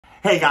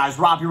Hey guys,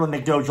 Rob here with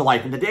McDojo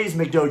Life. In today's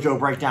McDojo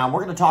Breakdown,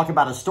 we're going to talk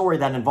about a story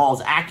that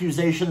involves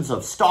accusations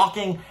of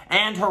stalking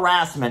and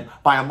harassment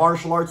by a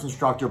martial arts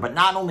instructor. But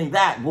not only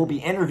that, we'll be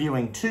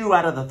interviewing 2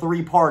 out of the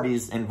 3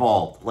 parties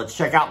involved. Let's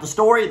check out the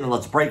story and then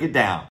let's break it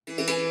down.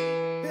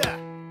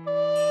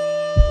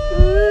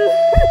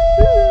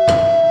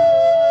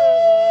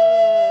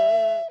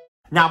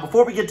 Now,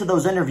 before we get to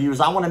those interviews,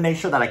 I want to make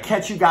sure that I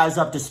catch you guys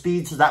up to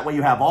speed so that way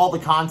you have all the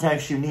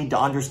context you need to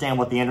understand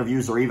what the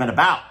interviews are even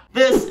about.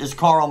 This is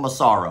Carl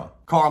Massaro.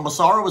 Carl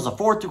Massaro is a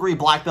 4th-degree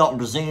black belt in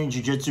Brazilian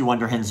Jiu-Jitsu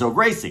under Renzo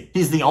Gracie.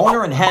 He's the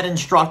owner and head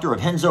instructor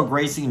of Renzo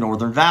Gracie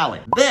Northern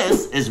Valley.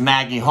 This is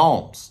Maggie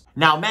Holmes.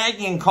 Now,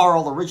 Maggie and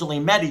Carl originally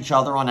met each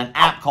other on an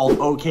app called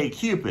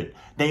OkCupid.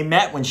 They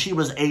met when she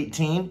was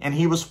 18 and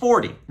he was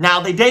 40. Now,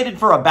 they dated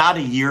for about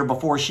a year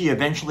before she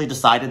eventually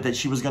decided that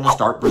she was going to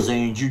start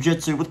Brazilian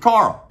Jiu-Jitsu with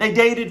Carl. They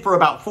dated for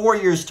about 4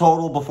 years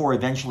total before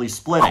eventually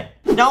splitting.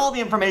 Now, all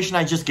the information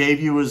I just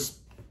gave you is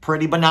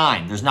pretty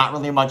benign. There's not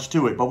really much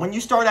to it. But when you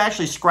start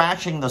actually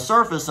scratching the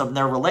surface of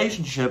their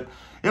relationship,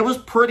 it was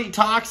pretty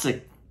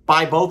toxic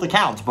by both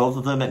accounts. Both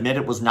of them admit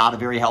it was not a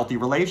very healthy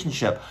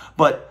relationship.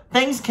 But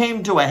things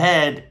came to a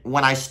head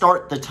when I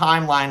start the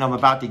timeline I'm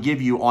about to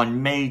give you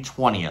on May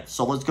 20th.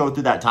 So let's go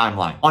through that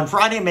timeline. On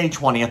Friday, May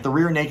 20th, the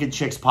Rear Naked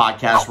Chicks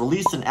podcast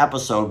released an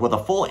episode with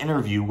a full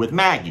interview with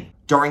Maggie.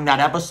 During that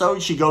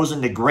episode, she goes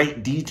into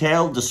great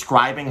detail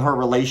describing her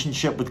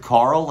relationship with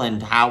Carl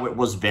and how it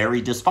was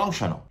very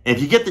dysfunctional.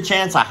 If you get the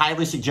chance, I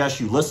highly suggest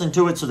you listen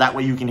to it so that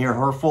way you can hear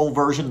her full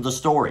version of the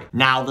story.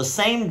 Now, the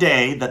same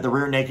day that the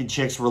Rear Naked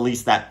Chicks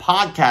released that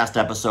podcast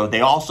episode,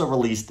 they also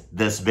released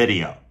this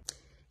video.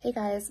 Hey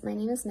guys, my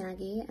name is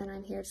Maggie, and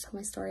I'm here to tell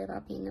my story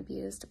about being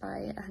abused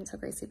by a Renzo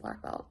Gracie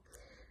black belt.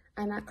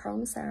 I met Carl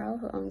Massaro,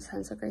 who owns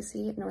Renzo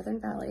Gracie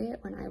Northern Valley,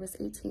 when I was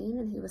 18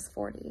 and he was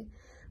 40.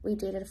 We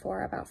dated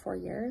for about 4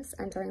 years,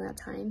 and during that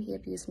time, he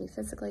abused me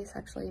physically,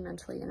 sexually,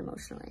 mentally, and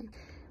emotionally.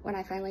 When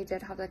I finally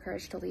did have the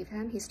courage to leave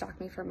him, he stalked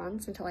me for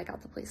months until I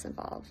got the police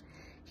involved.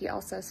 He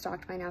also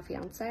stalked my now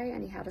fiance,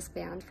 and he had us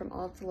banned from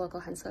all of the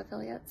local Renzo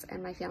affiliates,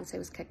 and my fiance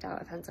was kicked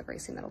out of Renzo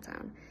Gracie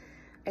Middletown.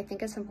 I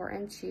think it's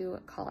important to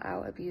call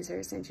out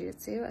abusers in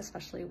Jiu-Jitsu,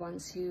 especially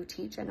ones who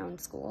teach and own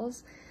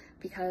schools,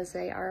 because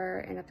they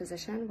are in a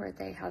position where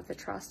they have the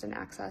trust and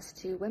access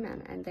to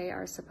women, and they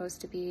are supposed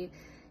to be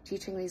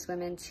teaching these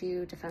women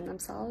to defend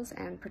themselves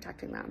and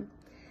protecting them.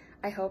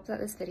 I hope that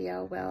this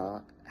video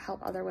will help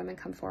other women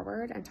come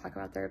forward and talk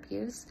about their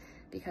abuse,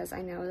 because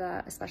I know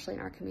that, especially in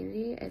our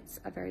community,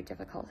 it's a very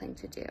difficult thing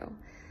to do.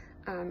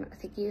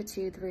 Thank you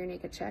to the Rear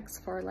Naked Chicks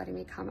for letting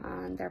me come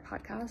on their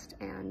podcast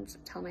and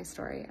tell my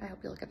story. I hope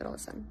you'll give it a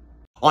listen.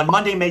 On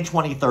Monday, May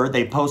 23rd,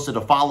 they posted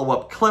a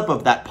follow-up clip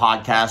of that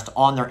podcast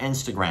on their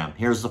Instagram.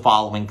 Here's the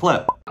following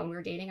clip. When we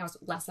were dating, I was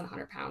less than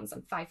 100 pounds.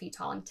 I'm 5 feet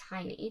tall and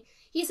tiny.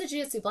 He's a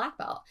jiu-jitsu black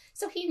belt.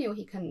 So he knew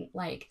he couldn't,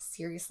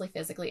 seriously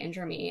physically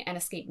injure me and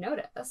escape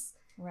notice.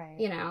 Right.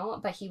 You know,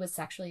 but he would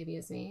sexually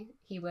abuse me.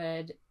 He would, am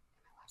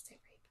I allowed to say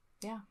rape?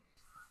 Yeah.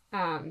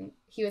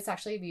 He would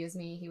sexually abuse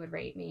me. He would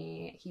rape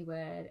me.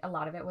 A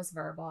lot of it was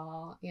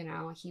verbal, you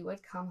know. He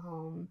would come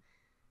home,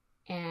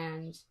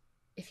 and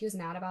if he was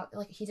mad about,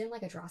 he didn't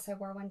like a dress I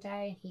wore one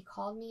day, and he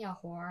called me a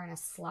whore and a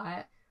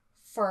slut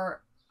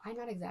for, I'm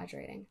not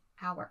exaggerating,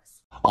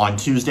 hours. On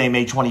Tuesday,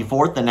 May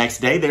 24th, the next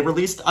day, they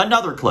released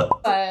another clip.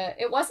 But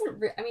it wasn't,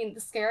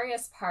 the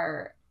scariest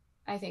part,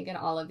 I think, in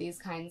all of these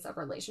kinds of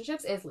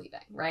relationships is leaving,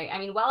 right?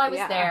 While I was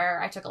there,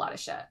 I took a lot of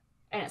shit,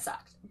 and it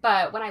sucked.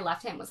 But when I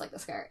left him was, the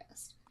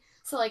scariest.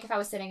 So, if I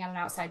was sitting at an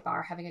outside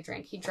bar having a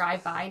drink, he'd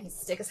drive by and he'd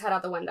stick his head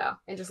out the window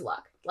and just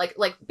look.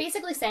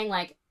 Basically saying,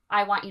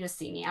 I want you to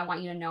see me. I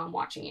want you to know I'm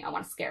watching you. I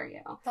want to scare you.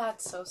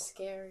 That's so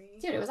scary.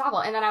 Dude, it was awful.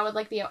 And then I would,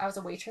 I was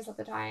a waitress at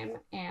the time,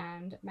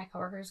 and my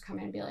coworkers come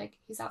in and be like,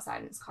 he's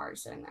outside in his car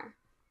just sitting there.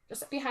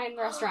 Just behind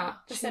the restaurant,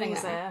 just sitting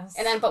there.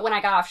 And then, but when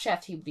I got off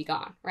shift, he would be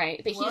gone, right?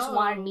 But he just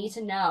wanted me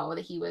to know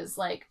that he was,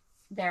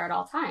 there at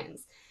all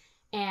times.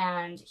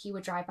 And he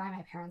would drive by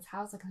my parents'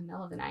 house, in the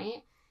middle of the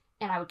night.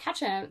 And I would catch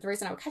him. The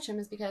reason I would catch him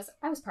is because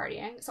I was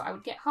partying. So I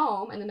would get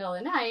home in the middle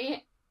of the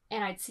night,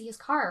 and I'd see his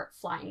car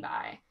flying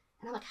by.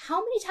 And I'm like,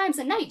 how many times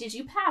a night did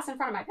you pass in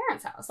front of my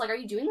parents' house? Are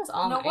you doing this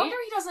all night? No wonder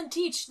he doesn't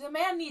teach. The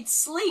man needs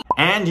sleep.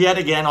 And yet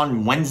again,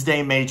 on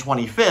Wednesday, May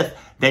 25th,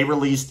 they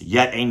released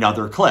yet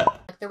another clip.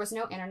 There was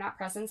no internet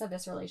presence of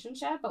this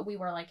relationship, but we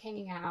were,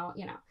 hanging out,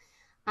 you know.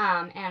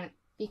 And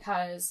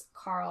because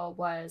Carl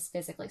was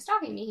physically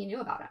stalking me, he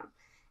knew about him.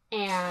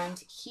 And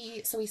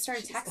he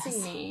started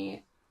texting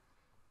me.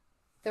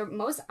 The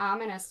most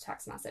ominous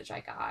text message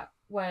I got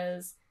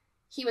was,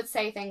 he would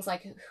say things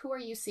like, who are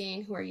you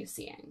seeing? Who are you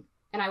seeing?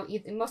 And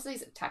most of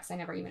these texts I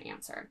never even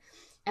answered.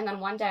 And then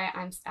one day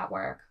I'm at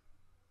work,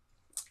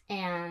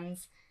 and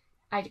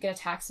I get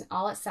a text, and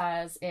all it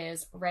says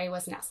is Ray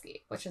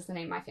Wisniewski, which is the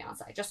name of my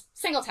fiance. Just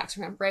single text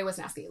from him, Ray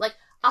Wisniewski.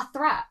 A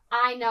threat.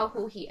 I know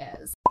who he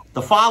is.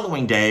 The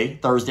following day,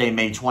 Thursday,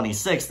 May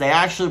 26th, they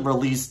actually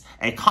released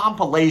a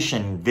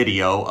compilation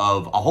video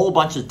of a whole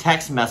bunch of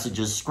text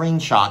messages,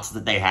 screenshots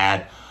that they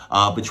had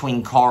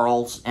between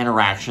Carl's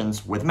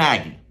interactions with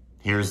Maggie.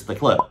 Here's the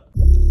clip.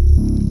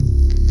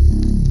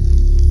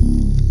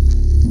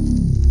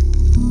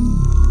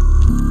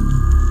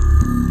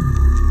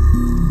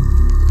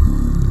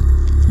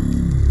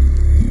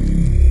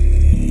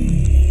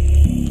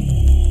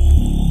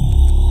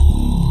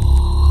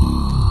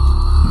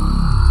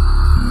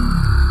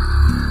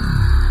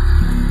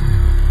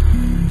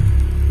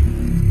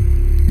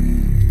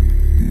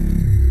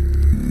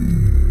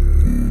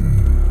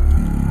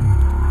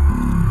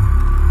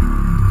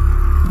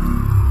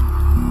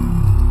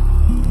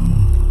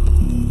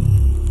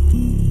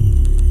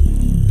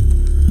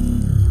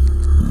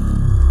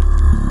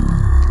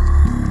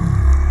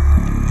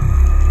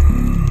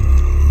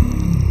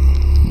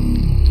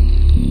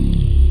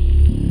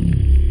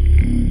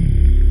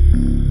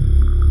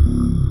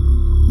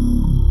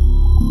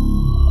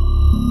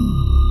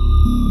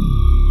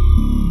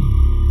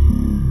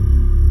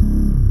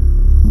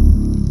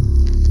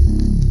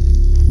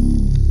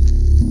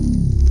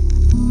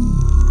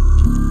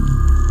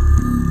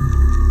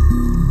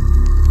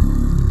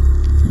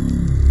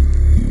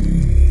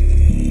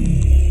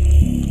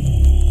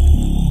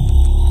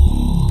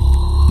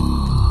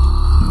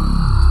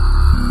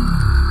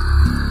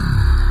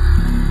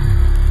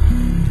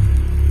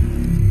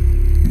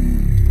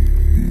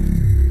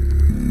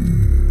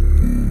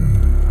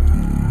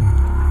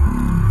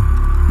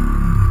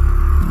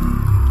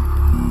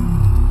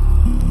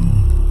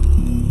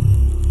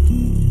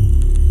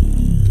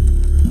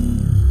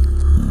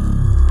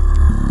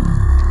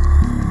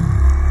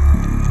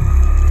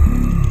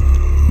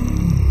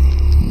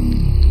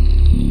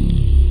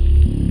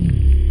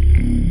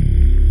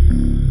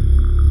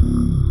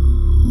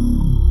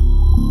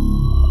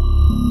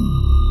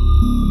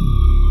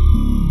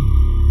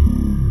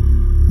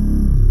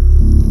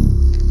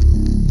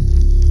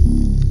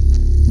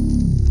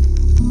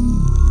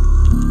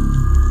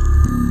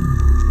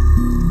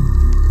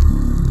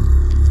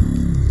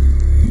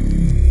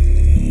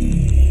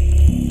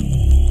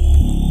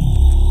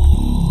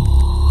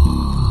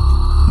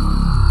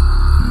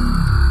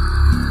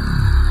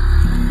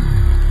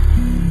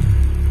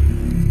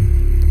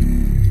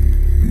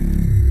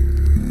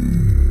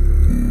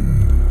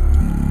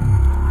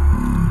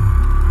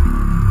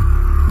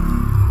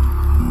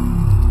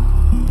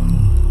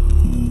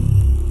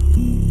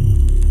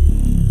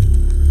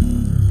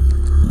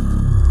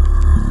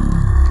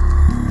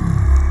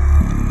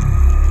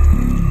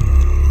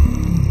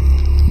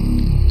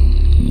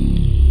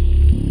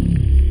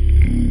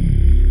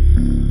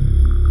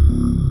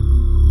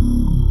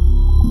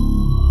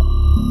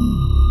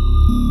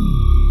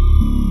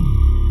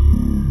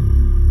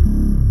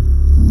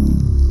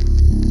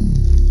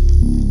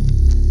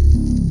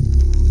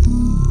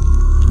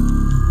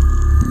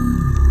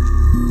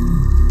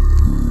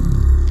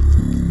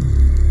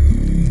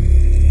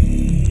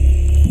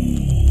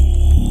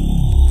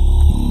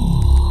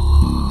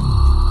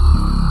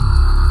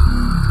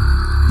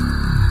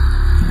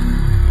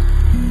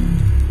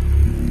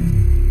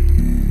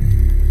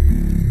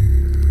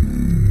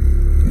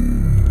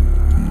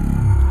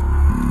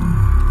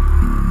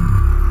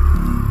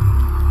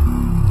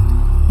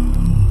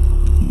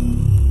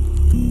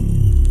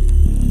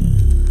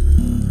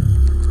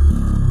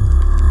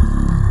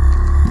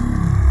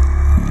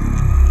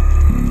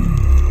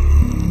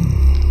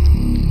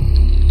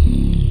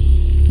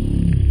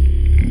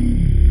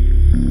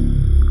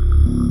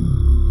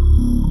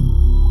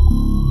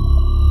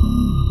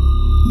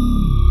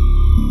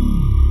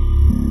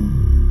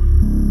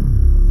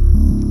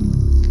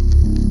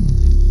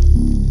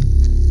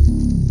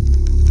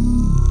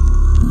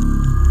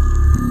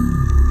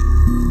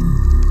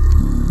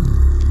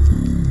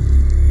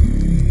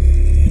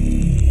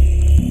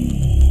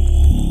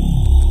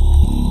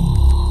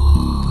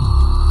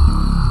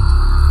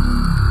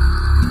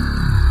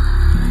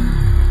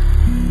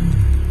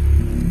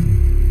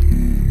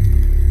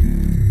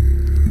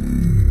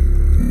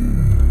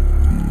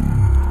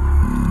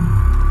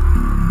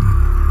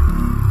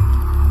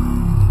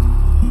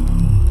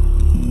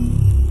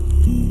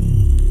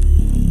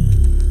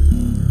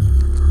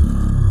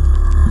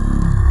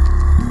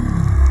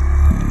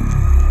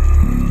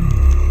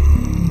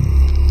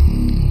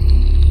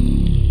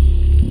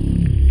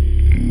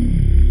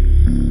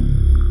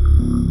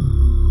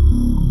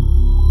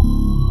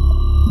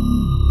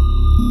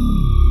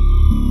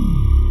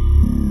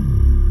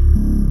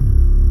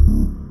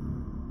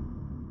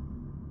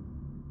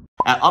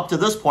 Up to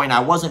this point, I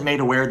wasn't made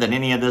aware that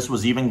any of this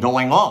was even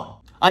going on.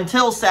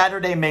 Until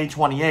Saturday, May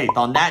 28th.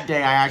 On that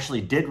day, I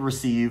actually did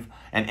receive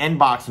an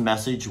inbox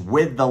message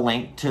with the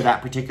link to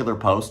that particular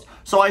post,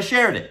 so I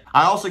shared it.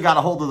 I also got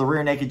a hold of the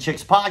Rear Naked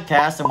Chicks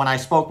podcast, and when I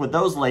spoke with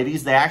those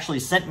ladies, they actually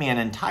sent me an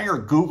entire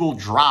Google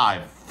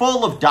Drive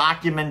full of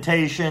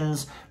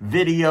documentations,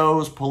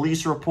 videos,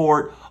 police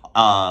report,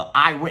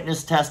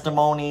 eyewitness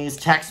testimonies,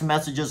 text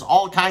messages,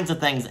 all kinds of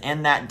things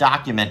in that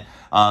document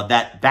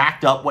that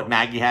backed up what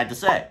Maggie had to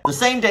say. The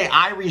same day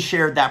I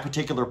reshared that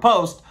particular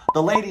post,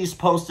 the ladies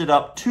posted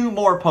up 2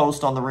 more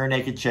posts on the Rear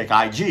Naked Chick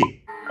IG.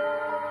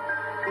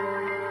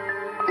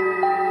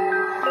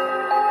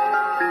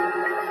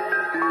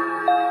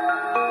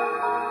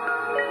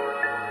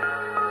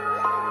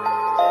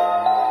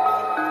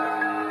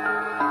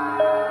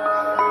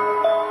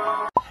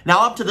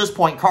 Now, up to this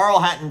point, Carl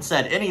hadn't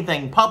said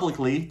anything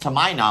publicly, to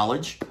my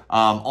knowledge,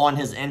 on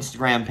his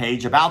Instagram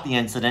page about the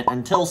incident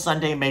until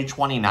Sunday, May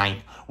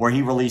 29th, where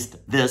he released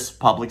this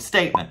public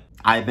statement.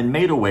 I have been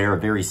made aware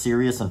of very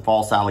serious and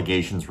false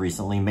allegations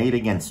recently made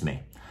against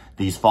me.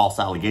 These false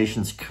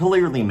allegations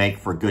clearly make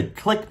for good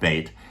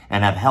clickbait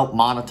and have helped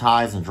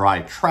monetize and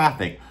drive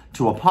traffic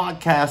to a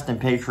podcast and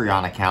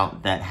Patreon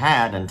account that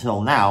had,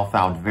 until now,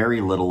 found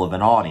very little of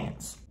an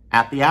audience.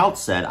 At the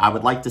outset, I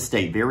would like to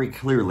state very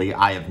clearly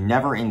I have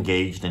never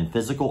engaged in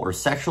physical or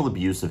sexual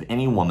abuse of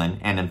any woman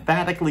and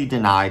emphatically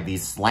deny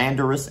these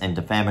slanderous and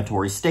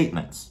defamatory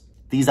statements.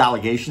 These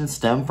allegations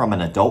stem from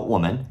an adult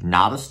woman,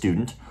 not a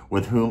student,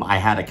 with whom I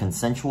had a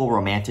consensual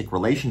romantic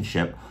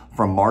relationship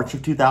from March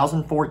of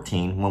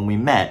 2014 when we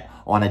met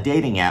on a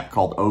dating app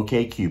called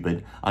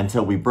OkCupid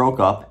until we broke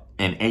up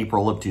in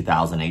April of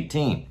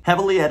 2018.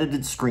 Heavily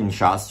edited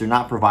screenshots do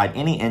not provide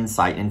any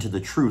insight into the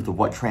truth of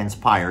what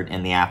transpired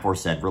in the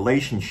aforesaid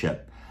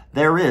relationship.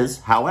 There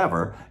is,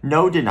 however,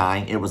 no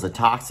denying it was a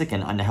toxic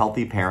and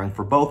unhealthy pairing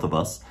for both of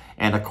us,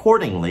 and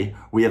accordingly,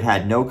 we have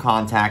had no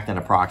contact in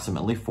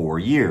approximately 4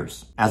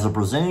 years. As a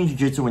Brazilian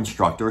Jiu-Jitsu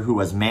instructor who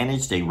has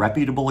managed a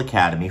reputable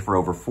academy for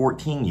over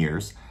 14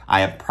 years,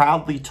 I have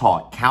proudly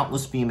taught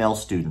countless female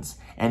students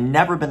and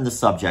never been the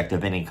subject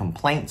of any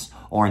complaints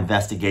or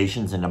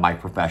investigations into my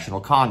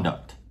professional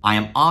conduct. I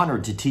am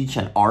honored to teach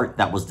an art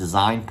that was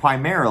designed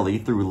primarily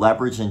through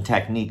leverage and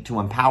technique to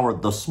empower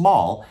the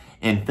small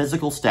in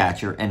physical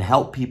stature and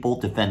help people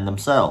defend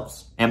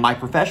themselves. In my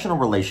professional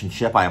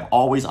relationship, I have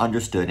always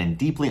understood and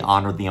deeply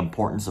honored the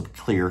importance of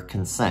clear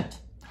consent.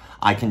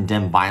 I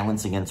condemn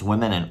violence against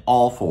women in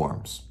all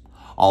forms.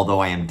 Although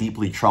I am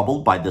deeply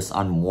troubled by this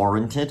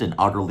unwarranted and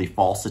utterly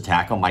false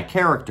attack on my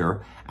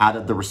character, out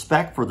of the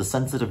respect for the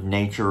sensitive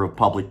nature of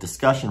public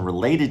discussion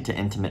related to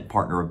intimate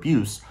partner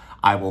abuse,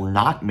 I will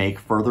not make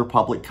further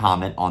public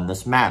comment on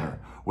this matter,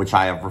 which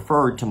I have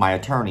referred to my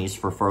attorneys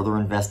for further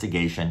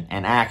investigation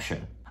and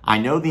action. I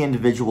know the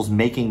individuals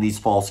making these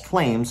false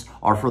claims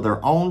are for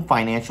their own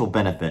financial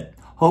benefit,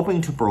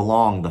 hoping to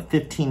prolong the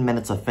 15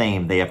 minutes of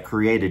fame they have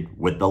created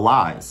with the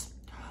lies.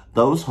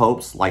 Those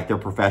hopes, like their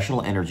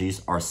professional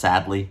energies, are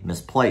sadly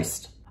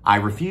misplaced. I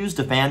refuse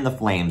to fan the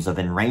flames of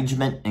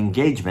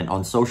engagement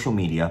on social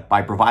media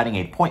by providing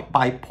a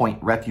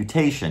point-by-point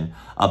refutation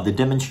of the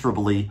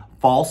demonstrably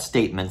false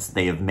statements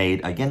they have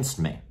made against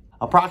me.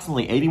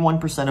 Approximately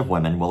 81% of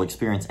women will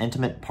experience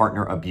intimate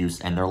partner abuse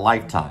in their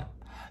lifetime.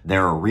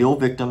 There are real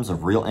victims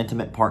of real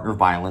intimate partner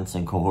violence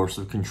and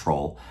coercive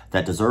control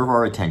that deserve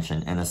our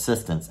attention and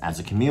assistance as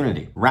a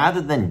community.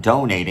 Rather than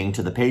donating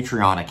to the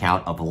Patreon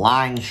account of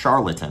lying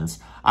charlatans,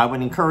 I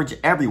would encourage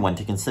everyone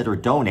to consider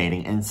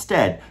donating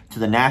instead to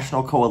the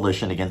National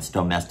Coalition Against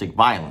Domestic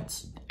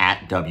Violence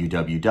at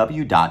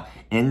www.ncadv.org.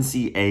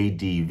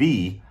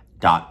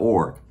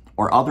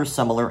 or other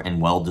similar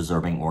and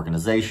well-deserving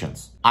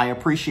organizations. I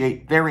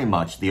appreciate very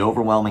much the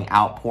overwhelming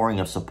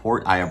outpouring of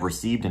support I have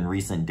received in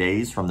recent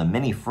days from the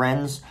many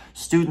friends,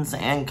 students,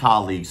 and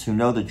colleagues who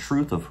know the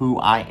truth of who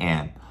I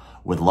am.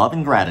 With love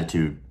and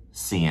gratitude,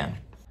 CN.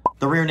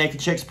 The Rear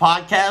Naked Chicks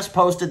podcast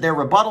posted their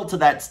rebuttal to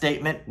that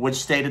statement, which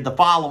stated the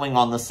following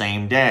on the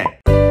same day.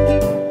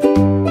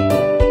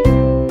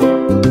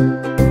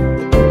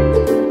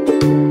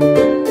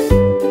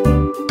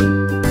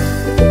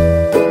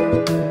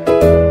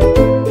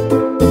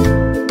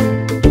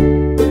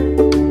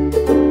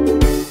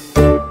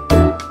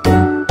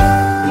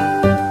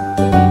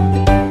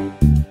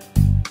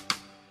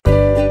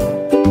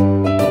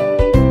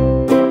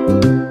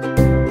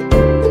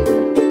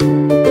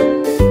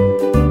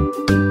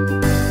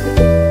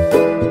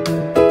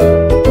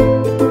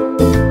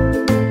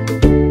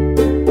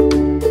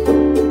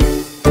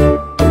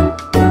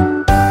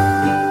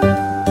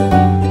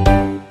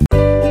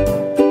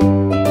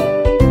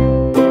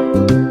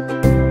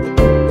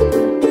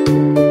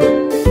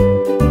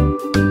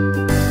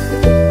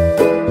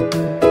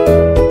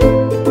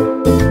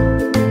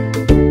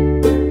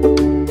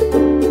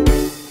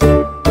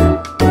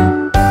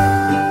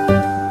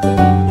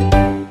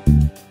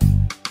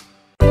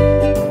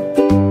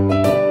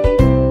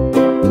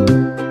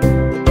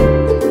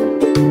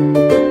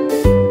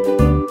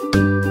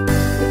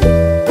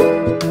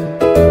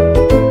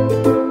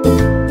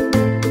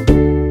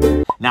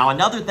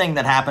 another thing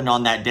that happened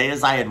on that day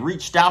is I had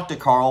reached out to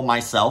Carl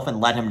myself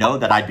and let him know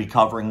that I'd be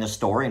covering this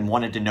story and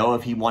wanted to know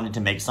if he wanted to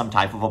make some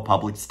type of a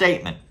public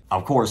statement.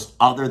 Of course,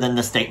 other than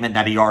the statement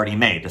that he already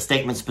made, the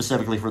statement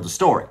specifically for the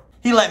story.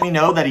 He let me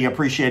know that he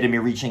appreciated me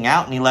reaching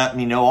out, and he let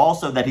me know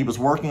also that he was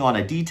working on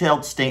a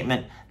detailed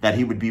statement that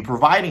he would be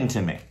providing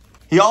to me.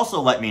 He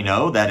also let me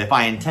know that if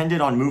I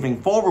intended on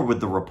moving forward with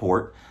the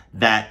report,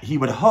 that he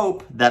would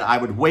hope that I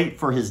would wait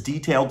for his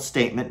detailed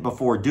statement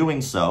before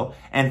doing so,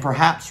 and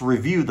perhaps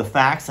review the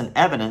facts and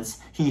evidence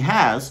he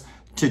has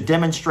to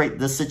demonstrate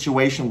this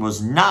situation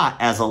was not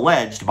as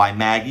alleged by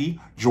Maggie,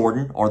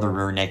 Jordan, or the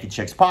Rear Naked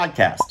Chicks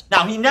podcast.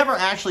 Now, he never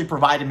actually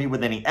provided me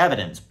with any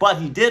evidence, but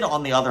he did,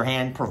 on the other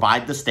hand,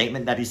 provide the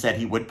statement that he said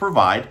he would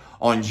provide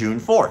on June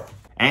 4th.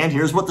 And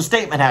here's what the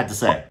statement had to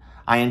say.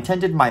 I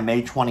intended my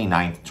May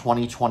 29th,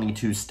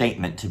 2022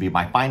 statement to be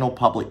my final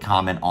public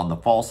comment on the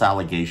false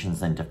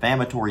allegations and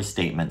defamatory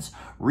statements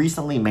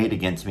recently made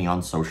against me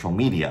on social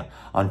media.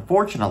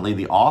 Unfortunately,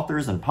 the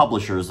authors and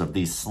publishers of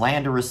these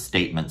slanderous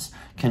statements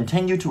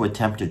continue to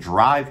attempt to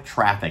drive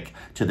traffic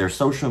to their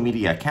social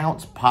media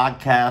accounts,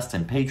 podcast,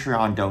 and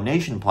Patreon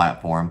donation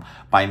platform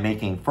by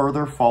making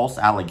further false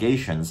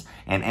allegations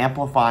and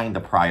amplifying the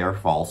prior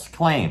false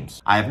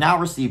claims. I have now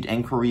received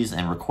inquiries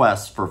and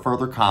requests for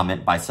further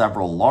comment by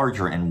several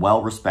larger and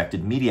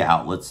well-respected media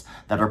outlets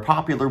that are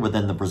popular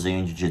within the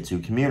Brazilian Jiu-Jitsu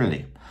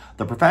community,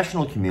 the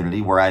professional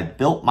community where I've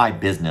built my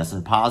business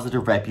and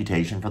positive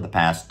reputation for the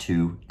past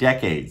 2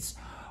 decades.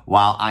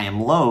 While I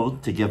am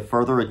loath to give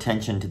further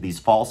attention to these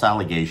false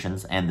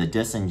allegations and the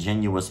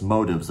disingenuous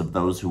motives of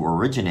those who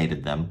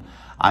originated them,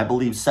 I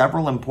believe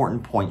several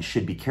important points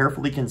should be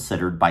carefully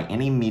considered by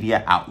any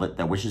media outlet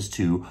that wishes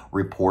to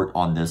report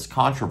on this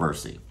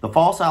controversy. The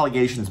false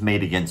allegations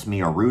made against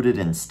me are rooted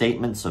in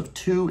statements of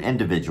 2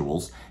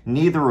 individuals,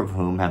 neither of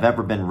whom have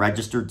ever been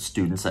registered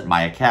students at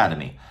my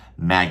academy,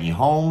 Maggie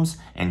Holmes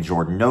and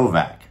Jordan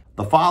Novak.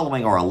 The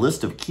following are a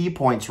list of key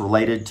points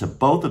related to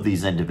both of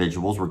these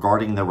individuals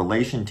regarding their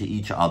relation to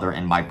each other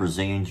in my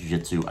Brazilian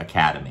Jiu-Jitsu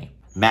Academy.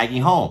 Maggie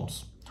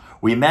Holmes.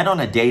 We met on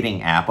a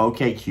dating app,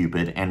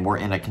 OkCupid, and were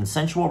in a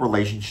consensual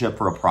relationship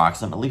for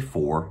approximately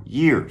 4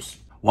 years.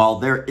 While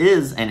there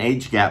is an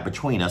age gap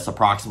between us,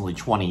 approximately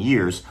 20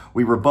 years,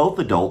 we were both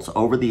adults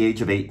over the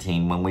age of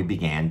 18 when we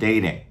began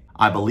dating.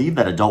 I believe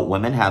that adult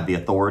women have the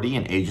authority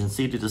and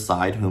agency to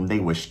decide whom they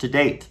wish to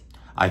date.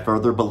 I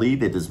further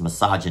believe it is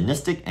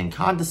misogynistic and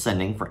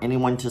condescending for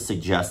anyone to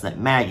suggest that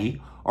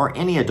Maggie, or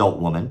any adult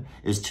woman,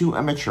 is too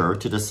immature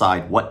to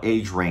decide what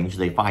age range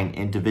they find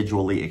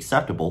individually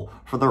acceptable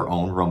for their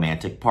own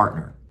romantic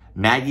partner.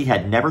 Maggie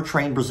had never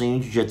trained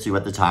Brazilian Jiu-Jitsu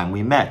at the time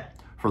we met.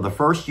 For the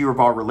first year of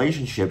our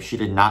relationship, she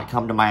did not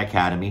come to my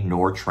academy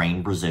nor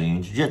train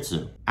Brazilian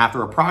Jiu-Jitsu.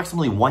 After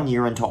approximately 1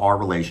 year into our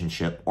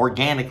relationship,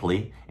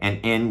 organically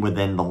and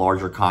within the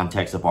larger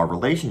context of our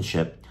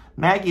relationship,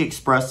 Maggie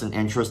expressed an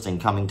interest in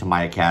coming to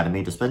my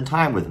academy to spend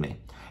time with me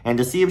and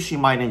to see if she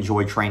might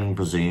enjoy training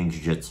Brazilian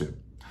Jiu-Jitsu.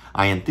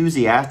 I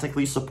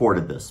enthusiastically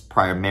supported this,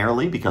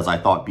 primarily because I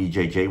thought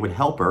BJJ would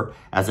help her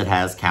as it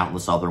has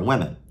countless other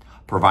women,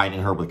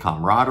 providing her with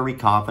camaraderie,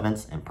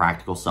 confidence, and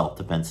practical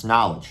self-defense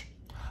knowledge.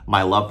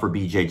 My love for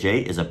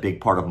BJJ is a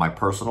big part of my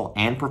personal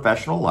and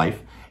professional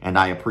life, and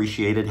I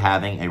appreciated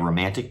having a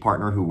romantic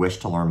partner who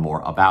wished to learn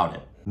more about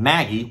it.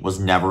 Maggie was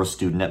never a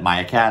student at my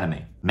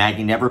academy.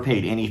 Maggie never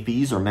paid any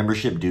fees or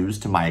membership dues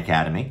to my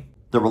academy.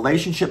 The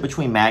relationship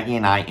between Maggie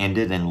and I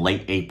ended in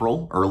late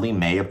April, early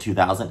May of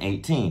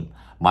 2018.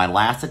 My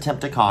last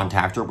attempt to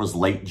contact her was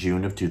late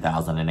June of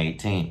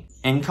 2018.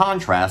 In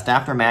contrast,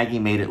 after Maggie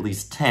made at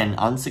least 10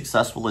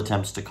 unsuccessful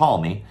attempts to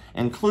call me,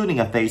 including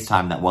a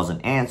FaceTime that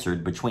wasn't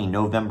answered between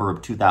November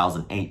of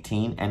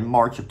 2018 and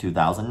March of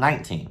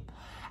 2019.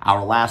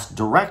 Our last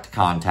direct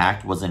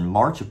contact was in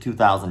March of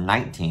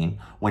 2019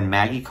 when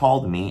Maggie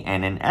called me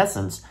and in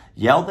essence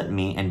yelled at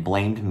me and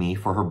blamed me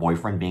for her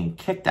boyfriend being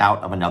kicked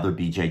out of another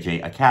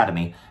BJJ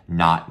academy,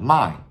 not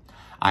mine.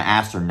 I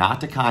asked her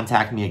not to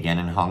contact me again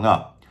and hung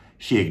up.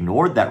 She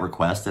ignored that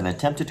request and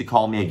attempted to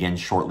call me again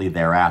shortly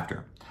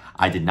thereafter.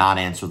 I did not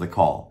answer the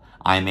call.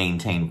 I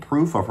maintained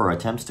proof of her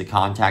attempts to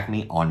contact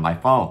me on my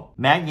phone.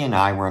 Maggie and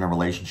I were in a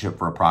relationship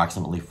for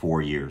approximately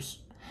 4 years.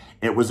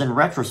 It was in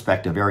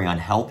retrospect a very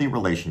unhealthy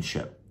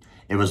relationship.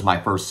 It was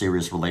my first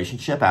serious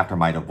relationship after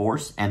my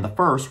divorce, and the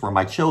first where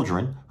my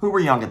children, who were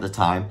young at the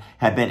time,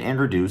 had been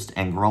introduced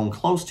and grown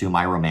close to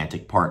my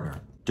romantic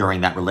partner.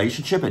 During that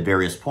relationship, at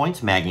various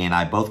points, Maggie and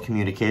I both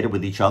communicated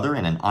with each other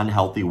in an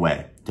unhealthy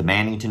way,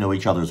 demanding to know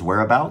each other's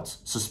whereabouts,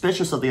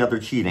 suspicious of the other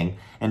cheating,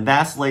 and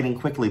vacillating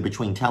quickly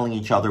between telling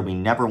each other we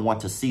never want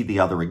to see the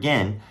other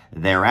again,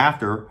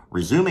 thereafter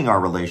resuming our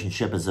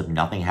relationship as if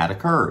nothing had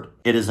occurred.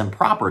 It is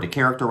improper to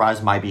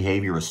characterize my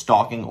behavior as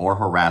stalking or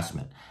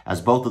harassment,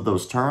 as both of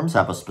those terms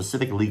have a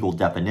specific legal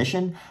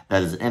definition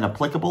that is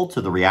inapplicable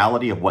to the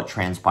reality of what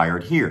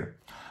transpired here.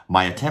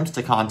 My attempts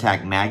to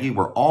contact Maggie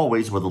were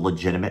always with a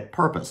legitimate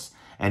purpose,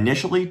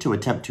 initially to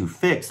attempt to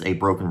fix a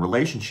broken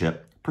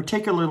relationship,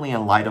 particularly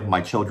in light of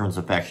my children's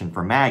affection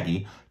for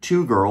Maggie,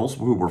 two girls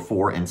who were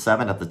 4 and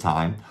 7 at the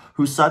time,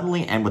 who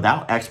suddenly and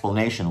without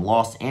explanation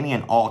lost any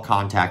and all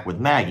contact with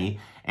Maggie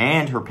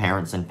and her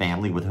parents and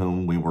family with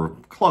whom we were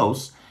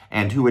close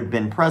and who had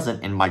been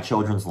present in my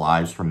children's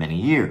lives for many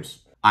years.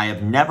 I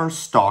have never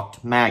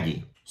stalked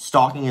Maggie.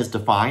 Stalking is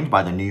defined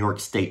by the New York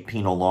State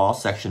Penal Law,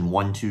 Section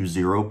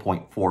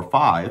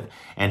 120.45,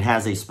 and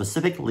has a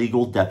specific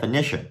legal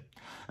definition.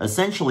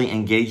 Essentially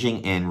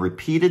engaging in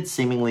repeated,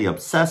 seemingly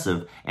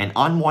obsessive, and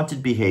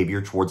unwanted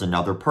behavior towards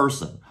another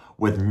person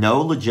with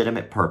no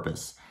legitimate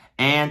purpose,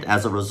 and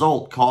as a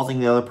result, causing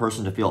the other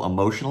person to feel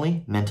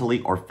emotionally, mentally,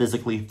 or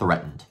physically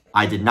threatened.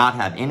 I did not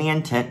have any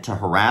intent to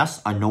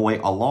harass, annoy,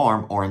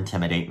 alarm, or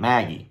intimidate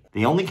Maggie.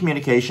 The only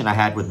communication I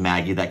had with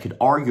Maggie that could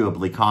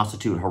arguably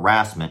constitute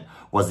harassment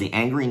was the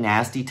angry,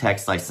 nasty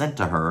text I sent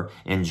to her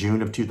in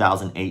June of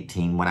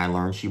 2018 when I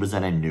learned she was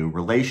in a new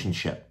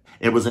relationship.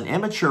 It was an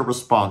immature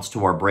response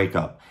to our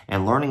breakup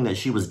and learning that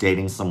she was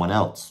dating someone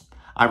else.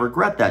 I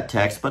regret that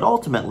text, but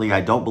ultimately I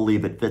don't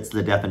believe it fits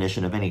the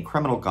definition of any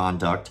criminal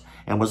conduct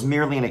and was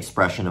merely an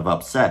expression of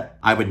upset.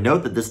 I would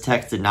note that this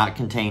text did not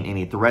contain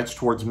any threats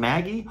towards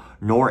Maggie,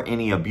 nor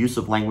any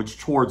abusive language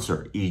towards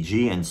her,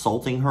 e.g.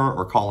 insulting her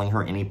or calling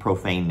her any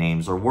profane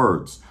names or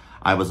words.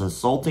 I was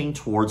insulting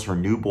towards her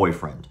new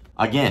boyfriend.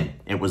 Again,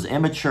 it was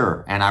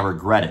immature and I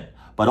regret it.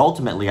 But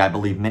ultimately, I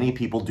believe many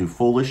people do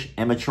foolish,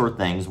 immature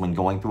things when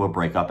going through a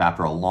breakup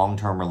after a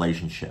long-term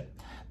relationship.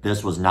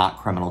 This was not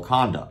criminal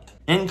conduct.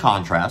 In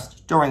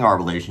contrast, during our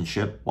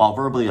relationship, while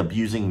verbally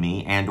abusing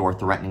me and or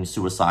threatening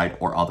suicide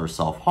or other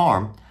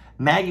self-harm,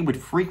 Maggie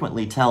would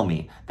frequently tell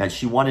me that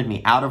she wanted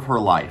me out of her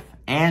life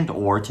and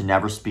or to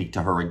never speak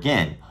to her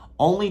again,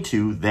 only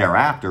to,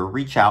 thereafter,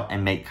 reach out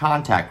and make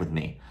contact with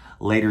me,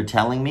 later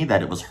telling me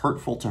that it was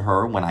hurtful to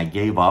her when I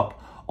gave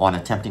up on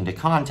attempting to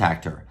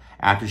contact her,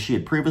 after she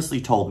had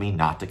previously told me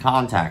not to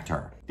contact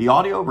her. The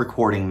audio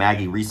recording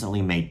Maggie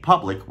recently made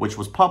public, which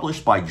was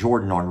published by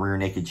Jordan on Rear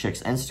Naked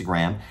Chick's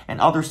Instagram and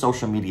other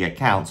social media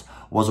accounts,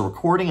 was a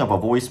recording of a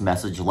voice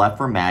message left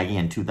for Maggie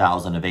in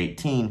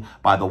 2018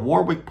 by the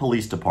Warwick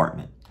Police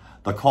Department.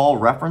 The call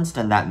referenced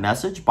in that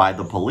message by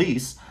the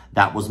police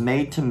that was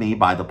made to me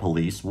by the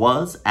police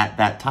was, at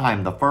that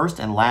time, the first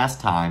and last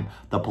time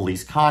the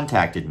police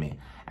contacted me.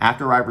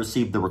 After I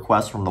received the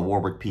request from the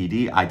Warwick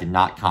PD, I did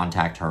not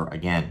contact her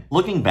again.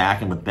 Looking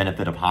back and with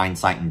benefit of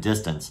hindsight and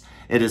distance,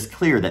 it is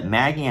clear that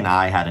Maggie and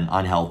I had an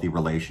unhealthy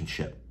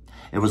relationship.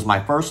 It was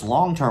my first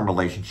long-term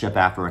relationship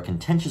after a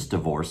contentious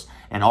divorce,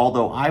 and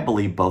although I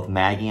believe both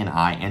Maggie and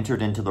I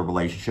entered into the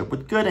relationship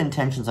with good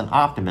intentions and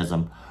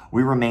optimism,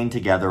 we remained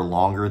together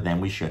longer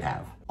than we should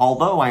have.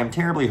 Although I am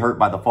terribly hurt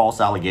by the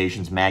false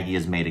allegations Maggie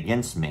has made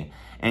against me,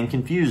 and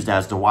confused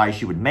as to why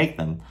she would make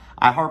them,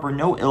 I harbor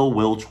no ill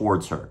will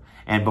towards her,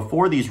 and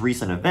before these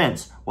recent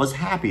events, was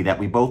happy that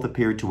we both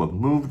appeared to have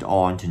moved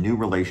on to new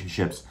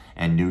relationships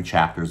and new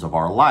chapters of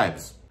our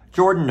lives.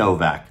 Jordan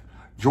Novak.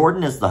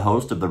 Jordan is the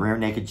host of the Rear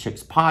Naked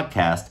Chicks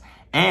podcast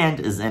and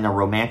is in a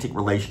romantic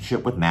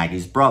relationship with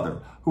Maggie's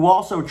brother, who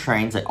also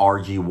trains at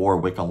RG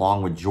Warwick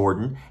along with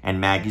Jordan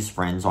and Maggie's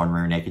friends on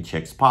Rear Naked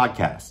Chicks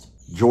podcast.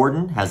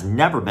 Jordan has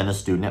never been a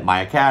student at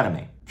my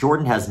academy.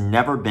 Jordan has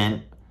never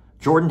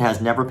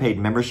paid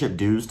membership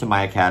dues to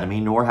my academy,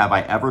 nor have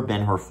I ever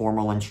been her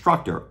formal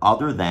instructor,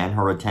 other than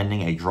her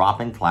attending a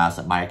drop-in class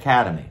at my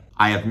academy.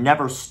 I have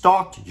never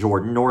stalked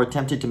Jordan, nor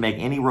attempted to make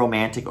any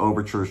romantic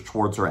overtures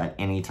towards her at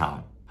any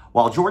time.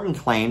 While Jordan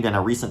claimed in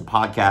a recent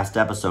podcast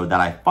episode that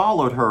I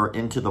followed her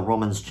into the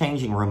women's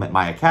changing room at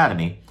my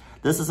academy,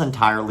 this is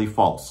entirely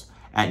false.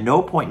 At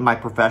no point in my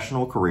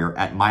professional career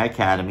at my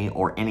academy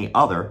or any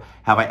other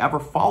have I ever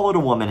followed a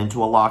woman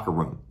into a locker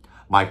room.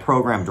 My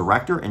program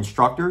director,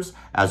 instructors,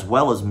 as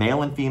well as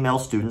male and female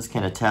students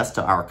can attest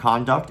to our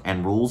conduct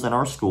and rules in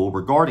our school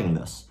regarding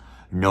this.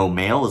 No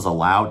male is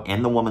allowed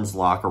in the women's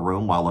locker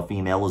room while a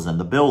female is in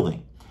the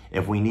building.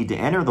 If we need to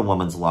enter the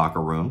women's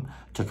locker room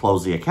to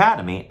close the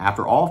academy,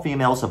 after all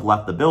females have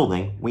left the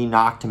building, we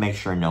knock to make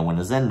sure no one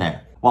is in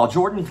there. While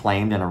Jordan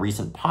claimed in a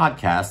recent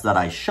podcast that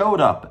I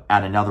showed up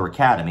at another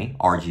academy,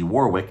 RG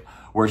Warwick,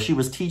 where she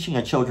was teaching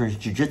a children's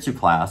jiu-jitsu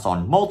class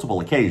on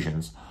multiple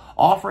occasions,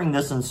 offering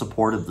this in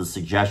support of the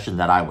suggestion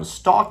that I was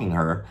stalking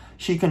her,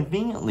 she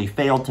conveniently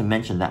failed to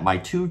mention that my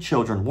two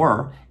children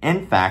were,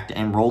 in fact,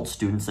 enrolled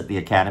students at the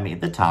academy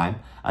at the time,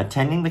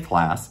 attending the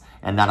class,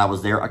 and that I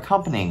was there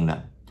accompanying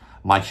them.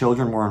 My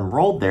children were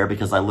enrolled there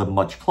because I live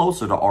much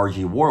closer to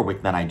RG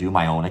Warwick than I do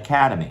my own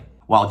academy.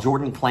 While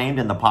Jordan claimed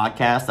in the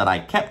podcast that I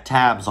kept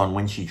tabs on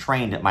when she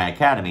trained at my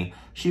academy,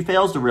 she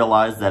fails to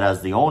realize that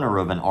as the owner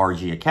of an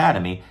RG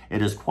academy,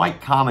 it is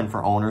quite common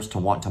for owners to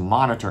want to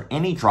monitor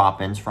any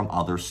drop-ins from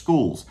other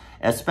schools,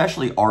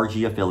 especially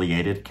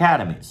RG-affiliated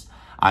academies.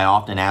 I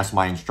often ask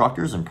my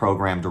instructors and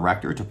program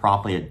director to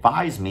promptly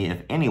advise me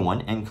if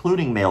anyone,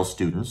 including male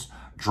students,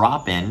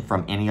 drop in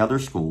from any other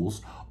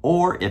schools,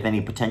 or if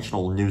any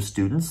potential new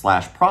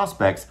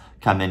students/prospects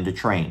come in to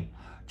train.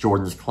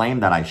 Jordan's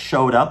claim that I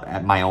showed up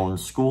at my own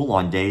school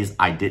on days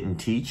I didn't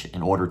teach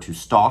in order to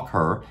stalk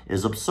her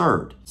is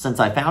absurd.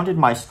 Since I founded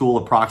my school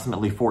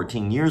approximately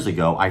 14 years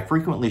ago, I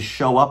frequently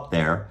show up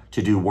there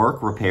to do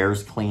work,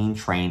 repairs, clean,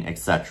 train,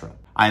 etc.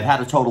 I have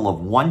had a total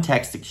of 1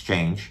 text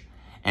exchange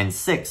and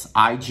 6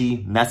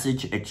 IG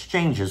message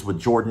exchanges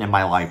with Jordan in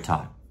my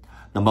lifetime.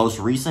 The most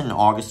recent in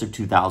August of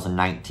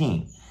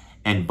 2019.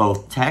 In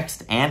both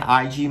text and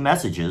IG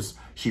messages,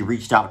 she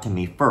reached out to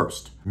me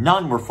first.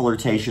 None were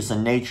flirtatious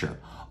in nature.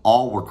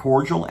 All were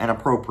cordial and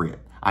appropriate.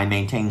 I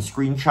maintain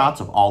screenshots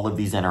of all of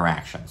these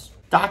interactions.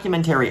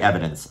 Documentary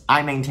evidence.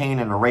 I maintain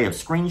an array of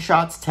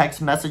screenshots, text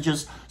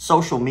messages,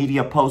 social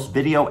media posts,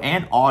 video,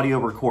 and audio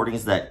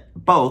recordings that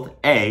both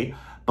A,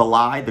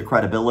 belie the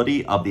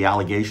credibility of the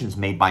allegations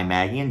made by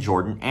Maggie and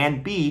Jordan,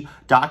 and B,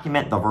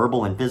 document the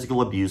verbal and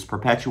physical abuse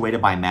perpetuated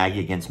by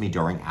Maggie against me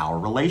during our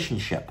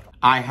relationship.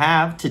 I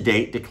have, to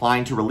date,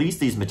 declined to release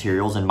these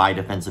materials in my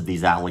defense of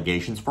these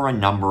allegations for a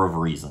number of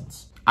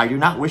reasons. I do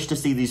not wish to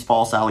see these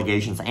false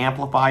allegations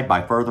amplified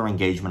by further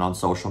engagement on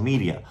social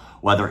media,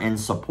 whether in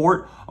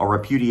support or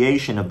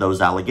repudiation of those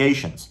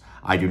allegations.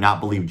 I do not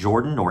believe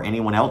Jordan or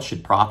anyone else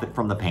should profit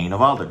from the pain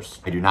of others.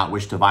 I do not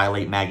wish to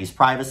violate Maggie's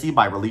privacy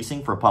by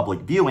releasing for public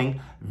viewing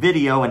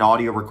video and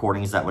audio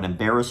recordings that would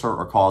embarrass her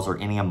or cause her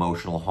any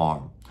emotional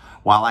harm.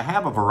 While I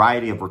have a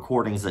variety of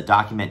recordings that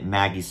document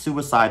Maggie's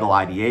suicidal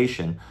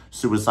ideation,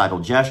 suicidal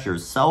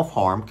gestures,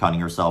 self-harm, cutting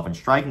herself and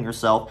striking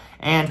herself,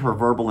 and her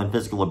verbal and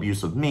physical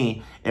abuse of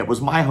me, it was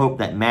my hope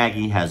that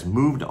Maggie has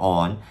moved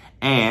on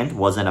and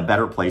was in a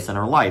better place in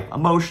her life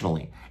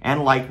emotionally,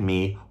 and like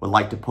me, would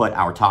like to put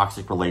our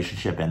toxic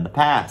relationship in the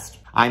past.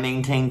 I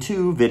maintain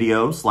 2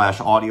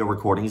 video/audio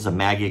recordings of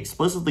Maggie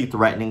explicitly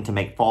threatening to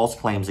make false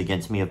claims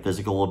against me of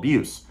physical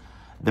abuse.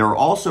 There are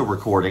also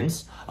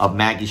recordings of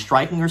Maggie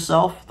striking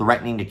herself,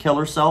 threatening to kill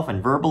herself,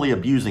 and verbally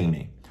abusing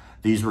me.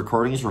 These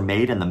recordings were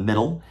made in the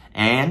middle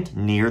and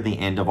near the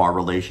end of our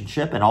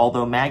relationship, and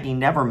although Maggie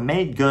never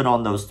made good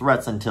on those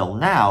threats until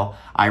now,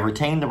 I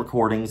retain the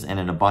recordings in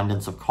an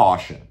abundance of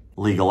caution.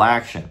 Legal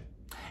action.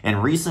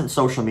 In recent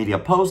social media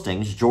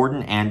postings,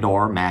 Jordan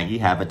and/or Maggie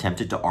have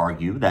attempted to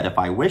argue that if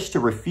I wish to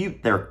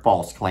refute their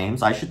false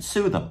claims, I should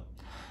sue them.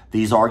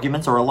 These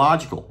arguments are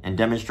illogical and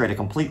demonstrate a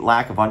complete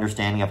lack of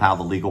understanding of how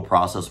the legal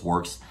process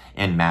works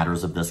in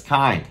matters of this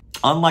kind.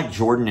 Unlike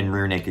Jordan and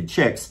Rear Naked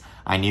Chicks,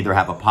 I neither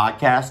have a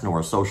podcast nor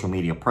a social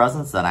media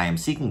presence that I am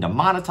seeking to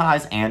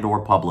monetize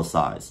and/or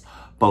publicize.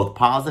 Both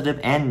positive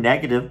and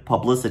negative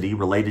publicity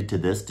related to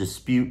this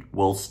dispute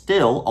will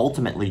still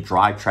ultimately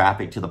drive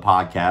traffic to the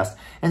podcast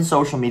and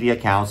social media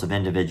accounts of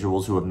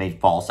individuals who have made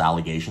false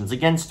allegations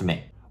against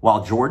me.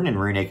 While Jordan and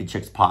Rear Naked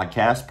Chicks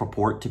podcast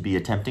purport to be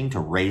attempting to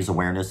raise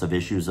awareness of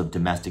issues of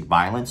domestic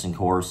violence and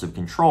coercive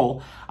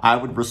control, I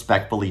would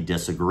respectfully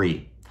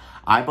disagree.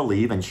 I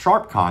believe, in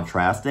sharp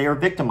contrast, they are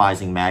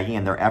victimizing Maggie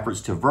in their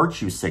efforts to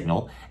virtue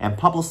signal and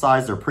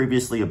publicize their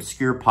previously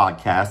obscure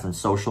podcast and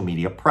social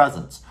media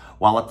presence,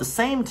 while at the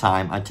same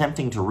time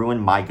attempting to ruin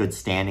my good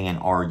standing in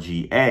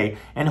RGA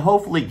and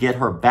hopefully get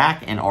her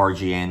back in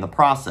RGA in the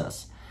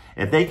process.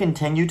 If they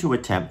continue to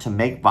attempt to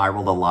make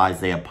viral the lies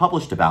they have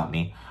published about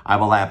me, I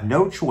will have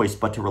no choice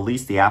but to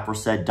release the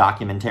aforesaid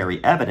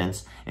documentary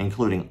evidence,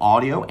 including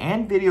audio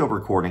and video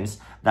recordings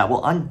that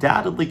will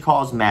undoubtedly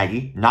cause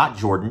Maggie, not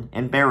Jordan,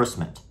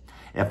 embarrassment.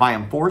 If I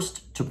am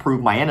forced to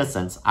prove my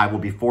innocence, I will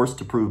be forced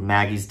to prove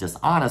Maggie's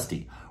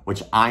dishonesty,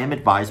 which I am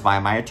advised by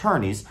my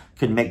attorneys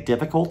could make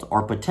difficult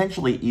or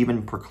potentially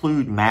even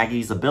preclude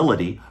Maggie's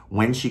ability,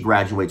 when she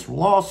graduates from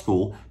law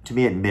school, to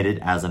be admitted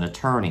as an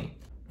attorney.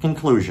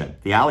 Conclusion.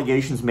 The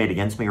allegations made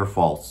against me are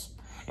false.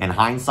 In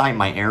hindsight,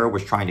 my error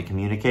was trying to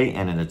communicate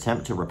in an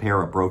attempt to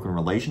repair a broken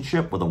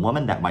relationship with a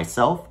woman that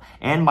myself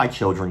and my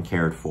children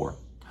cared for.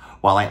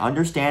 While I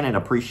understand and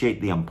appreciate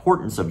the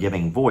importance of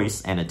giving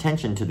voice and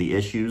attention to the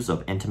issues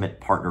of intimate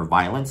partner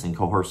violence and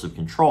coercive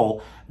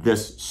control,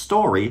 this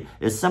story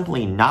is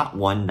simply not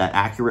one that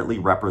accurately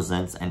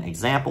represents an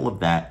example of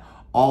that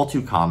all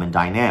too common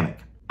dynamic.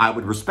 I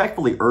would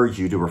respectfully urge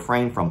you to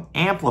refrain from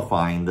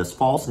amplifying this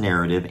false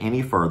narrative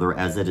any further,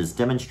 as it is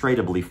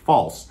demonstrably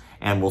false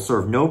and will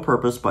serve no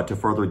purpose but to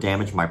further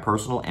damage my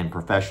personal and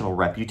professional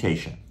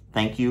reputation.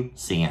 Thank you,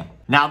 CM.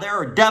 Now, there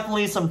are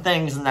definitely some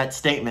things in that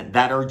statement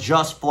that are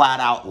just flat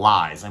out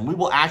lies, and we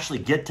will actually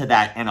get to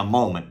that in a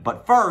moment.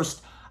 But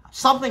first,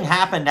 something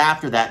happened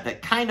after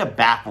that kind of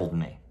baffled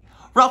me.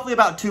 Roughly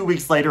about 2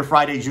 weeks later,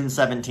 Friday, June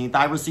 17th,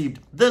 I received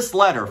this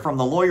letter from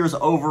the lawyers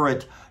over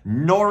at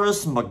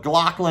Norris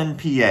McLaughlin,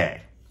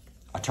 PA,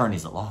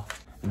 attorneys at law.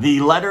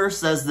 The letter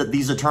says that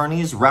these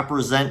attorneys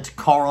represent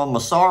Carl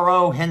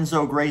Massaro,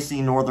 Renzo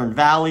Gracie Northern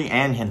Valley,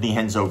 and the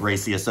Renzo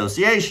Gracie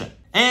Association.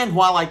 And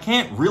while I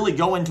can't really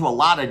go into a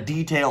lot of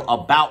detail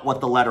about what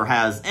the letter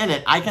has in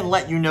it, I can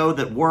let you know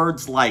that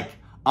words like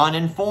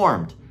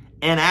uninformed,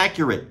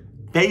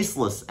 inaccurate,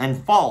 baseless,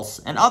 and false,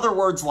 and other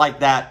words like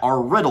that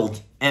are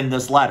riddled in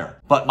this letter.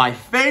 But my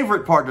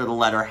favorite part of the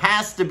letter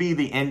has to be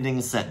the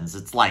ending sentence.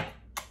 It's my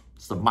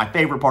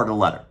favorite part of the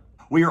letter.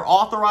 We are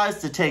authorized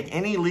to take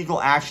any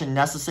legal action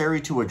necessary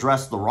to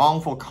address the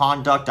wrongful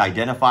conduct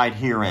identified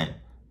herein.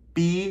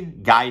 Be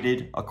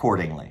guided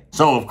accordingly.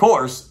 So, of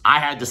course, I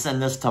had to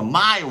send this to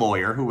my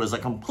lawyer, who was a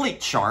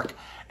complete shark,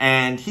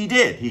 and he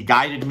did. He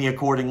guided me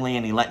accordingly,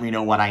 and he let me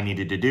know what I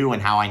needed to do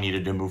and how I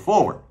needed to move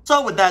forward.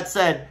 So, with that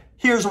said,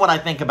 here's what I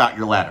think about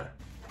your letter.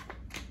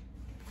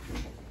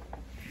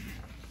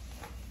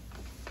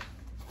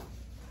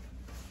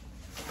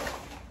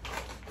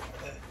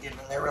 Get in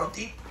there real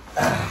deep.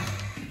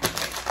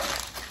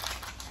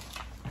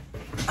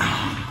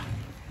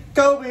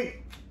 Kobe!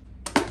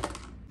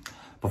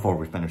 Before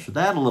we finish with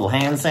that, a little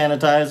hand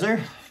sanitizer.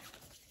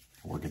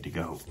 We're good to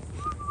go.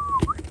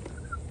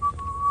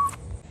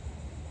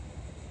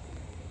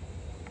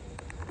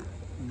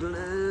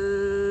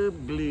 Blue,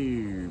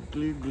 blue,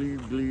 blue, blue,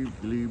 blue,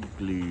 blue,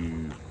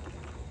 blue.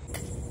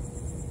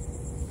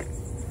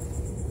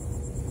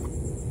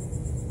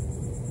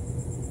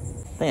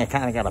 I think I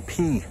kind of got to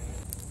pee.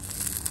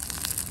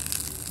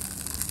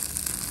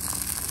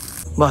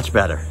 Much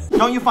better.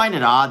 Don't you find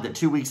it odd that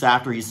 2 weeks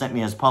after he sent me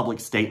his public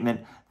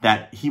statement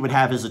that he would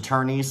have his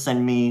attorneys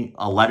send me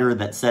a letter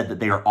that said that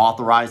they are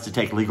authorized to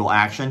take legal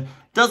action?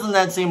 Doesn't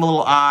that seem a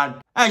little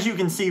odd? As you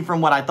can see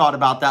from what I thought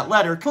about that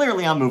letter,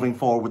 clearly I'm moving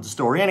forward with the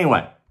story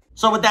anyway.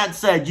 So with that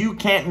said, you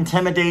can't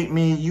intimidate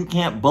me, you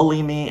can't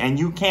bully me, and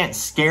you can't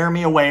scare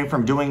me away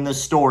from doing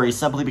this story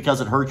simply because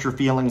it hurts your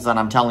feelings that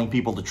I'm telling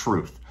people the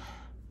truth.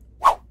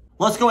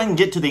 Let's go ahead and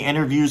get to the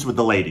interviews with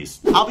the ladies.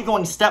 I'll be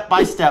going step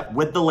by step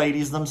with the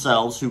ladies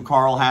themselves, who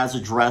Carl has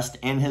addressed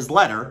in his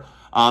letter,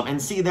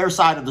 and see their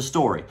side of the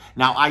story.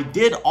 Now, I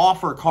did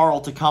offer Carl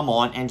to come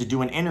on and to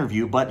do an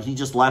interview, but he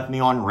just left me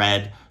on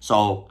red,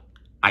 so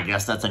I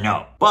guess that's a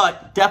no.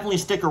 But definitely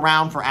stick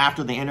around for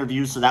after the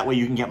interview so that way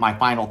you can get my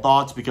final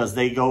thoughts, because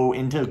they go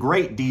into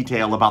great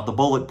detail about the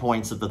bullet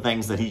points of the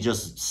things that he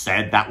just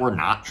said that were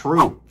not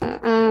true.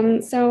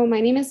 So my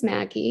name is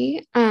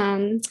Maggie.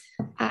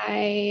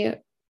 I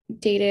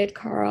dated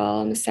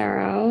Carl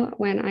Massaro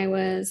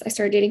I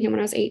started dating him when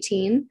I was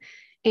 18,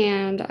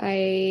 and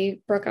I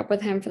broke up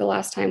with him for the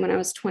last time when I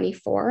was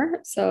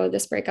 24. So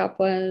this breakup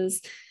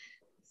was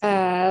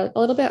a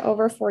little bit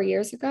over 4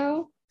 years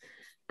ago.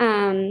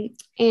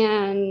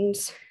 And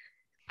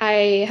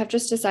I have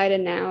just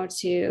decided now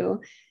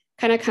to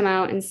kind of come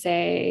out and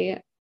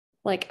say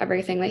like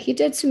everything that he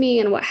did to me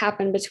and what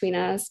happened between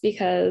us,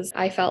 because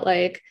I felt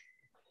like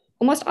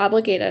almost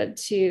obligated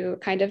to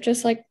kind of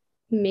just like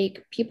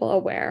make people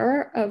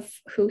aware of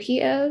who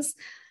he is,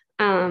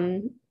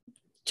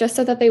 just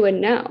so that they would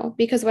know.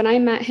 Because when I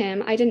met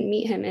him, I didn't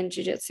meet him in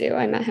jiu-jitsu.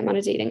 I met him on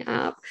a dating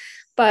app.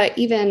 But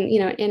even,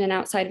 in and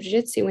outside of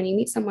jiu-jitsu, when you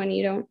meet someone,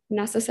 you don't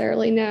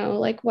necessarily know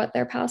like what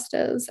their past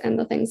is and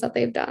the things that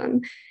they've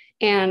done.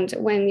 And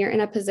when you're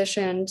in a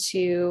position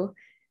to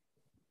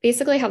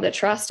basically have the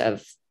trust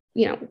of,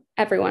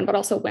 everyone, but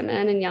also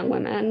women and young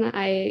women,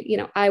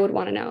 I would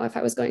want to know if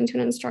I was going to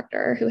an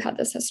instructor who had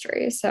this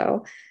history.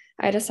 So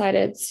I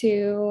decided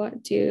to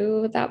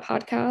do that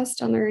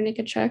podcast on their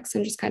Naked Chicks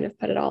and just kind of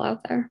put it all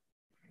out there.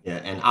 Yeah,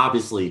 and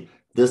obviously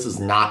this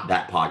is not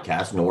that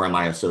podcast, nor am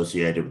I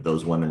associated with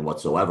those women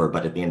whatsoever.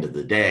 But at the end of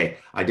the day,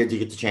 I did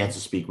get the chance to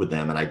speak with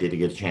them, and I did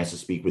get a chance to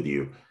speak with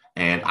you.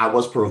 And I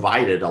was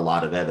provided a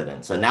lot of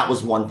evidence. And that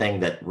was one thing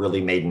that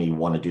really made me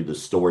want to do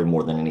this story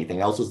more than anything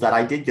else, is that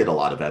I did get a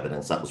lot of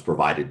evidence that was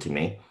provided to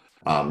me,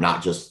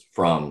 not just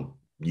from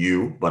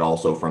you, but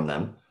also from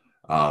them.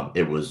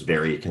 It was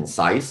very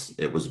concise.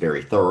 It was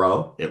very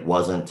thorough. It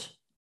wasn't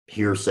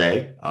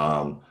hearsay.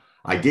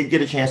 I did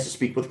get a chance to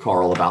speak with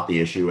Carl about the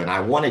issue, and I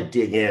want to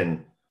dig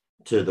in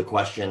to the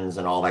questions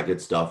and all that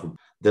good stuff.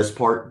 This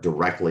part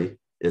directly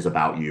is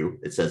about you.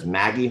 It says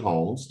Maggie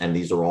Holmes, and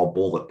these are all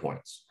bullet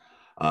points.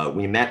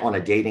 We met on a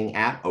dating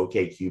app,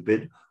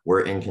 OkCupid.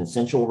 We're in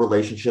consensual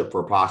relationship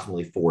for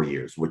approximately 4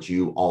 years, which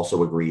you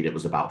also agreed it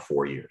was about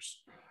 4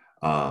 years.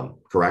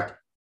 Correct?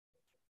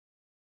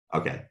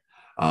 Okay.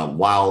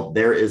 While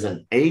there is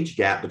an age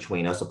gap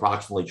between us,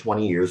 approximately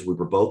 20 years, we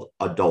were both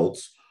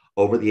adults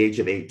over the age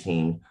of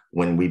 18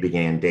 when we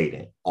began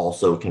dating.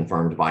 Also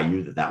confirmed by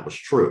you that that was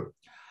true.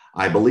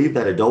 I believe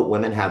that adult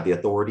women have the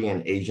authority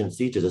and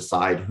agency to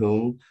decide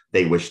whom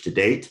they wish to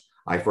date.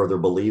 I further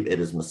believe it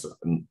is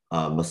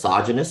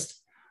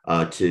misogynist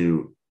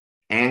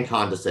and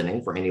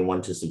condescending for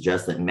anyone to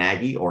suggest that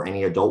Maggie or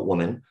any adult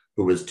woman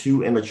who is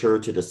too immature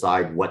to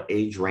decide what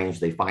age range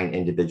they find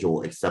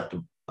individual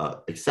acceptable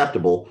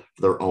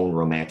for their own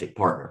romantic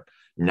partner.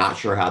 Not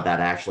sure how that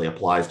actually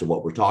applies to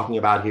what we're talking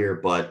about here,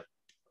 but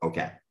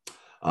okay.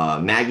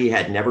 Maggie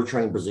had never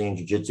trained Brazilian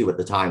Jiu-Jitsu at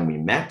the time we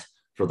met.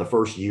 For the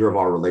first year of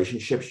our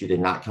relationship, she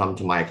did not come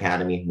to my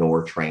academy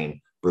nor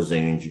train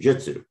Brazilian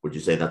Jiu-Jitsu. Would you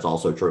say that's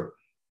also true?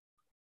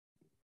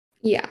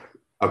 Yeah.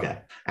 Okay.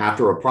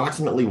 After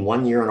approximately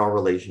 1 year in our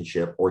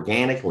relationship,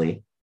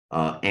 organically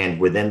and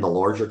within the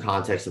larger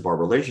context of our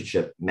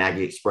relationship,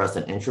 Maggie expressed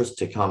an interest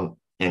to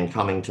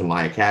coming to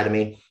my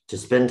academy to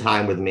spend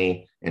time with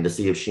me and to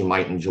see if she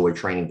might enjoy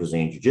training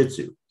Brazilian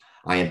Jiu-Jitsu.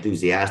 I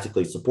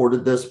enthusiastically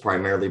supported this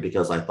primarily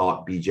because I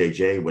thought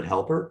BJJ would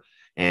help her,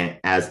 and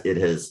as it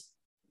has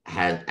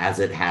as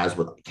it has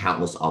with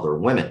countless other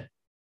women,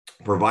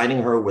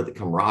 providing her with the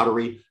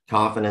camaraderie,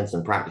 confidence,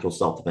 and practical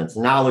self-defense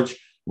knowledge.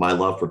 My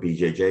love for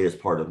BJJ is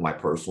part of my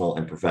personal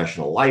and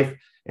professional life,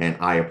 and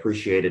I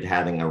appreciated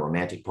having a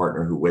romantic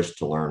partner who wished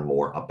to learn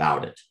more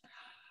about it.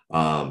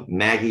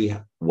 Maggie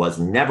was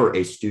never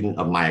a student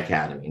of my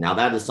academy. Now,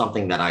 that is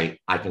something that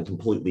I can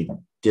completely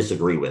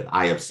disagree with.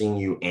 I have seen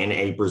you in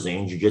a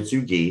Brazilian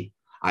Jiu-Jitsu gi.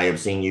 I have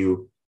seen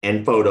you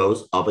in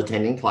photos of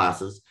attending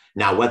classes.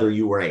 Now, whether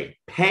you were a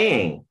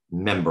paying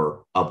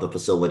member of the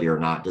facility or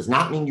not does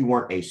not mean you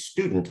weren't a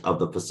student of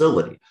the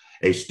facility.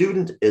 A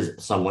student is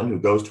someone who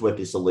goes to a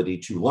facility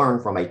to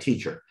learn from a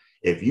teacher.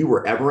 If you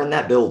were ever in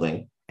that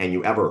building and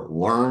you ever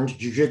learned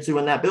jiu-jitsu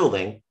in that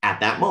building, at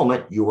that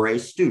moment, you were a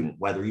student.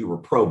 Whether you were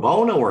pro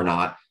bono or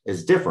not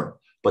is different,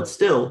 but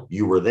still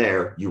you were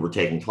there, you were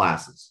taking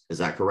classes. Is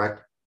that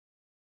correct?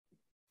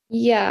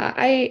 Yeah,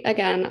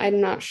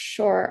 I'm not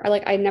sure.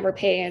 I never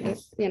paid,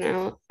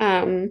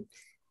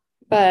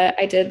 but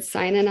I did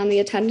sign in on the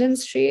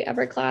attendance sheet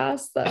every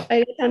class that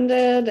I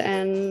attended.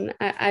 And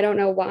I don't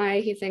know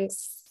why he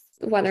thinks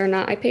whether or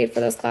not I paid for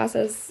those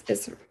classes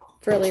is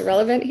really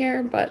relevant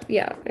here. But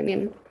yeah,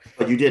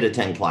 But you did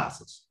attend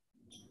classes.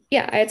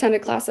 Yeah, I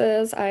attended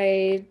classes.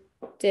 I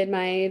did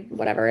my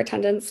whatever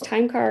attendance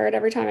time card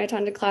every time I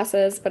attended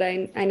classes, but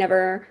I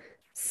never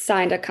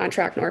signed a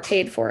contract nor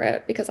paid for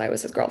it because I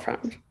was his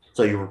girlfriend.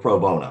 So you were pro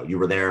bono. You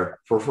were there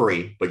for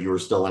free, but you were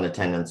still in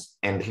attendance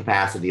and the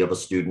capacity of a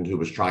student who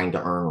was trying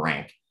to earn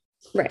rank.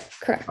 Right,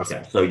 correct.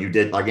 Okay, so you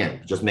did,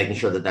 again, just making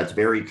sure that that's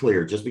very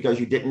clear. Just because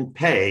you didn't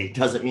pay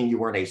doesn't mean you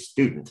weren't a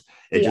student.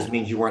 It just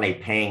means you weren't a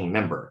paying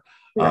member.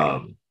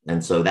 Right.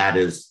 And so that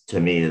is,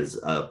 to me, is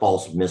a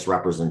false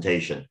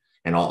misrepresentation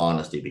in all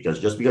honesty, because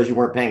just because you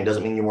weren't paying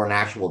doesn't mean you weren't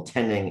actually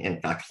attending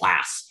in a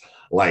class.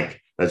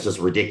 That's just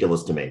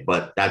ridiculous to me,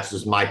 but that's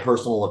just my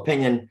personal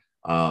opinion.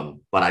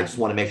 But I just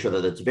want to make sure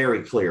that it's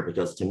very clear,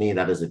 because to me,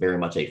 that is very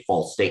much a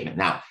false statement.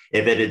 Now,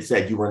 if it had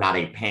said you were not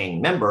a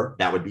paying member,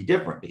 that would be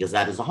different, because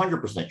that is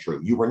 100% true.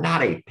 You were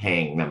not a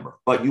paying member,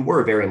 but you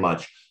were very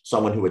much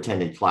someone who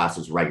attended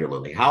classes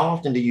regularly. How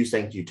often do you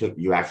think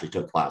you actually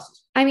took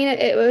classes?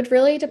 It would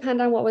really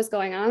depend on what was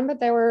going on, but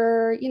there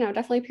were,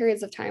 definitely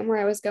periods of time where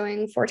I was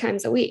going 4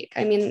 times a week.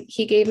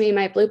 He gave me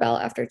my blue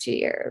belt after 2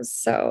 years.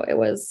 So it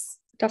was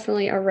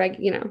definitely I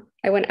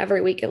went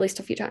every week, at least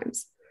a few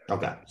times.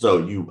 Okay.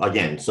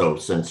 So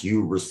since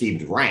you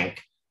received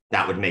rank,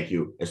 that would make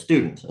you a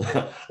student.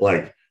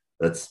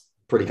 That's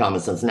pretty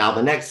common sense. Now,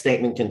 the next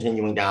statement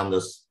continuing down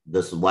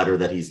this letter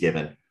that he's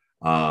given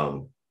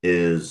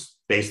is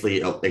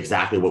basically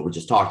exactly what we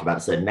just talked about.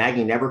 It said,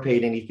 Maggie never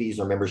paid any fees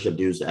or membership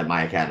dues at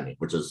my academy,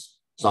 which is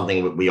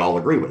something that we all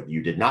agree with.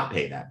 You did not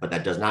pay that, but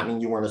that does not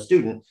mean you weren't a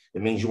student.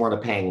 It means you weren't a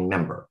paying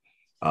member.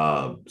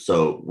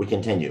 So we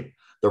continue.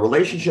 The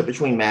relationship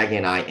between Maggie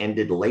and I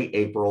ended late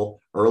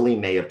April, early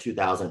May of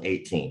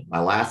 2018.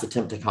 My last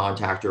attempt to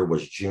contact her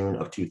was June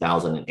of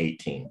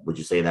 2018. Would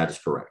you say that is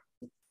correct?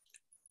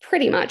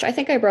 Pretty much. I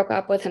think I broke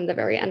up with him the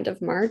very end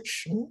of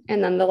March,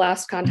 and then the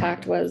last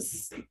contact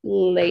was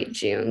late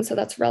June. So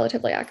that's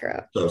relatively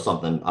accurate. So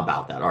something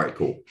about that. All right,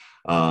 cool.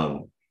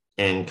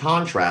 In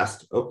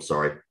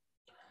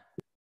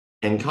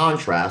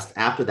contrast,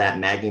 after that,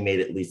 Maggie made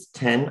at least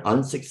 10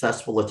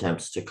 unsuccessful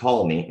attempts to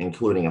call me,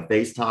 including a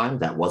FaceTime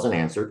that wasn't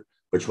answered,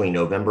 between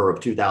November of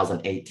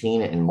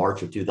 2018 and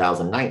March of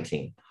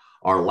 2019.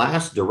 Our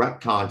last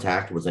direct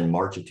contact was in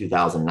March of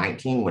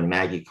 2019 when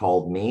Maggie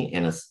called me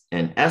and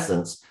in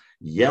essence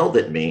yelled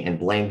at me and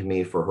blamed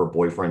me for her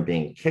boyfriend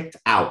being kicked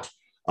out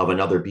of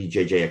another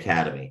BJJ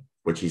academy,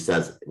 which he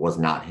says was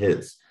not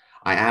his.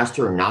 I asked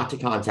her not to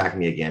contact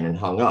me again and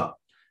hung up.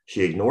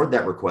 She ignored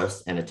that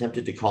request and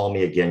attempted to call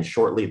me again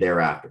shortly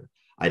thereafter.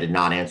 I did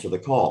not answer the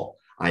call.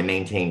 I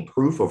maintained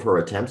proof of her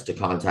attempts to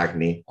contact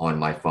me on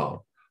my phone.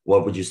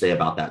 What would you say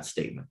about that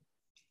statement?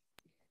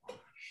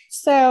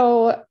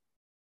 So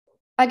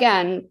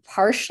again,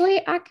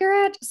 partially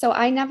accurate. So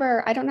I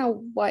don't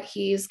know what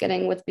he's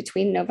getting with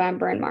between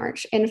November and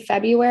March. In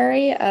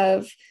February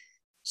of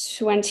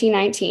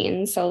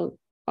 2019, so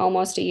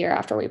almost a year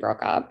after we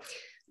broke up,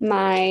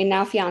 my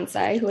now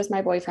fiance, who was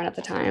my boyfriend at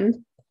the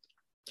time,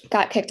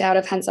 got kicked out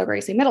of Hensel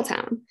Gracie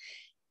Middletown.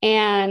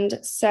 And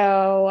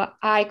so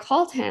I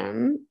called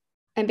him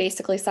and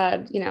basically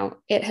said,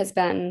 it has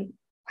been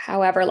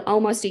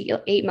almost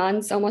 8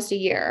 months, almost a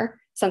year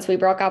since we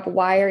broke up.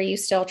 Why are you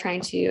still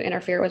trying to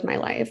interfere with my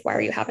life? Why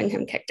are you having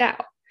him kicked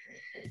out?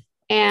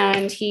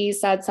 And he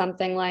said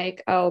something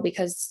like, oh,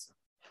 because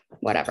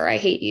whatever, I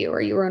hate you,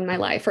 or you ruined my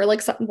life,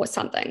 or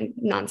something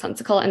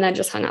nonsensical, and then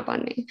just hung up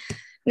on me.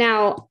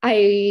 Now,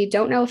 I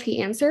don't know if he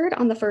answered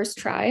on the first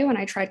try when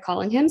I tried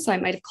calling him. So I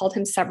might have called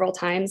him several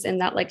times in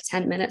that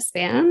 10-minute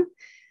span,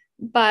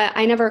 but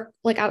I never,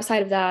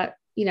 outside of that,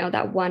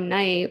 that one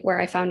night where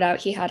I found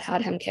out he had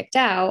him kicked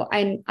out,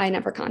 I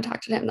never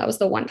contacted him. That was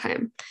the one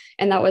time.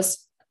 And that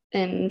was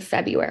in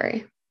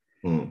February.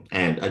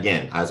 And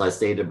again, as I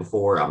stated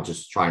before, I'm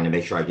just trying to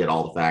make sure I get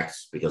all the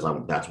facts, because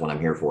that's what I'm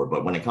here for.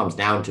 But when it comes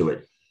down to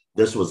it,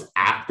 this was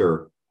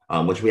after,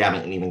 which we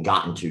haven't even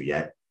gotten to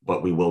yet.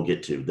 but we will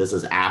get to. This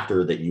is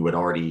after that you had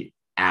already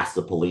asked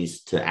the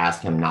police to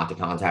ask him not to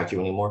contact you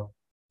anymore?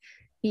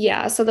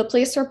 Yeah, so the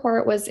police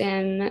report was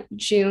in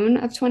June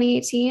of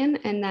 2018,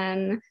 and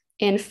then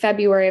in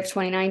February of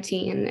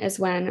 2019 is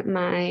when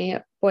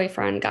my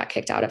boyfriend got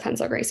kicked out of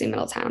Hensel Gracie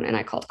Middletown, and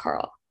I called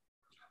Carl.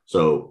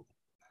 So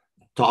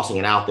tossing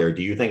it out there,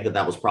 do you think that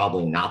that was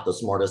probably not the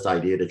smartest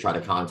idea to try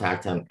to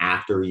contact him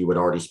after you had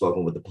already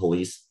spoken with the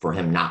police for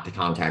him not to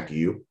contact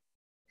you?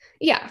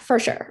 Yeah, for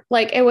sure.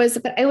 Like it was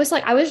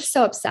like I was just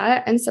so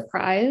upset and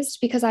surprised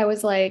because I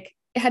was like,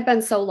 it had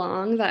been so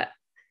long that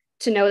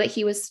to know that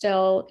he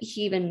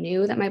even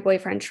knew that my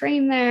boyfriend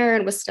trained there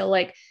and was still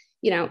like,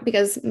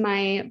 because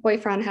my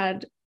boyfriend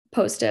had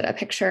posted a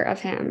picture of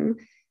him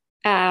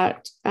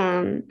at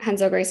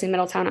Hensel Gracie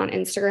Middletown on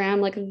Instagram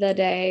like the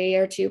day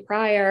or two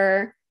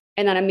prior.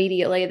 And then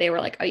immediately they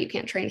were like, oh, you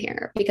can't train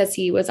here, because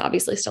he was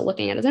obviously still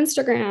looking at his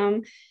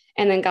Instagram,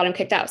 and then got him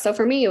kicked out. So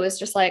for me, it was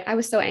just like, I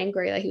was so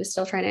angry that he was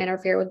still trying to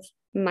interfere with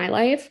my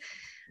life.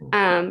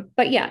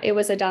 But yeah, it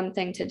was a dumb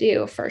thing to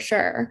do for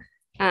sure.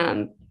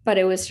 But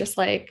it was just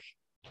like,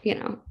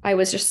 I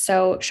was just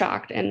so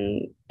shocked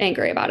and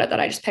angry about it that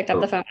I just picked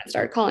up the phone and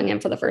started calling him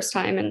for the first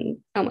time in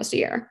almost a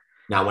year.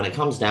 Now, when it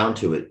comes down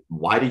to it,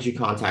 why did you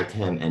contact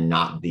him and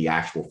not the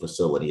actual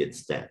facility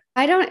instead?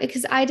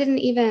 Because I didn't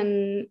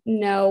even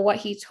know what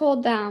he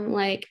told them.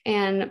 Like,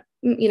 and,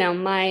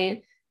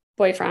 my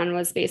boyfriend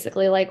was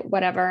basically like,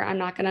 whatever, I'm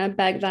not going to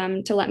beg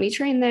them to let me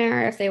train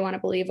there. If they want to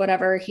believe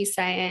whatever he's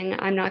saying,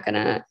 I'm not going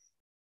to,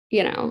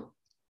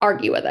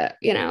 argue with it.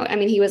 I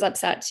mean, he was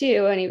upset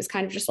too. And he was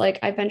kind of just like,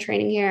 I've been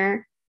training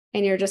here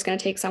and you're just going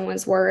to take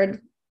someone's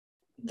word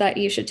that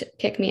you should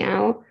kick me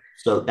out.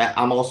 So that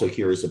I'm also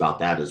curious about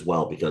that as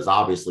well, because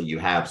obviously you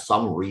have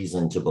some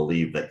reason to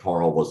believe that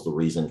Carl was the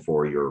reason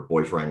for your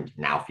boyfriend,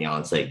 now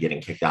fiance,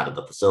 getting kicked out of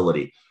the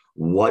facility.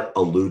 What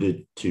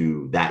alluded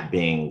to that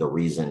being the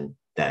reason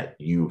that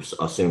you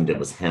assumed it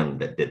was him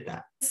that did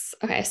that?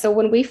 Okay, so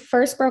when we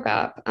first broke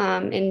up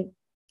in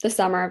the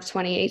summer of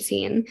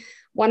 2018,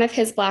 one of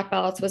his black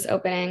belts was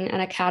opening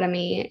an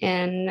academy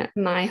in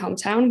my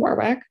hometown,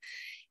 Warwick.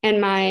 And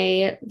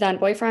my then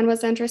boyfriend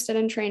was interested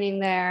in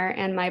training there,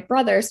 and my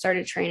brother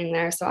started training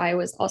there. So I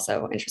was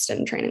also interested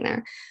in training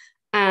there.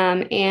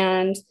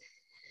 And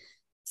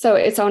so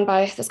it's owned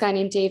by this guy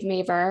named Dave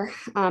Maver,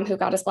 who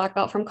got his black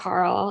belt from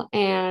Carl.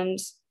 And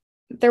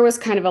there was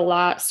kind of a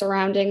lot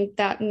surrounding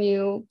that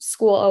new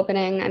school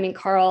opening. I mean,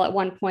 Carl at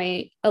one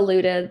point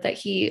alluded that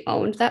he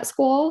owned that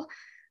school,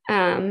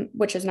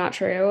 which is not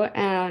true.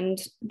 And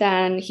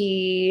then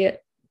he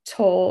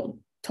told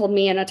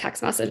me in a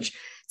text message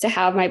to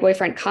have my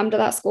boyfriend come to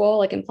that school,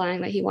 like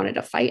implying that he wanted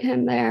to fight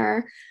him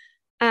there.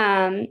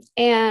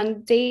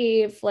 And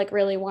Dave like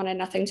really wanted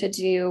nothing to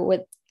do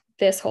with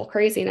this whole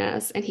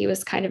craziness. And he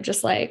was kind of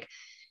just like,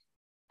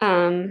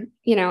 I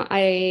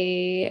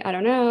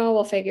don't know,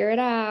 we'll figure it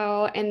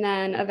out. And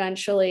then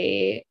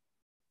eventually,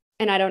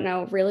 and I don't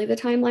know really the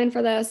timeline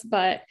for this,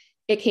 but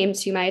it came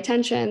to my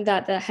attention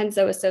that the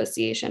Henso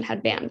Association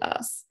had banned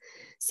us.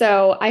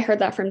 So I heard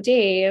that from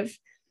Dave.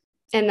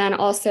 And then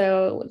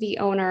also the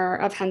owner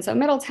of Henso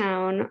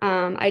Middletown,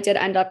 I did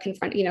end up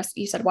confronting,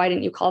 you said, why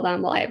didn't you call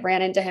them? Well, I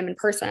ran into him in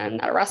person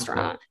at a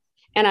restaurant,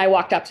 and I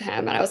walked up to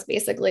him and I was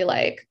basically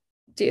like,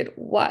 dude,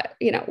 what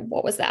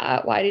was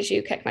that? Why did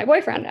you kick my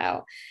boyfriend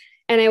out?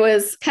 And it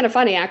was kind of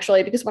funny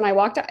actually, because when I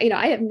walked up,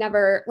 I had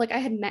never, I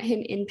had met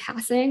him in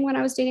passing when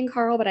I was dating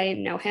Carl, but I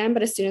didn't know him.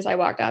 But as soon as I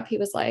walked up, he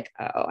was like,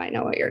 oh, I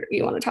know what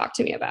you want to talk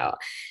to me about.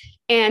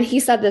 And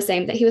he said the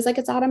same thing. He was like,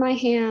 it's out of my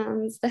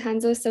hands, the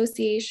Henso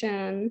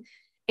Association.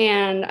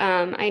 And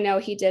I know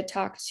he did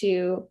talk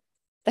to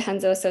the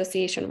Henso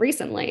Association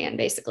recently and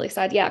basically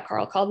said, yeah,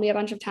 Carl called me a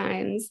bunch of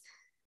times.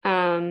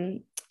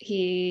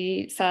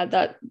 He said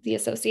that the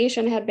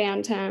association had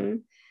banned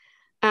him.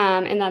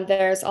 And then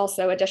there's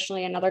also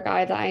additionally another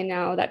guy that I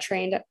know that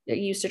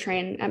used to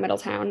train at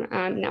Middletown,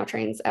 now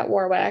trains at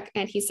Warwick.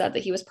 And he said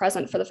that he was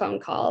present for the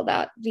phone call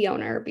that the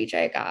owner,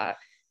 BJ, got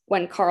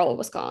when Carl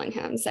was calling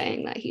him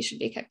saying that he should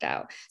be kicked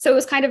out. So it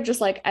was kind of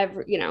just like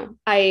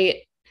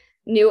I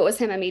knew it was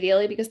him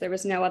immediately because there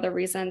was no other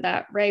reason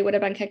that Ray would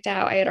have been kicked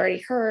out. I had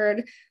already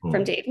heard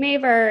from Dave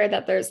Maver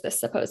that there's this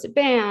supposed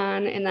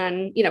ban. And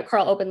then,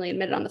 Carl openly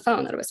admitted on the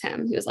phone that it was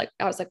him.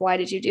 I was like, why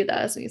did you do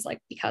this? And he's like,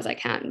 because I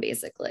can,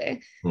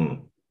 basically.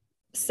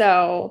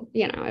 So,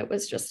 it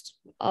was just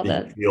all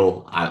did you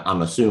feel,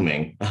 I'm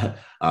assuming,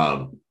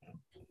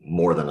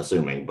 more than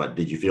assuming, but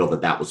did you feel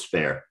that was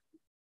fair?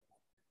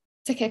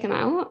 To kick him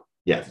out?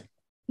 Yes.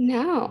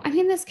 No, I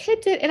mean, this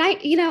kid did. And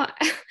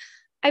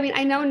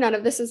I know none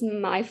of this is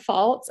my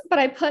fault, but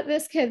I put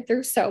this kid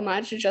through so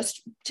much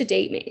just to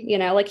date me,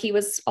 he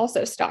was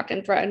also stalked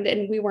and threatened,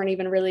 and we weren't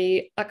even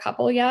really a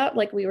couple yet.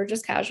 We were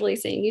just casually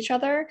seeing each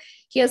other.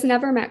 He has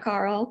never met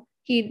Carl.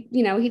 He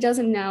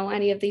doesn't know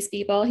any of these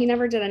people. He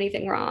never did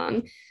anything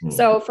wrong.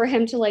 So for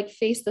him to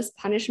face this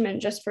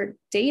punishment just for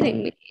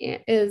dating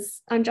me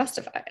is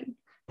unjustified.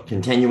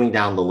 Continuing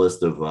down the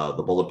list of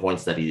the bullet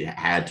points that he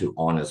had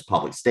on his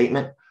public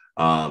statement,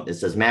 it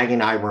says, Maggie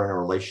and I were in a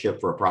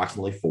relationship for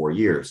approximately 4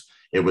 years.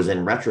 It was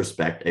in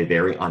retrospect a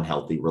very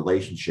unhealthy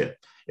relationship.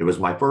 It was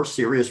my first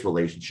serious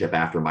relationship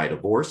after my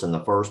divorce, and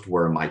the first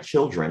where my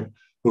children,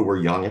 who were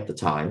young at the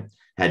time,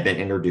 had been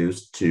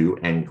introduced to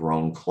and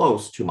grown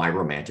close to my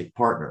romantic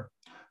partner.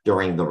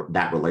 During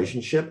that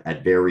relationship,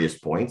 at various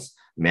points,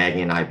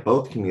 Maggie and I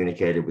both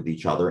communicated with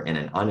each other in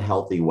an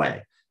unhealthy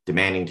way,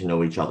 demanding to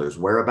know each other's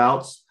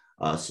whereabouts,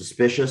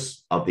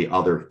 suspicious of the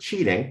other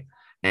cheating,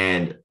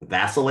 and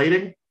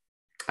vacillating,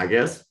 I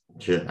guess.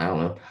 Shit, I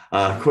don't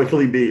know.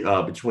 Quickly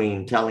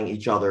between telling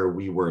each other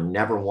we were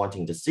never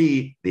wanting to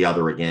see the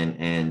other again,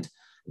 and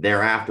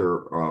thereafter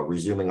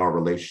resuming our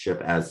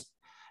relationship as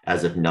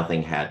if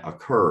nothing had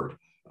occurred.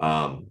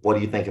 What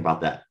do you think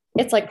about that?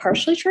 It's like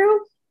partially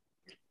true,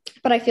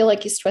 but I feel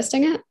like he's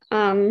twisting it.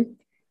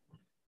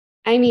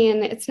 I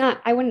mean, it's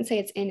not, I wouldn't say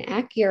it's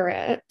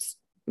inaccurate,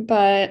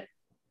 but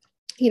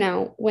you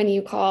know, when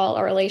you call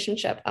a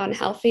relationship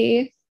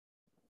unhealthy,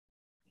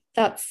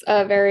 that's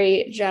a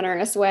very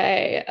generous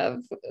way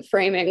of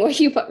framing what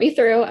you put me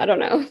through. I don't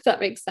know if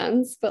that makes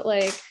sense, but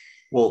like.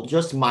 Well,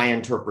 just my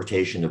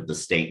interpretation of the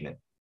statement.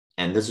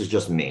 And this is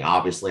just me.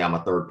 Obviously, I'm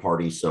a third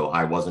party, so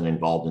I wasn't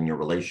involved in your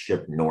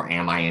relationship, nor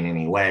am I in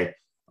any way.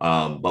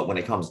 But when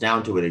it comes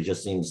down to it, it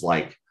just seems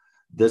like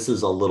this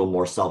is a little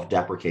more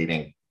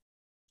self-deprecating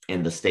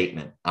in the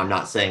statement. I'm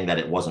not saying that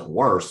it wasn't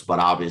worse, but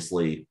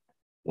obviously,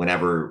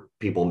 whenever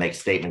people make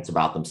statements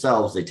about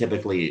themselves, they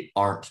typically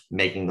aren't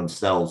making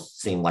themselves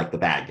seem like the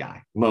bad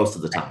guy most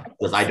of the time,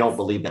 because I don't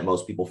believe that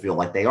most people feel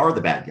like they are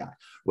the bad guy,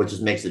 which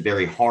just makes it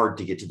very hard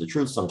to get to the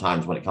truth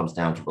sometimes when it comes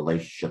down to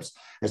relationships,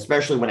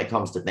 especially when it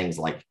comes to things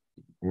like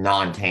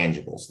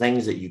non-tangibles,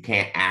 things that you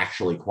can't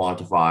actually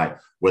quantify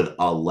with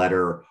a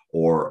letter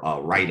or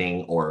a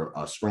writing or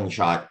a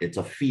screenshot. It's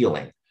a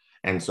feeling.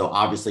 And so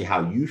obviously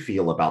how you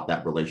feel about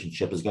that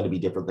relationship is going to be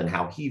different than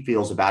how he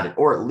feels about it,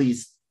 or at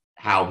least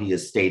how he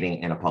is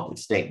stating in a public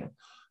statement.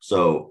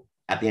 So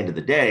at the end of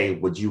the day,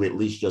 would you at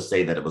least just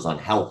say that it was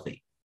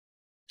unhealthy?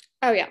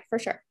 Oh yeah, for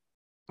sure.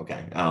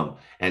 Okay.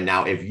 And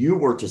now if you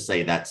were to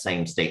say that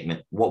same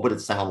statement, what would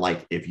it sound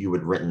like if you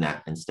had written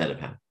that instead of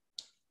him?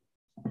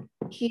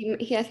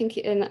 I think,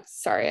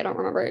 sorry, I don't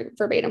remember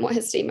verbatim what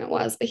his statement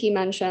was, but he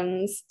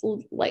mentions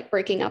like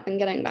breaking up and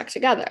getting back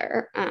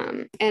together.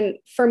 And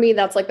for me,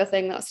 that's like the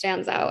thing that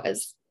stands out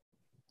is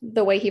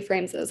the way he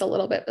frames it is a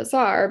little bit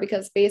bizarre,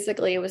 because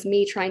basically it was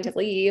me trying to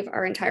leave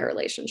our entire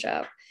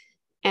relationship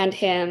and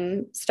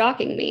him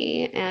stalking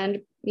me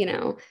and, you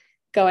know,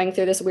 going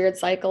through this weird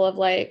cycle of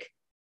like,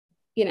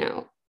 you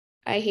know,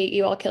 I hate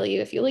you, I'll kill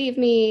you if you leave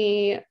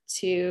me,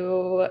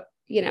 to,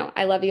 you know,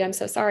 I love you, I'm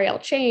so sorry, I'll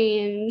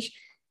change.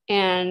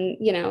 And,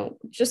 you know,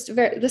 just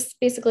this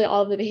basically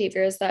all of the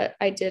behaviors that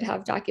I did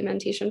have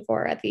documentation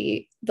for at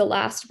the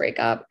last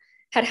breakup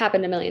had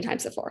happened a million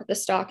times before. The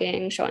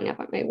stalking, showing up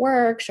at my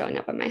work, showing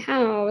up at my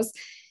house,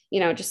 you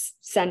know, just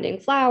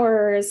sending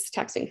flowers,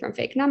 texting from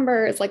fake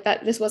numbers, like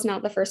that. This was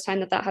not the first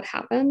time that had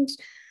happened.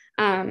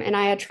 And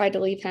I had tried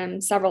to leave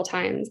him several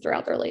times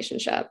throughout the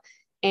relationship,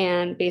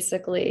 and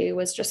basically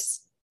was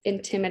just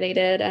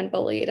intimidated and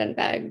bullied and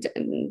begged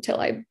until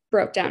I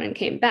broke down and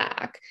came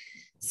back.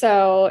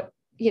 So,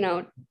 you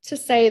know, to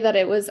say that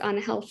it was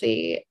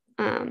unhealthy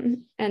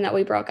and that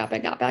we broke up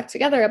and got back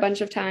together a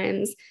bunch of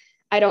times,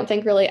 I don't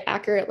think really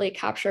accurately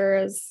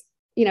captures,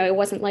 you know, it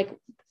wasn't like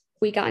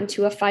we got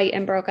into a fight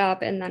and broke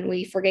up and then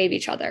we forgave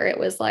each other. It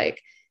was like,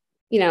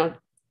 you know,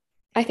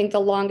 I think the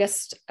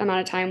longest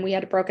amount of time we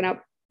had broken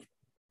up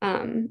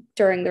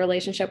during the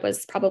relationship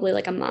was probably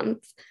like a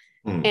month.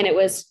 And it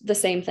was the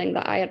same thing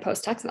that I had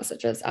post text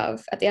messages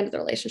of at the end of the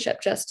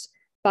relationship, just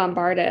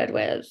bombarded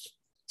with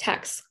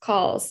texts,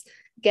 calls,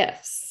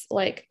 gifts,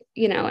 like,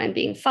 you know, and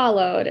being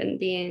followed and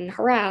being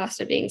harassed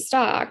and being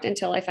stalked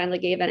until I finally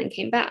gave in and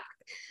came back.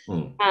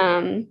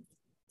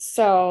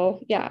 So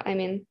yeah, I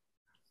mean,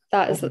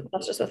 that's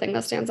just the thing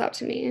that stands out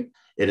to me.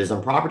 It is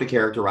improper to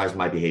characterize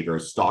my behavior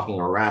as stalking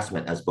or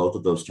harassment, as both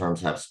of those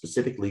terms have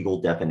specific legal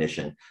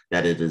definition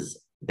that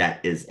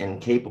is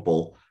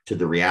incapable to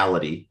the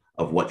reality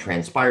of what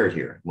transpired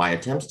here. My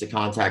attempts to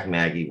contact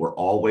Maggie were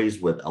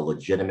always with a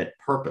legitimate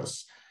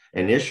purpose,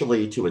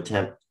 initially to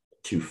attempt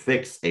to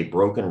fix a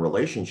broken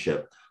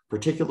relationship,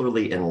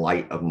 particularly in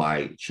light of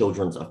my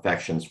children's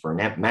affections for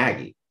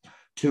Maggie,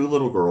 two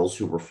little girls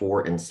who were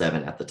 4 and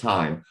 7 at the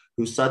time,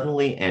 who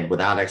suddenly and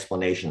without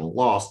explanation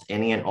lost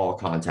any and all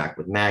contact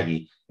with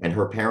Maggie and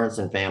her parents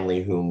and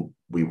family, whom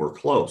we were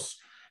close,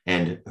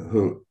 and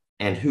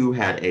who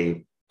had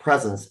a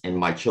presence in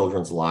my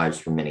children's lives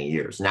for many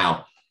years.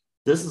 Now,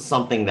 this is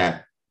something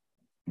that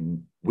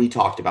we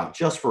talked about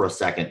just for a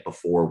second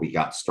before we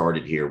got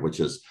started here,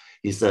 which is,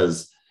 he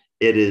says,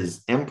 it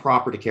is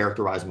improper to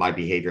characterize my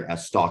behavior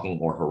as stalking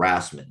or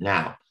harassment.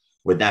 Now,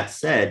 with that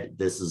said,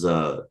 this is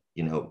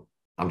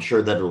I'm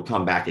sure that it'll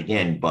come back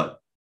again, but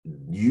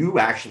you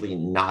actually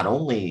not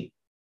only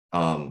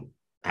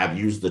have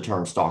used the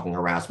term stalking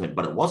harassment,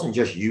 but it wasn't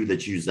just you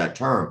that used that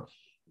term.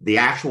 The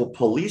actual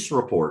police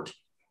report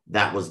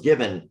that was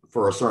given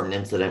for a certain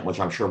incident, which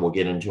I'm sure we'll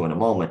get into in a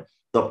moment,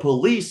 The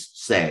police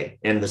say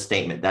in the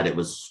statement that it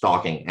was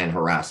stalking and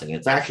harassing.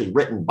 It's actually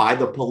written by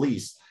the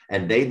police,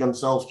 and they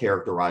themselves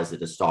characterize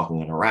it as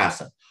stalking and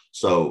harassing.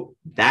 So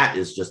that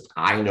is just,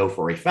 I know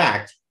for a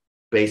fact,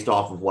 based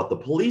off of what the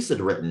police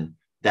had written,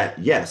 that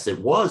yes, it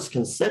was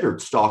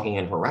considered stalking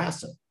and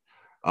harassing.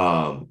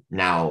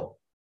 Now,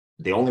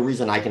 the only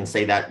reason I can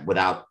say that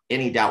without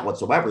any doubt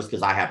whatsoever is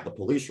because I have the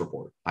police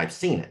report. I've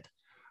seen it.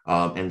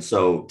 And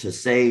so to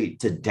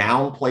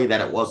downplay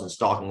that it wasn't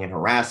stalking and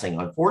harassing,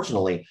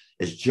 unfortunately,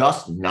 is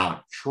just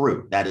not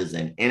true. That is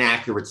an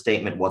inaccurate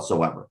statement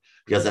whatsoever,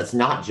 because that's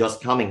not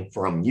just coming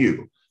from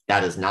you.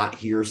 That is not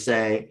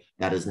hearsay.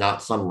 That is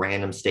not some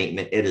random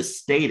statement. It is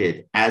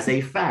stated as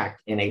a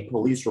fact in a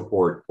police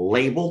report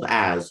labeled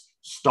as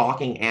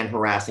stalking and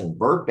harassing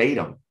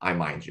verbatim, I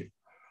mind you.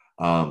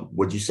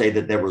 Would you say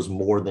that there was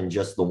more than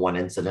just the one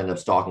incident of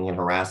stalking and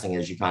harassing,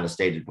 as you kind of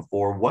stated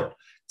before? What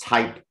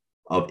type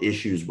of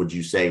issues would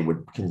you say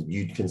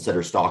you'd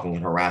consider stalking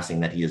and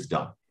harassing that he has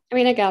done? I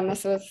mean, again,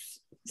 this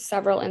was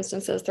several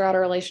instances throughout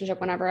our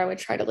relationship whenever I would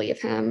try to leave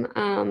him.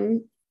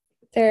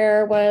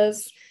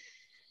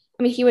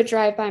 He would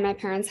drive by my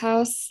parents'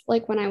 house,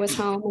 like when I was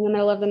home in the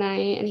middle of the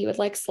night, and he would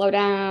like slow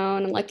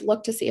down and like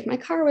look to see if my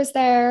car was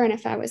there and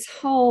if I was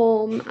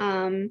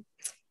home.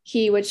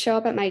 He would show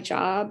up at my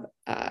job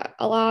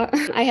a lot.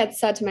 I had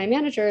said to my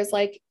managers,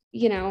 like,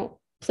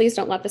 please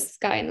don't let this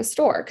guy in the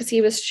store, because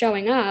he was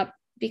showing up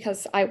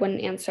because I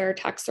wouldn't answer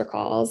texts or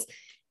calls,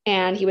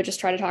 and he would just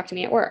try to talk to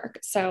me at work.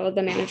 So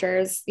the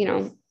managers,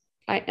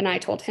 I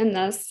told him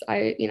this,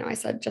 I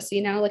said, just so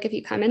you know, like, if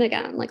you come in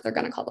again, like, they're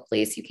going to call the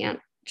police. You can't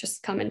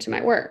just come into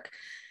my work.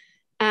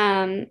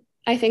 I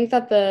think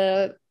that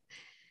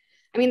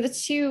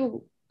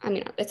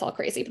it's all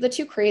crazy, but the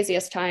two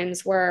craziest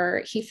times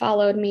were he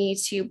followed me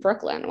to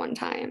Brooklyn one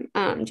time.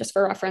 Just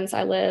for reference,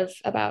 I live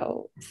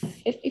about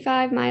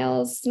 55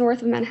 miles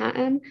north of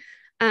Manhattan.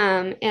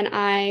 And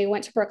I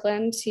went to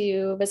Brooklyn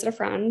to visit a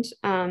friend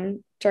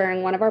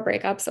during one of our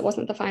breakups. It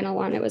wasn't the final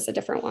one, it was a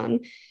different one.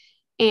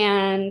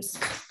 And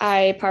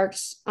I parked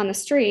on the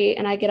street,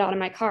 and I get out of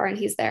my car, and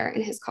he's there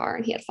in his car,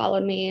 and he had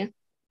followed me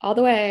all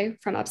the way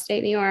from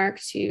upstate New York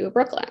to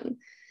Brooklyn.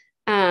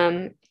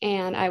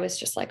 And I was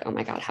just like, oh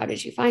my God, how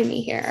did you find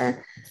me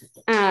here?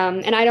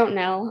 And I don't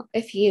know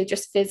if he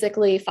just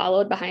physically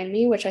followed behind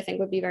me, which I think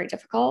would be very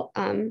difficult,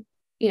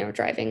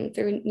 driving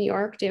through New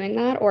York doing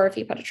that, or if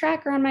he put a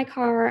tracker on my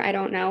car. I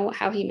don't know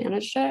how he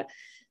managed it,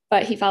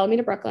 but he followed me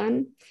to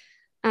Brooklyn.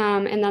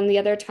 And then the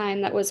other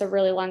time that was a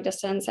really long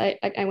distance, I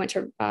went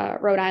to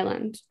Rhode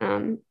Island,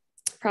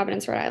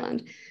 Providence, Rhode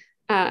Island,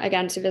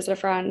 again to visit a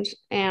friend,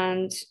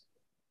 and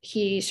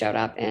he showed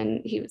up,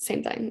 and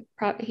same thing.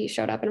 He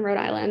showed up in Rhode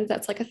Island.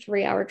 That's like a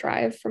 3-hour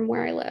drive from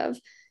where I live.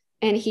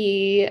 And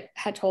he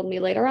had told me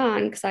later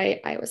on, because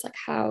I was like,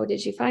 how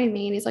did you find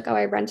me? And he's like, oh,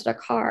 I rented a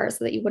car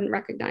so that you wouldn't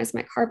recognize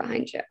my car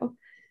behind you.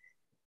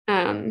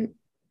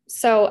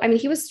 So,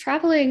 he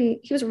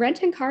was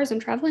renting cars and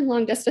traveling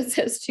long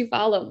distances to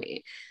follow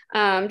me,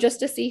 just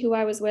to see who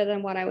I was with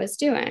and what I was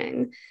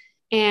doing.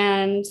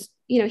 And,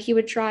 he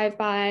would drive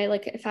by,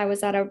 like if I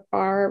was at a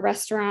bar or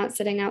restaurant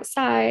sitting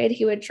outside,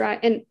 he would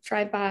drive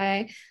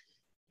by.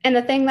 And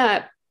the thing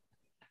that,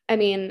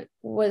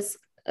 was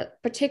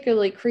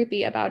particularly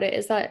creepy about it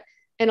is that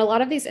in a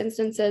lot of these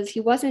instances,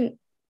 he wasn't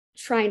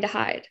trying to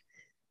hide.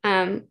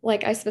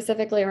 Like I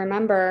specifically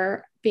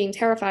remember being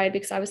terrified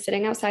because I was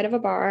sitting outside of a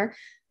bar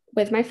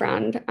with my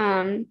friend,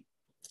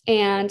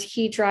 and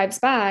he drives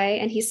by,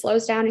 and he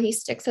slows down, and he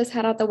sticks his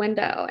head out the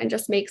window and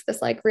just makes this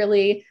like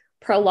really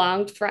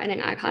prolonged threatening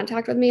eye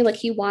contact with me. Like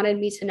he wanted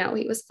me to know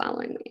he was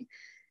following me.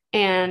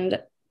 And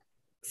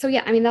so,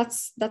 yeah,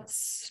 that's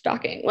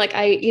stalking. Like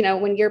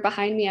when you're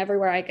behind me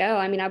everywhere I go,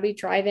 I'll be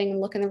driving and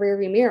look in the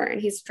rearview mirror,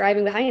 and he's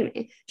driving behind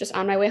me just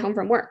on my way home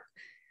from work.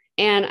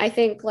 And I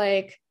think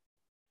like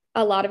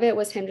a lot of it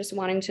was him just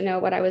wanting to know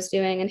what I was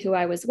doing and who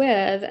I was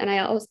with. And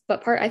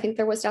I think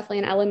there was definitely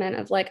an element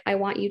of like, I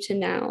want you to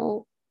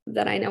know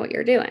that I know what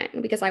you're doing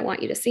because I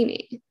want you to see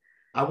me.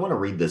 I want to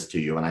read this to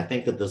you. And I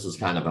think that this is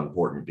kind of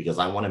important because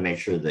I want to make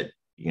sure that,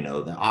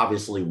 that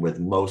obviously with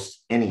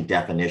any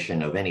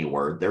definition of any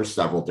word, there's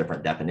several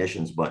different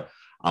definitions, but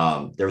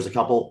there's a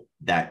couple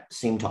that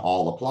seem to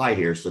all apply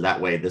here. So that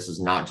way, this is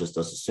not just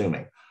us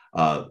assuming.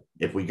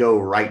 If we go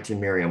right to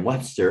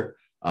Merriam-Webster,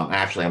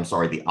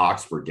 the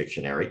Oxford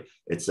Dictionary,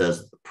 it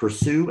says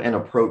pursue and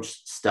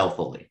approach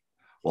stealthily.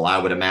 Well, I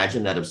would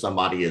imagine that if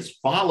somebody is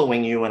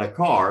following you in a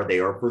car, they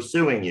are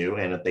pursuing you.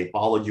 And if they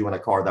followed you in a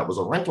car that was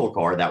a rental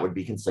car, that would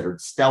be considered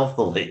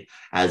stealthily,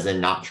 as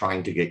in not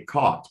trying to get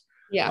caught.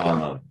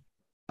 Yeah.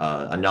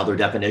 Another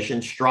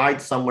definition,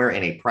 stride somewhere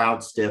in a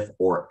proud, stiff,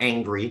 or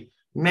angry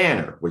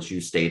manner, which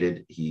you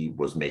stated he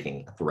was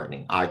making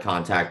threatening eye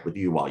contact with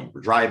you while you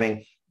were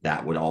driving.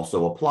 That would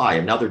also apply.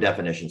 Another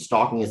definition,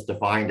 stalking is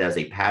defined as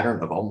a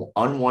pattern of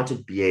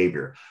unwanted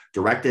behavior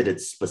directed at a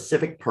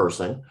specific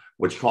person,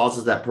 which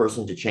causes that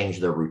person to change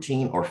their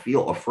routine or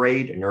feel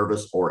afraid,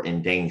 nervous, or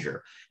in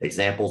danger.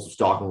 Examples of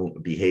stalking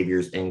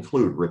behaviors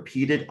include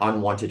repeated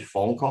unwanted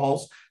phone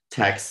calls,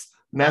 texts,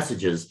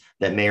 messages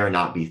that may or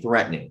not be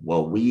threatening.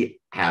 Well, we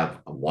have,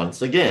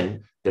 once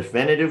again,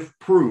 definitive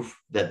proof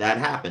that that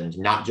happened,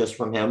 not just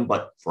from him,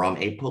 but from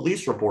a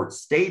police report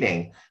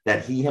stating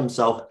that he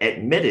himself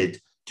admitted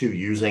to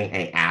using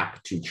an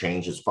app to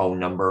change his phone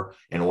number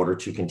in order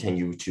to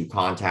continue to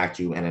contact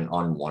you in an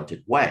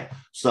unwanted way.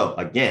 So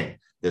again,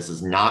 this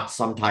is not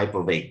some type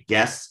of a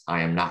guess.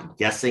 I am not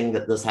guessing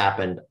that this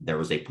happened. There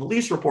was a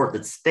police report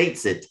that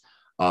states it.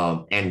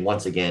 And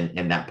once again,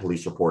 in that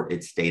police report,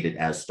 it's stated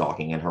as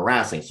stalking and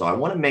harassing. So I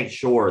want to make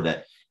sure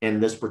that in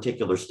this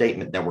particular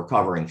statement that we're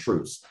covering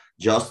truths.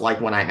 Just like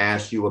when I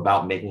asked you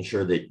about making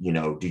sure that,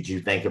 did you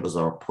think it was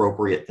an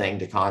appropriate thing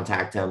to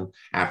contact him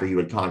after you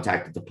had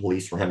contacted the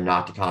police for him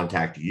not to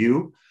contact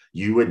you?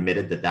 You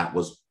admitted that that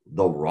was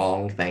the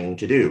wrong thing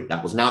to do.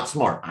 That was not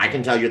smart. I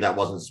can tell you that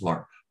wasn't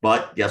smart.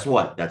 But guess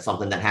what? That's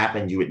something that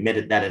happened. You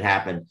admitted that it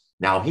happened.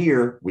 Now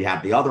here we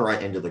have the other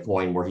end of the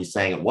coin where he's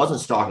saying it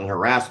wasn't stalking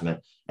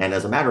harassment. And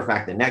as a matter of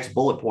fact, the next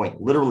bullet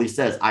point literally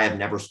says, I have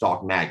never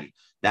stalked Maggie.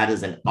 That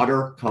is an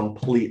utter,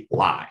 complete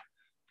lie.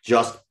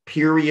 Just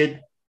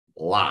period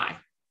lie.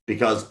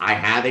 Because I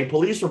have a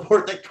police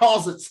report that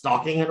calls it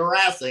stalking and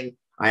harassing.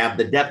 I have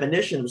the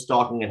definition of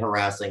stalking and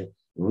harassing,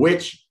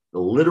 which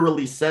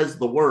literally says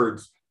the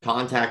words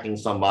contacting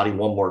somebody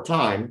one more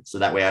time, so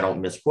that way I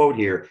don't misquote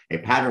here, a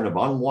pattern of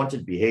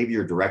unwanted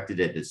behavior directed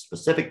at a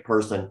specific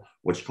person,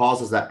 which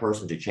causes that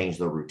person to change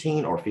their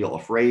routine or feel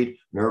afraid,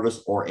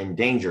 nervous, or in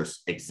danger.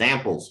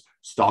 Examples,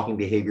 stalking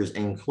behaviors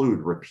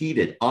include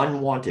repeated,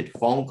 unwanted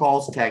phone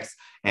calls, texts,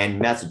 and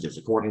messages.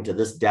 According to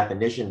this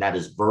definition, that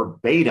is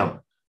verbatim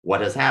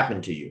what has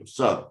happened to you.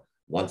 So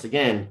once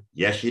again,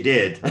 yes, you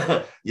did.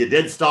 You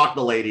did stalk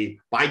the lady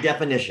by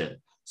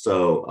definition.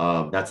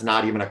 So that's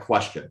not even a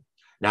question.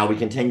 Now we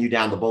continue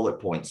down the bullet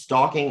point.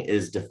 Stalking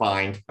is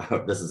defined,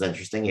 this is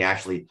interesting, he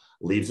actually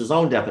leaves his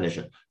own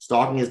definition.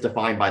 Stalking is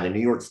defined by the New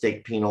York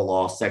State Penal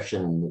Law,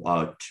 section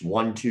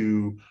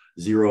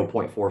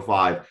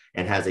 120.45,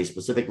 and has a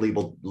specific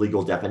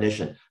legal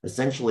definition,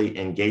 essentially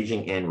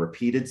engaging in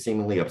repeated,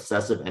 seemingly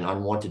obsessive and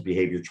unwanted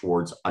behavior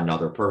towards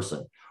another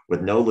person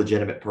with no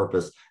legitimate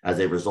purpose, as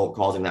a result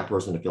causing that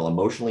person to feel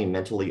emotionally,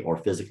 mentally, or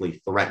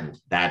physically threatened.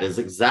 That is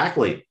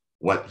exactly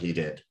what he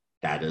did.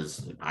 That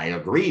is, I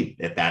agree,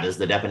 if that is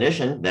the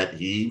definition, that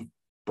he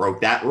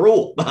broke that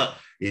rule.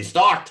 He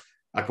stalked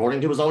according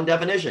to his own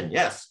definition.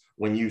 Yes,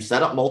 when you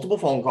set up multiple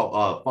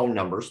phone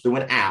numbers through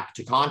an app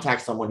to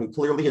contact someone who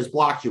clearly has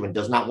blocked you and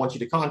does not want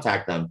you to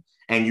contact them,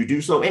 and you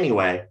do so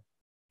anyway,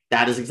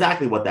 that is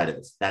exactly what that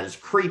is. That is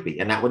creepy,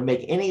 and that would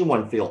make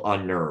anyone feel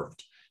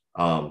unnerved.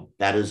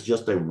 That is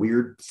just a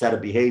weird set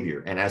of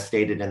behavior. And as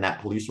stated in that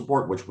police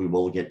report, which we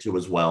will get to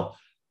as well,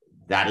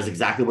 that is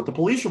exactly what the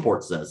police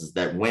report says, is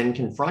that when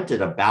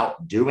confronted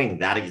about doing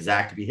that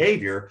exact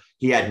behavior,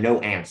 he had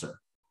no answer.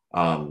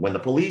 When the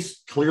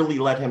police clearly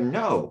let him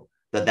know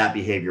that that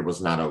behavior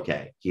was not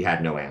okay, he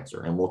had no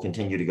answer. And we'll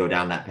continue to go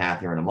down that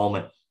path here in a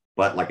moment.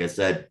 But like I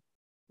said,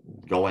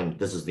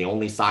 this is the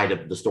only side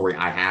of the story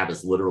I have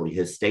is literally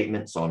his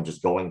statement. So I'm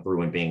just going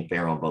through and being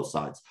fair on both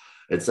sides.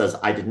 It says,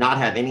 I did not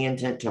have any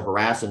intent to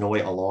harass,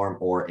 annoy, alarm,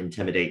 or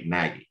intimidate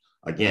Maggie.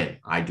 Again,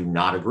 I do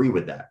not agree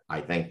with that.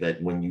 I think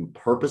that when you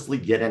purposely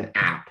get an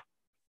app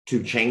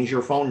to change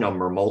your phone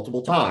number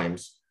multiple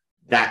times,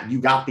 that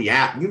you got the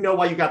app, you know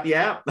why you got the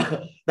app?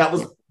 That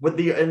was with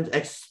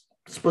the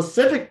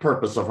specific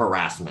purpose of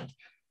harassment.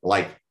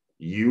 Like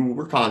you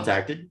were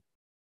contacted,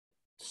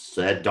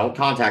 said, don't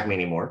contact me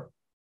anymore,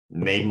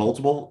 made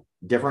multiple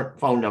different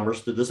phone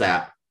numbers through this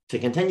app to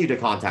continue to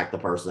contact the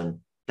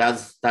person.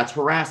 That's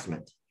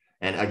harassment.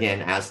 And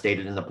again, as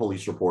stated in the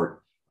police report,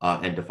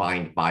 and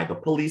defined by the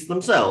police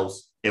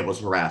themselves, it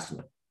was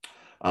harassment.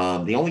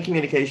 The only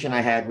communication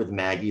I had with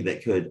Maggie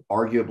that could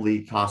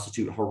arguably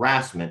constitute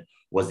harassment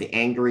was the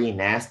angry,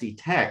 nasty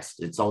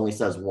text. It only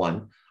says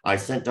one. I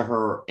sent to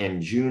her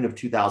in June of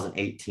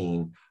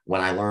 2018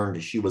 when I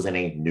learned she was in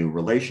a new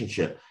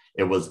relationship.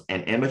 It was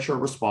an immature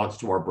response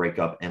to our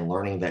breakup and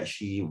learning that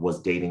she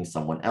was dating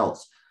someone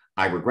else.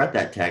 I regret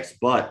that text,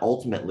 but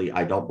ultimately,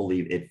 I don't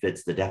believe it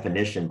fits the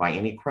definition by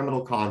any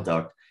criminal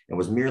conduct. It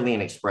was merely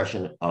an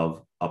expression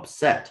of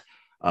upset.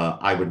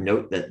 I would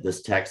note that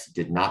this text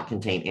did not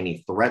contain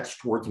any threats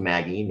towards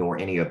Maggie, nor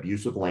any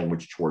abusive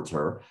language towards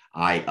her,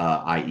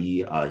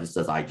 i.e., he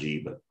says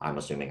IG, but I'm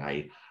assuming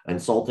IE,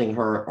 insulting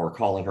her or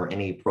calling her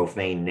any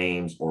profane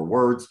names or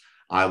words.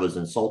 I was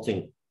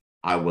insulting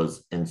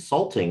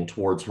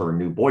towards her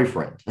new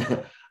boyfriend.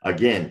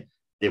 Again,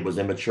 it was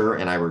immature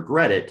and I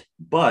regret it,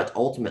 but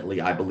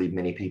ultimately I believe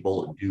many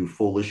people do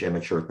foolish,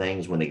 immature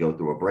things when they go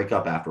through a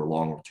breakup after a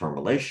long-term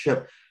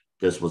relationship.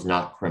 This was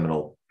not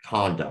criminal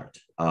conduct.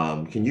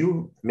 Can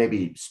you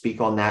maybe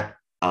speak on that?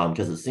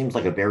 Because it seems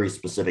like a very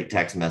specific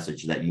text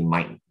message that you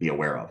might be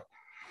aware of.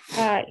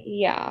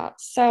 Yeah.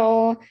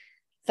 So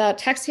the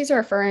text he's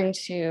referring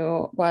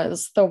to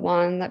was the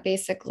one that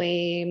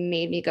basically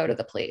made me go to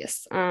the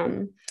police.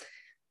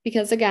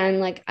 Because again,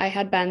 like I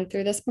had been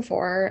through this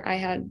before. I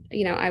had,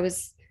 I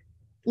was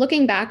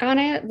looking back on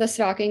it, the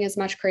stalking is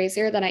much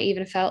crazier than I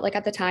even felt. Like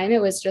at the time,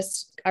 it was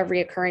just a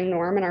reoccurring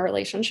norm in our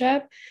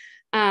relationship.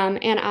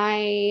 And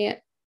I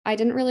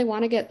didn't really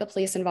want to get the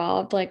police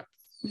involved, like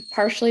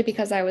partially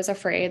because I was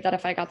afraid that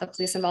if I got the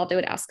police involved, it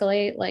would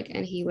escalate, like,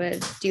 and he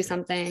would do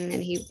something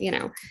and he,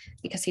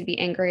 because he'd be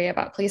angry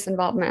about police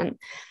involvement.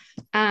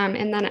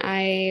 And then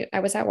I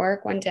was at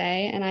work one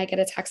day and I get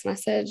a text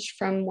message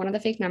from one of the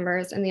fake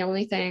numbers. And the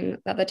only thing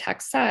that the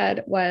text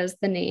said was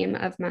the name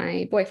of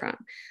my boyfriend.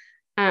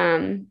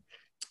 And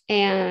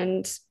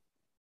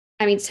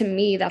I mean, to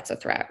me, that's a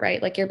threat,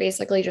 right? Like you're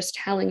basically just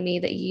telling me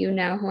that you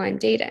know who I'm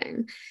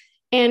dating.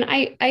 And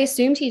I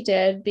assumed he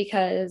did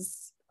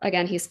because,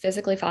 again, he's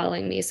physically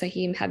following me. So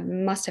he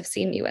must have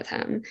seen me with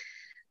him.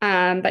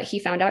 But he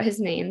found out his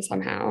name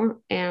somehow.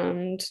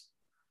 And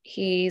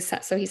he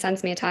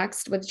sends me a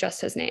text with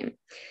just his name.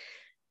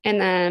 And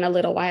then a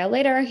little while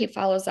later, he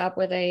follows up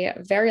with a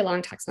very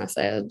long text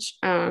message.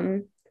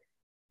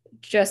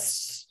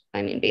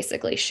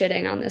 Basically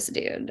shitting on this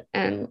dude.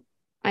 And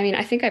I mean,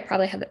 I think I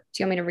probably have, do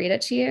you want me to read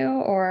it to you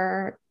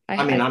or?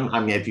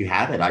 If you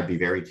have it, I'd be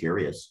very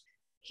curious.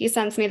 He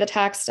sends me the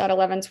text at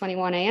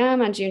 11:21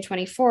 a.m. on June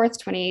 24th,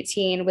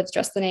 2018, with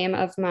just the name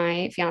of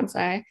my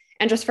fiance.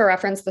 And just for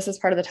reference, this is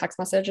part of the text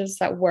messages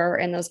that were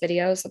in those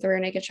videos that the Rear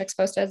Naked Chicks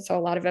posted. So a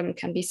lot of them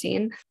can be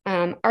seen.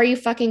 Are you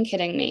fucking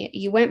kidding me?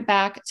 You went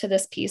back to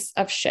this piece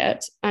of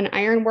shit, an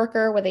iron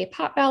worker with a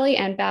pot belly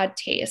and bad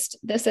taste.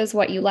 This is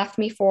what you left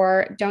me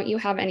for. Don't you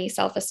have any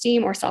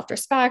self-esteem or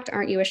self-respect?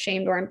 Aren't you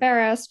ashamed or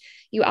embarrassed?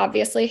 You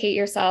obviously hate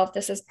yourself.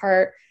 This is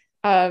part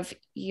of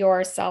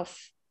your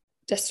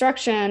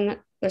self-destruction.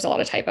 There's a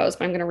lot of typos,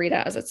 but I'm going to read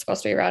it as it's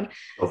supposed to be read.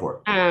 Go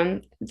for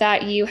it.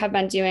 That you have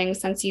been doing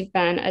since you've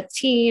been a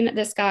teen.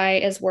 This guy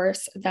is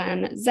worse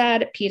than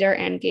Zed, Peter,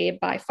 and Gabe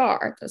by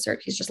far.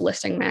 He's just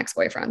listing my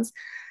ex-boyfriends.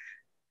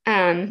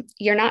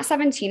 You're not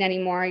 17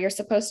 anymore. You're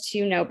supposed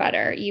to know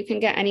better. You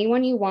can get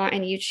anyone you want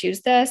and you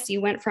choose this.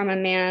 You went from a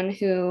man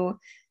who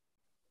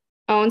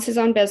owns his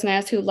own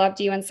business, who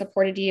loved you and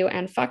supported you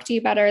and fucked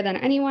you better than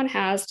anyone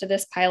has, to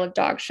this pile of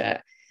dog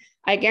shit.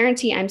 I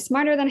guarantee I'm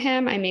smarter than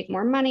him. I make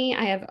more money.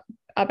 I have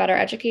a better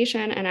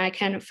education, and I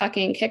can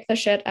fucking kick the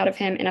shit out of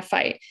him in a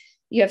fight.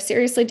 You have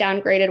seriously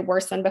downgraded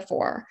worse than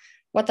before.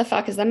 What the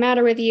fuck is the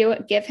matter with you?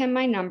 Give him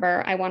my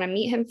number. I want to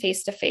meet him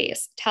face to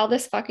face. Tell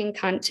this fucking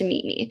cunt to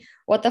meet me.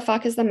 What the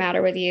fuck is the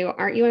matter with you?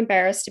 Aren't you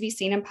embarrassed to be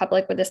seen in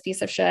public with this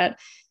piece of shit?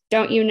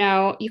 Don't you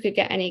know you could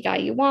get any guy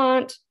you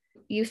want?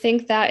 You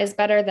think that is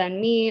better than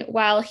me?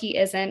 Well, he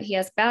isn't. He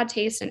has bad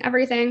taste in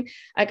everything.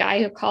 A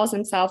guy who calls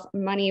himself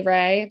Money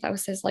Ray, that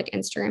was his like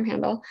Instagram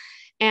handle,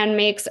 and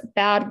makes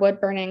bad wood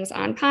burnings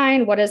on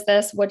pine. What is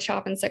this? Wood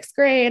shop in 6th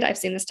grade. I've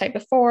seen this type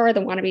before. The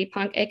wannabe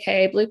punk,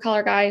 aka blue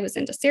collar guy who's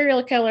into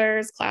serial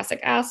killers, classic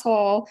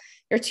asshole.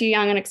 You're too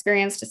young and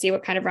experienced to see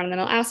what kind of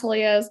run-of-the-mill asshole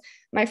he is.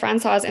 My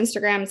friend saw his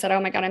Instagram and said, oh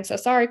my God, I'm so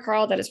sorry,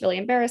 Carl. That is really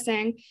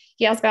embarrassing.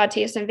 He has bad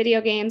taste in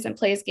video games and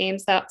plays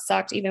games that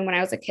sucked even when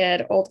I was a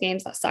kid, old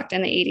games that sucked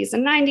in the 80s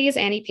and 90s,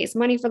 and he pays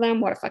money for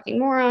them. What a fucking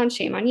moron.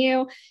 Shame on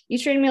you. You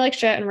treated me like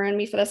shit and ruined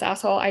me for this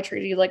asshole. I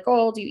treated you like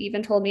gold. You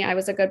even told me I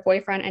was a good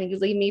boyfriend and you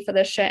leave me for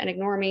this shit and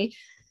ignore me.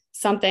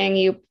 Something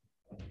you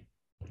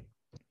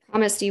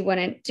promised you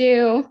wouldn't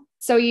do.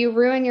 So you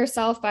ruin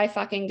yourself by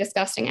fucking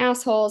disgusting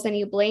assholes and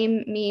you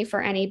blame me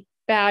for any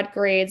bad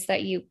grades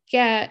that you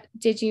get.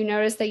 Did you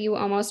notice that you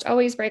almost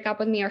always break up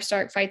with me or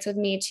start fights with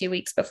me 2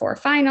 weeks before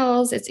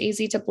finals? It's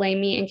easy to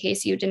blame me in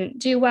case you didn't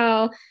do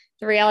well.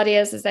 The reality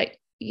is that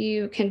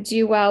you can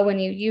do well when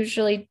you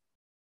usually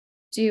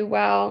do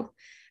well.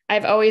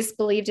 I've always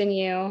believed in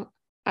you.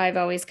 I've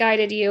always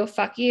guided you.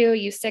 Fuck you.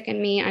 You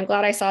sicken me. I'm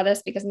glad I saw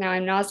this because now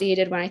I'm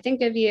nauseated when I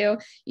think of you.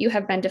 You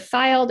have been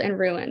defiled and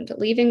ruined.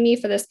 Leaving me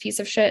for this piece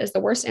of shit is the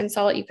worst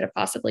insult you could have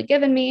possibly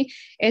given me.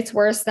 It's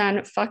worse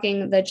than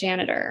fucking the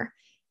janitor.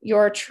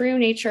 Your true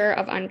nature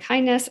of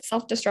unkindness,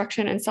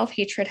 self-destruction, and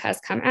self-hatred has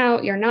come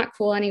out. You're not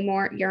cool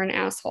anymore. You're an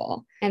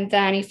asshole. And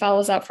then he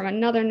follows up from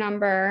another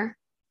number.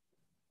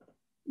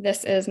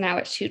 This is now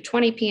at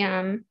 2:20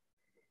 p.m.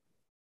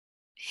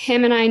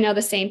 Him and I know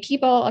the same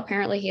people.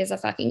 Apparently he is a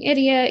fucking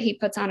idiot. He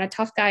puts on a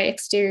tough guy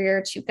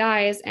exterior to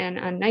guys and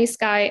a nice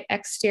guy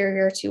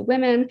exterior to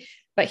women,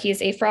 but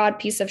he's a fraud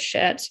piece of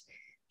shit.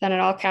 Then in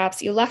all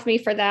caps, you left me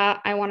for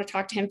that. I want to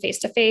talk to him face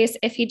to face.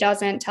 If he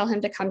doesn't, tell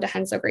him to come to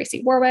Henso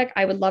Gracie Warwick.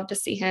 I would love to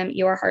see him.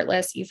 You are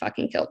heartless. You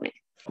fucking killed me.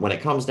 When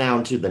it comes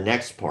down to the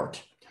next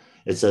part,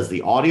 it says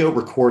the audio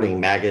recording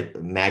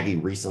Maggie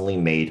recently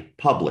made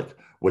public,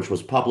 which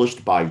was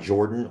published by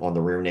Jordan on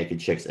the Rear Naked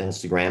Chicks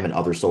Instagram and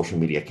other social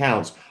media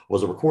accounts,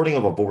 was a recording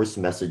of a voice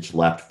message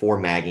left for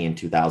Maggie in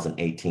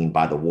 2018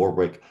 by the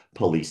Warwick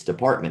Police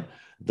Department.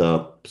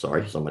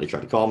 Sorry, somebody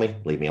tried to call me.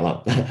 Leave me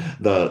alone.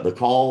 The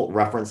call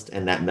referenced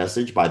in that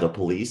message by the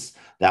police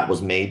that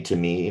was made to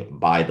me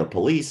by the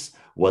police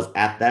was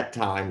at that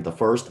time the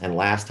first and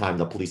last time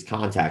the police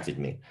contacted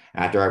me.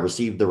 After I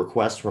received the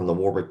request from the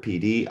Warwick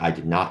PD, I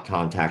did not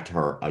contact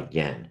her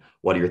again.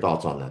 What are your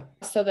thoughts on that?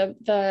 So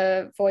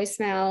the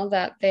voicemail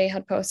that they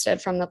had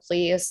posted from the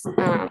police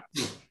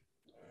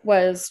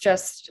was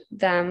just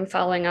them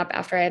following up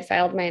after I had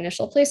filed my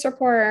initial police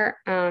report,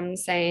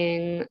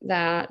 saying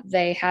that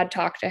they had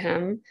talked to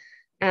him,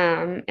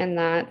 and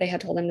that they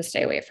had told him to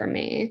stay away from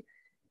me.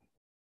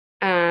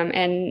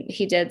 And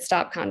he did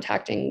stop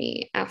contacting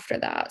me after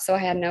that. So I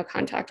had no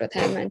contact with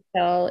him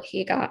until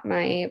he got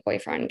my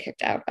boyfriend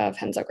kicked out of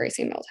Henzo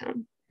Gracie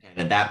Milltown. And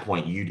at that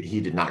point,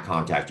 he did not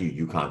contact you.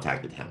 You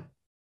contacted him.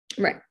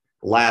 Right.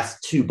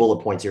 Last 2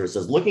 bullet points here. It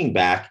says, looking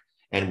back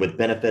and with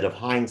benefit of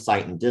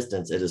hindsight and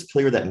distance, it is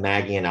clear that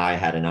Maggie and I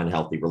had an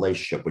unhealthy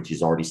relationship, which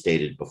he's already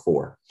stated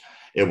before.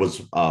 It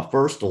was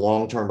first a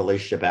long-term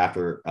relationship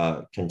after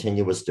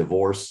contentious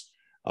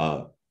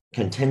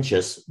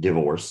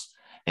divorce.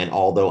 And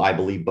although I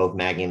believe both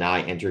Maggie and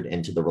I entered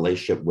into the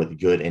relationship with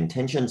good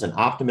intentions and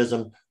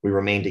optimism, we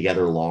remained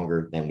together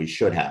longer than we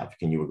should have.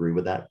 Can you agree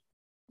with that?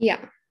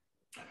 Yeah.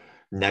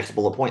 Next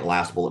bullet point,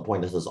 last bullet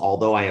point. This is,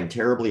 although I am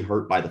terribly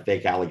hurt by the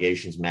fake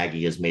allegations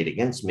Maggie has made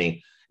against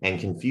me and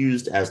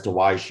confused as to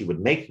why she would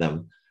make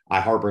them,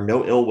 I harbor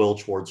no ill will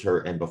towards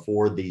her, and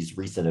before these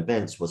recent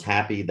events was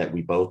happy that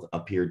we both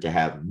appeared to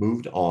have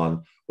moved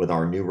on with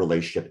our new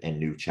relationship and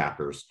new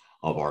chapters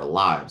of our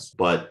lives.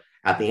 But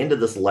at the end of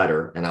this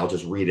letter, and I'll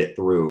just read it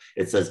through,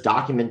 it says,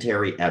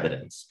 documentary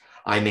evidence.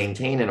 I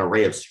maintain an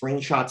array of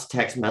screenshots,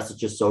 text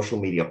messages, social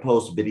media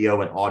posts, video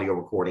and audio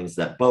recordings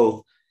that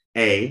both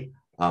Beal,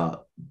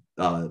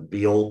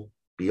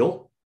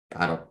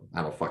 I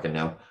don't fucking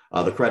know,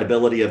 the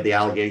credibility of the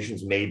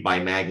allegations made by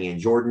Maggie and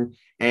Jordan,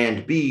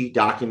 and B,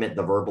 document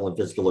the verbal and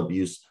physical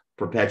abuse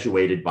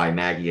perpetuated by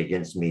Maggie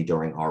against me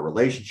during our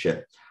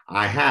relationship.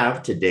 I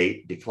have, to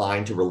date,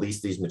 declined to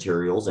release these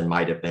materials in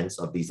my defense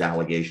of these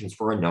allegations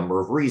for a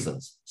number of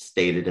reasons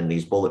stated in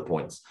these bullet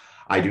points.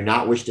 I do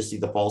not wish to see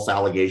the false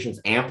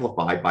allegations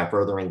amplified by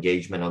further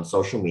engagement on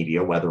social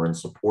media, whether in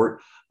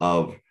support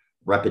of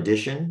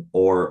repetition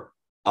or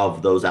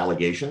of those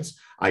allegations.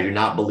 I do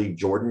not believe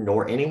Jordan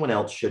nor anyone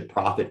else should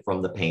profit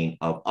from the pain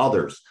of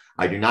others.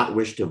 I do not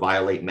wish to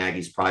violate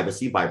Maggie's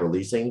privacy by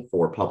releasing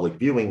for public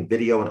viewing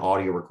video and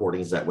audio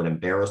recordings that would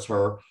embarrass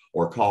her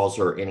or cause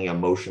her any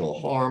emotional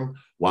harm.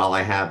 While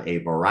I have a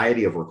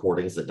variety of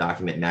recordings that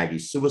document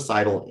Maggie's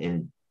suicidal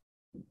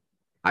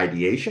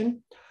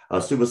ideation,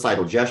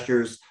 suicidal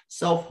gestures,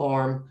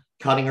 self-harm,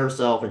 cutting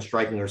herself and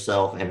striking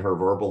herself, and her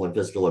verbal and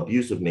physical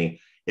abuse of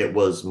me, it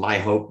was my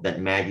hope that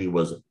Maggie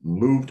was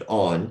moved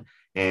on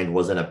and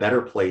was in a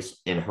better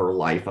place in her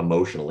life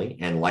emotionally,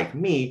 and like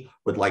me,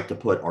 would like to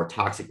put our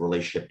toxic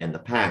relationship in the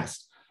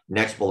past.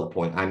 Next bullet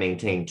point, I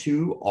maintain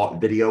 2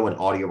 video and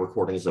audio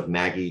recordings of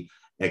Maggie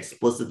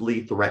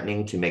explicitly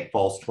threatening to make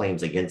false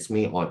claims against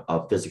me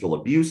of physical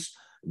abuse.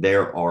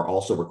 There are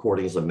also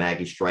recordings of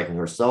Maggie striking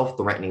herself,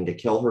 threatening to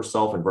kill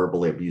herself, and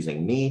verbally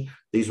abusing me.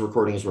 These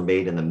recordings were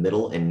made in the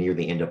middle and near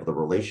the end of the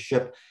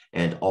relationship.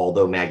 And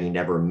although Maggie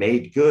never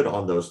made good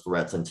on those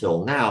threats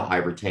until now, I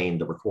retain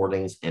the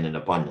recordings in an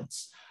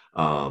abundance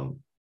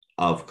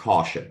of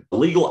caution.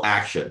 Legal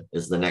action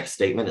is the next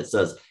statement. It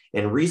says,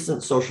 in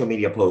recent social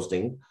media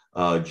posting,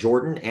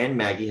 Jordan and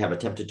Maggie have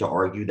attempted to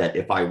argue that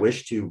if I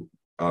wish to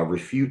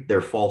refute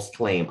their false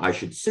claim, I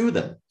should sue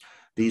them.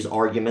 These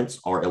arguments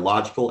are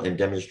illogical and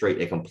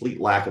demonstrate a complete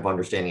lack of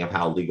understanding of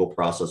how legal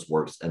process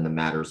works in the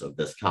matters of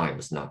this kind.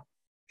 It's not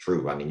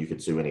true. I mean, you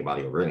could sue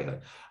anybody over anything.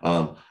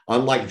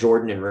 Unlike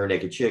Jordan and Rear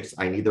Naked Chicks,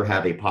 I neither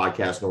have a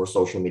podcast nor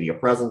social media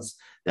presence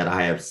that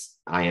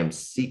I am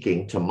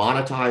seeking to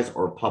monetize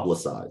or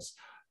publicize.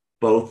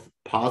 Both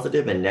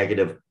positive and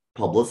negative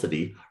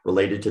publicity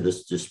related to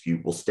this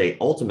dispute will state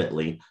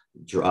ultimately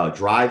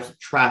drives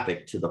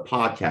traffic to the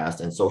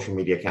podcast and social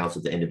media accounts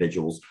of the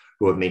individuals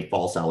who have made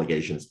false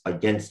allegations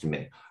against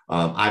me.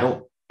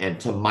 And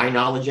to my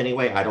knowledge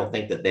anyway, I don't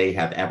think that they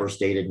have ever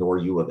stated, nor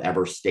you have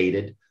ever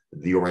stated,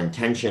 your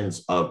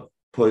intentions of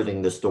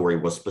putting this story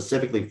was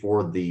specifically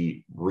for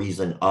the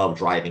reason of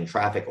driving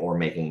traffic or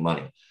making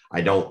money.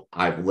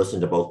 I've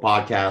listened to both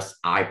podcasts.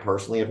 I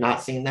personally have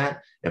not seen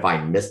that. If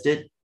I missed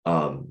it,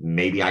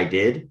 maybe I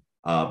did.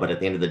 But at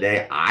the end of the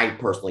day, I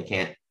personally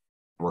can't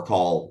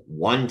recall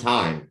one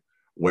time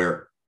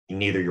where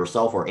neither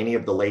yourself or any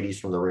of the ladies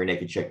from the Rear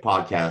Naked Chick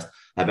podcast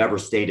have ever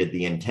stated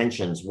the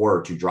intentions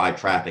were to drive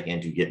traffic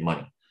and to get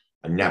money.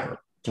 Never,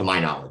 to my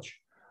knowledge.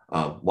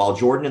 While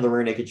Jordan and the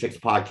Rear Naked Chicks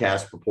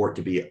podcast purport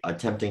to be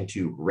attempting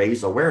to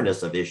raise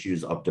awareness of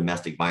issues of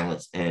domestic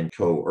violence and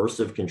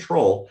coercive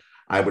control,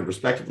 I would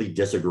respectfully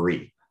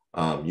disagree.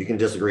 You can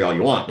disagree all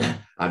you want.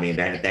 I mean,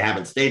 they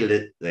haven't stated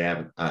it. They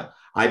haven't.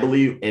 I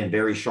believe in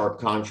very sharp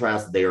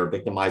contrast, they are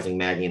victimizing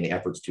Maggie in the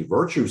efforts to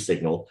virtue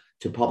signal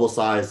to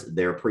publicize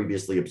their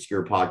previously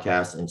obscure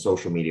podcasts and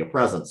social media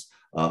presence.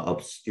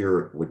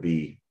 Obscure would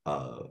be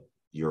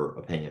your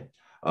opinion.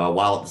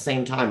 While at the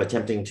same time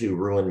attempting to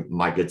ruin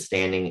my good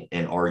standing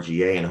in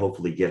RGA and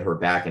hopefully get her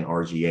back in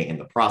RGA in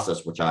the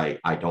process, which I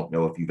don't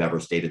know if you've ever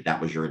stated that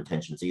was your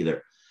intentions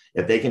either.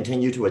 If they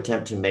continue to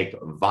attempt to make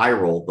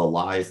viral the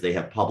lies they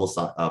have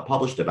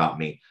published about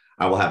me,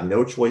 I will have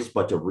no choice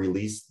but to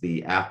release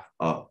the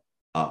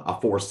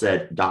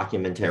aforesaid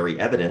documentary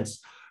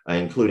evidence,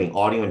 including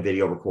audio and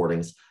video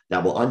recordings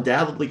that will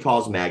undoubtedly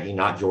cause Maggie,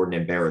 not Jordan,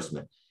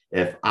 embarrassment.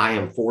 If I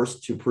am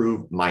forced to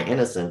prove my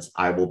innocence,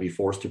 I will be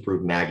forced to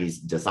prove Maggie's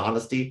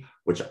dishonesty,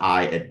 which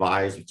I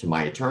advise to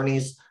my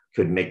attorneys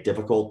could make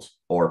difficult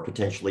or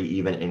potentially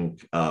even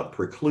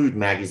preclude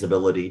Maggie's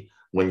ability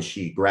when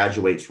she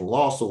graduates from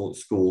law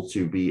school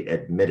to be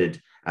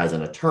admitted as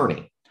an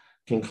attorney.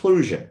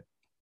 Conclusion: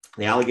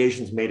 the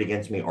allegations made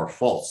against me are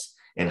false.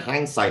 In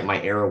hindsight,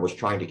 my error was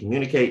trying to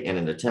communicate in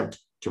an attempt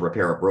to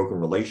repair a broken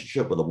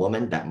relationship with a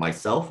woman that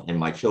myself and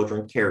my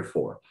children cared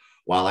for.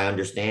 While I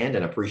understand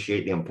and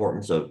appreciate the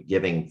importance of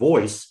giving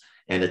voice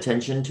and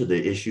attention to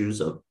the issues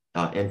of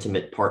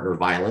intimate partner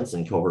violence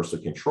and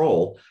coercive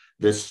control,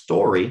 this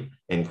story,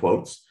 in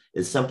quotes,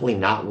 is simply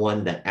not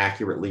one that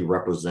accurately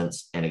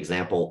represents an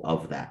example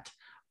of that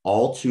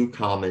all too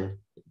common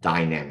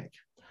dynamic.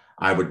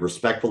 I would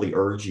respectfully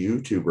urge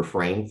you to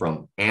refrain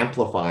from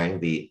amplifying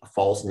the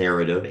false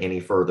narrative any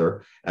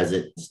further, as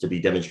it's to be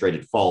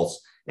demonstrated false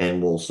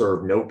and will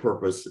serve no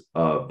purpose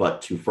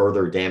but to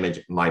further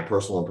damage my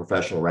personal and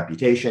professional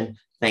reputation.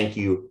 Thank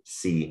you,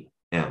 CM.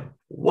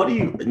 What do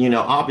you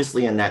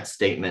obviously in that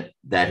statement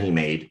that he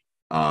made,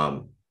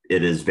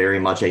 it is very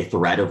much a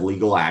threat of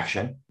legal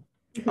action,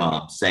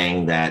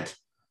 saying that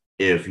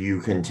if you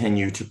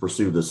continue to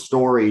pursue the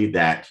story,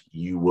 that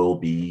you will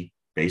be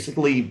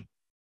basically,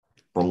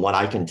 from what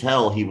I can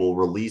tell, he will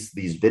release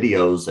these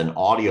videos and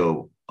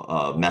audio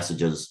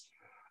messages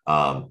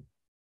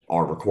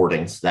or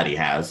recordings that he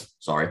has,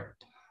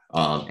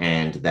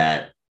 and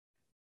that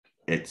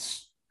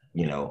it's,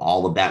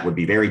 all of that would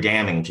be very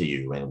damning to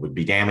you and would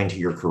be damning to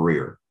your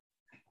career.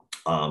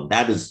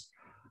 That's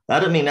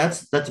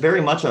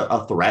very much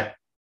a threat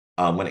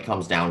when it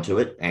comes down to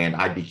it. And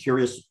I'd be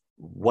curious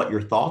what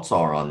your thoughts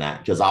are on that,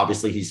 because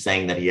obviously he's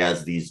saying that he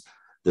has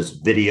this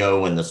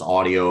video and this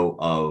audio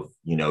of,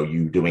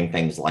 you doing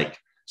things like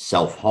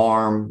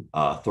self-harm,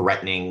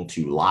 threatening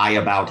to lie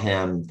about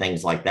him,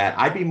 things like that.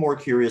 I'd be more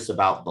curious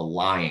about the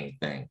lying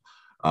thing.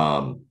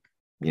 I'm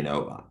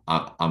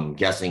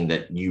guessing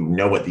that you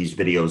know what these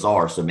videos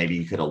are, so maybe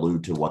you could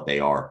allude to what they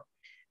are.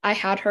 I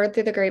had heard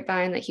through the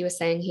grapevine that he was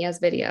saying he has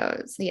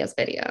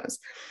videos.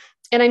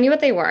 And I knew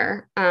what they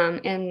were.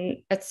 And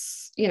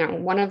it's,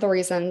 one of the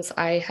reasons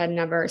I had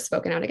never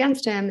spoken out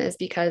against him is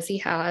because he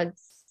had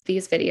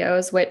these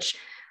videos, which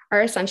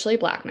are essentially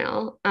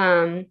blackmail.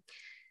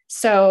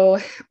 So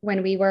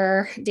when we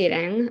were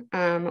dating,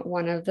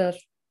 one of the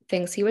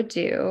things he would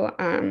do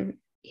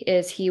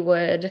is he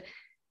would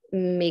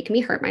make me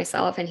hurt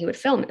myself and he would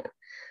film it.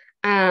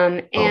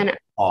 And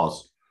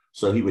pause.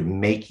 So he would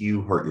make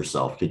you hurt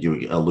yourself. Could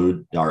you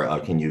allude, or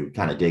can you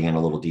kind of dig in a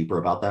little deeper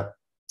about that?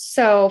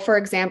 So, for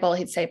example,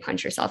 he'd say,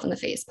 punch yourself in the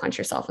face, punch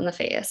yourself in the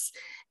face.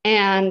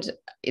 And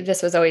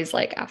this was always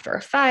like after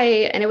a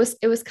fight. And it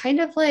was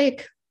kind of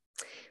like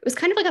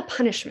a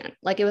punishment.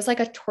 Like it was like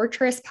a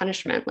torturous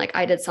punishment. Like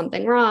I did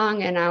something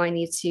wrong and now I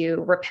need to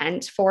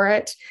repent for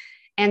it.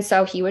 And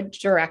so he would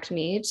direct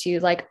me to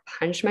like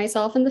punch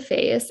myself in the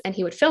face and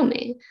he would film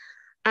me.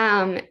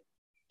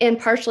 And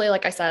partially,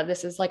 like I said,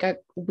 this is like a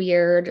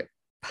weird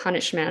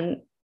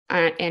punishment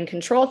and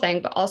control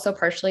thing, but also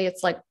partially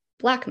it's like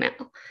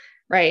blackmail,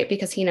 right?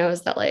 Because he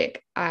knows that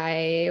like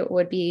I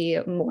would be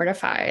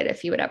mortified if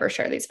he would ever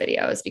share these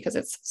videos because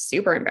it's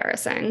super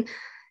embarrassing.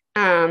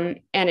 And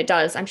it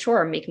does, I'm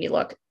sure, make me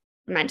look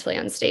mentally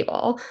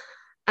unstable.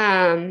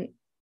 And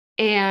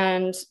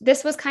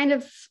this was kind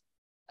of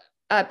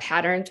a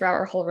pattern throughout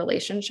our whole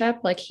relationship.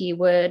 Like he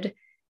would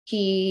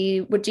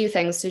do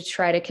things to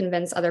try to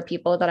convince other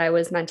people that I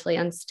was mentally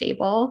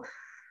unstable.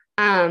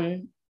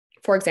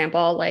 For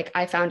example, like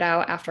I found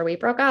out after we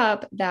broke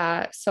up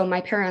so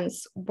my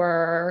parents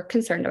were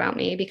concerned about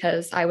me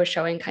because I was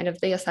showing kind of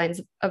the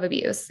signs of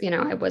abuse.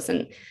 I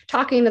wasn't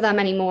talking to them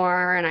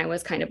anymore and I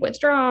was kind of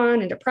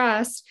withdrawn and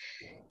depressed.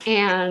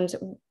 And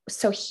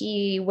so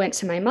he went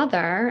to my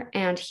mother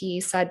and he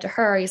said to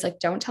her, he's like,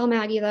 don't tell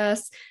Maggie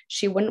this.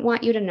 She wouldn't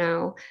want you to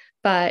know,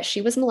 but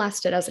she was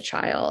molested as a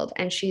child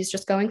and she's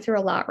just going through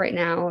a lot right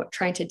now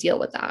trying to deal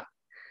with that.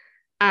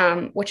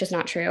 Which is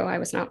not true. I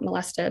was not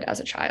molested as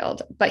a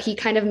child, but he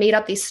kind of made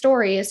up these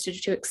stories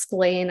to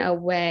explain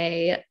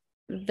away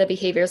the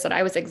behaviors that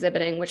I was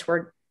exhibiting, which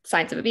were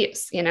signs of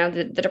abuse,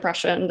 the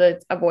depression,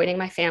 the avoiding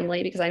my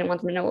family because I didn't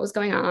want them to know what was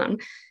going on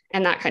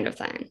and that kind of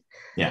thing.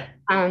 Yeah.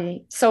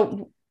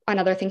 So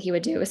another thing he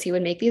would do is he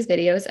would make these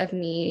videos of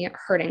me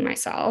hurting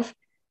myself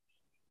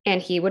and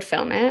he would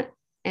film it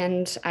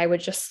and I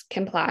would just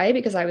comply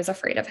because I was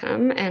afraid of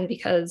him and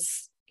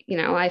because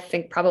I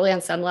think probably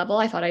on some level,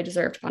 I thought I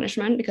deserved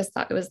punishment because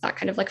it was that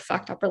kind of like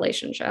fucked up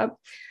relationship.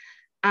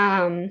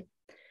 And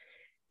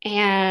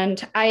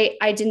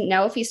I didn't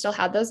know if he still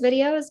had those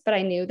videos, but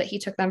I knew that he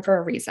took them for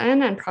a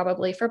reason and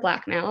probably for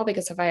blackmail,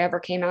 because if I ever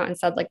came out and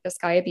said like, this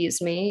guy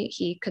abused me,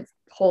 he could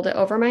hold it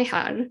over my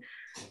head.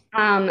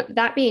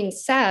 That being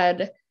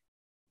said,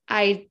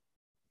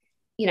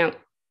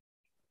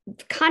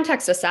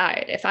 context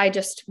aside, if I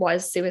just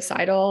was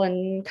suicidal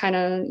and kind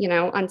of,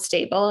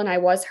 unstable and I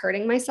was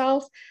hurting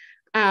myself,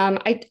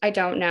 I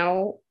don't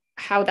know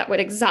how that would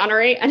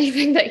exonerate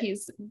anything that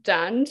he's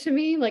done to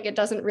me. Like, it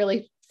doesn't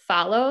really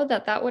follow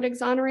that that would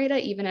exonerate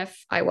it, even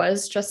if I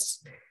was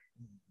just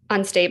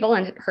unstable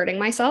and hurting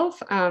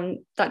myself.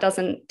 That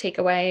doesn't take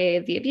away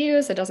the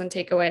abuse. It doesn't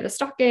take away the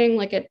stalking.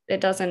 Like,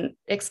 it doesn't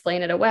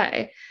explain it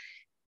away.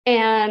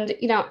 And,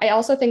 you know, I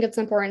also think it's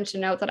important to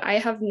note that I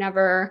have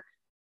never,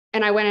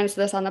 and I went into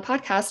this on the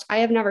podcast, I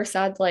have never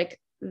said like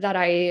that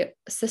I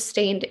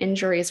sustained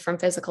injuries from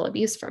physical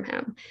abuse from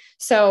him.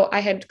 So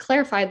I had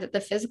clarified that the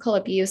physical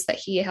abuse that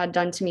he had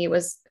done to me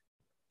was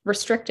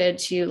restricted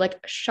to like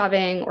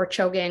shoving or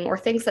choking or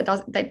things that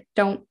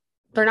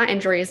they're not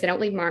injuries, they don't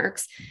leave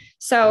marks.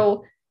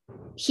 So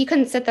he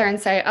couldn't sit there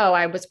and say, oh,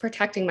 I was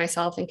protecting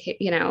myself and,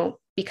 you know,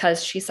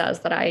 because she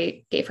says that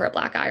I gave her a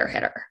black eye or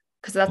hit her,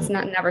 because that's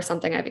never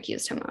something I've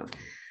accused him of.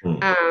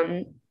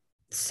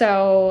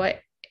 So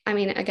I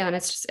mean, again,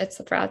 it's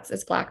the threats,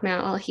 it's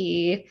blackmail.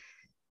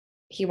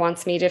 He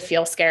wants me to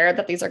feel scared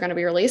that these are going to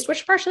be released,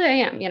 which partially I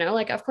am, you know,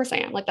 like, of course I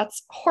am. Like,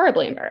 that's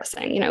horribly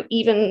embarrassing, you know,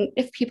 even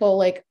if people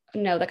like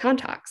know the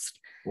context.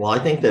 Well, I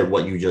think that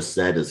what you just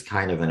said is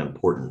kind of an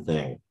important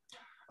thing.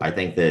 I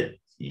think that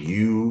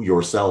you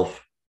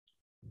yourself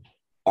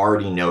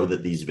already know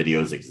that these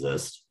videos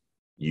exist.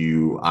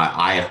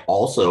 I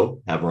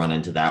also have run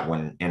into that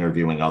when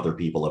interviewing other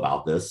people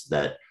about this,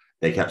 that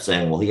they kept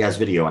saying, well, he has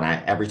video.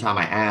 And every time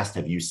I asked,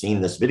 have you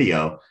seen this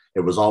video? It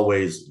was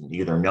always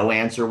either no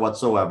answer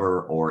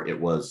whatsoever, or it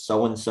was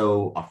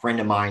so-and-so, a friend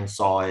of mine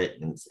saw it.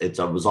 And it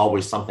was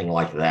always something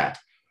like that.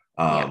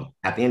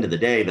 At the end of the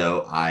day,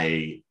 though,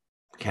 I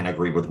can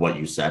agree with what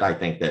you said. I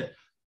think that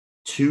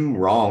two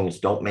wrongs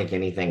don't make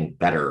anything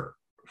better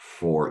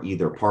for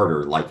either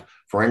party. Like,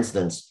 for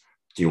instance,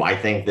 do I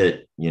think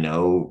that, you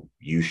know,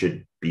 you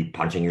should be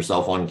punching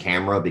yourself on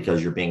camera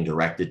because you're being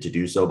directed to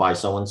do so by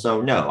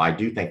so-and-so? No, I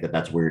do think that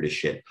that's weird as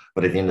shit.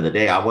 But at the end of the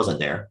day, I wasn't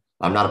there.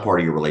 I'm not a part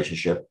of your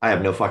relationship. I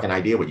have no fucking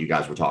idea what you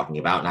guys were talking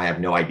about. And I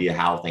have no idea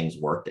how things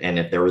worked. And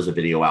if there was a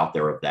video out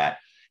there of that,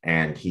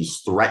 and he's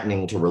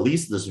threatening to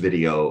release this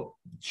video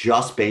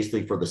just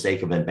basically for the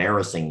sake of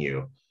embarrassing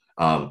you,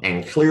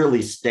 and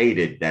clearly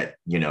stated that,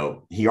 you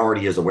know, he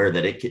already is aware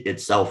that it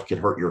itself could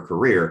hurt your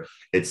career.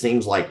 It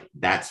seems like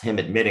that's him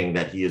admitting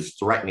that he is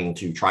threatening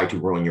to try to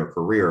ruin your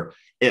career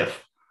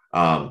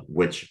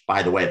which,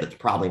 by the way, that's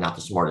probably not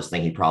the smartest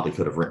thing he probably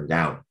could have written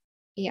down.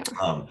 Yeah.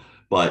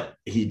 But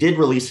he did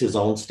release his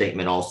own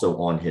statement also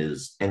on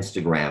his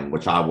Instagram,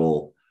 which I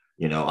will,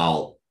 you know,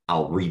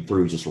 I'll read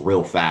through just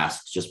real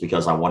fast, just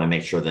because I want to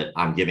make sure that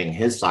I'm giving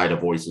his side a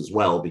voice as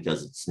well,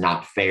 because it's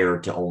not fair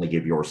to only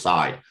give your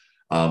side.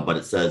 But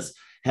it says,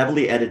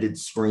 heavily edited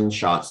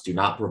screenshots do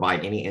not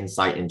provide any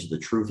insight into the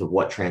truth of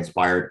what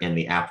transpired in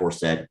the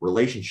aforesaid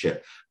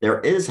relationship. There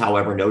is,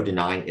 however, no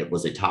denying it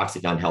was a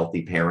toxic,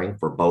 unhealthy pairing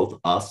for both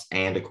us,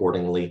 and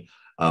accordingly,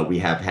 we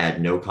have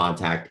had no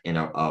contact in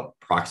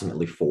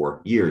approximately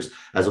 4 years.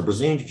 As a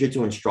Brazilian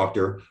Jiu-Jitsu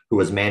instructor who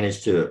has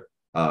managed a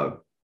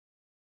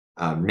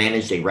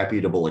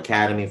reputable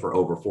academy for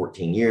over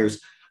 14 years,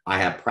 I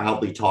have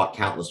proudly taught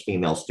countless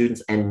female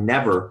students and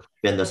never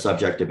been the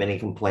subject of any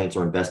complaints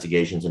or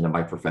investigations into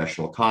my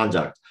professional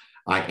conduct.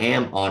 I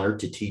am honored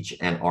to teach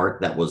an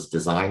art that was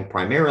designed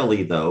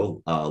primarily,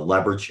 though,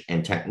 leverage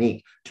and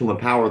technique to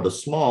empower the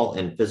small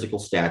in physical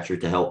stature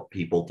to help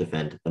people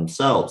defend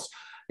themselves.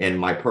 In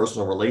my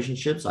personal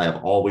relationships, I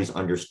have always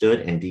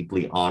understood and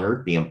deeply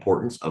honored the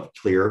importance of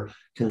clear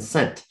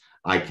consent.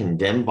 I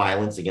condemn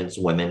violence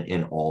against women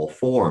in all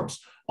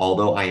forms.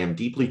 Although I am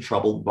deeply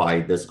troubled by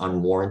this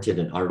unwarranted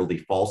and utterly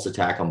false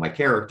attack on my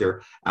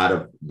character, out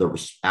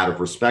of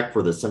respect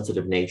for the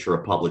sensitive nature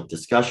of public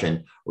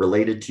discussion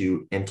related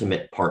to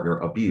intimate partner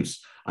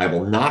abuse, I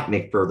will not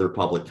make further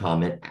public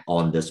comment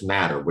on this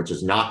matter, which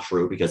is not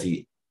true, because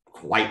he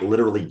quite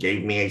literally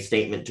gave me a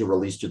statement to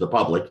release to the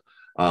public,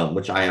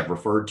 which I have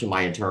referred to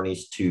my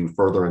attorneys to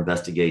further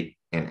investigate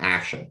and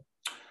action.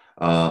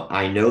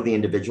 I know the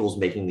individuals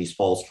making these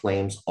false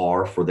claims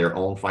are for their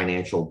own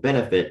financial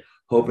benefit,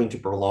 hoping to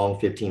prolong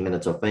 15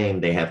 minutes of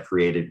fame they have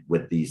created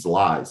with these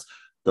lies.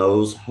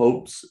 Those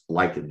hopes,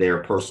 like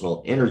their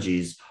personal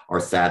energies, are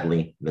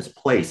sadly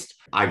misplaced.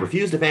 I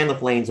refuse to fan the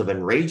flames of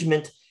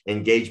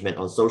engagement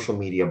on social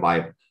media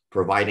by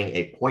providing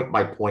a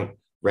point-by-point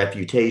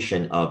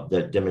refutation of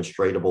the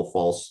demonstrable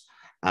false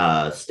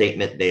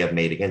statement they have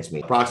made against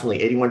me. Approximately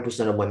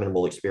 81% of women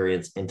will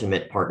experience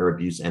intimate partner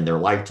abuse in their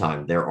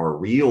lifetime. There are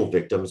real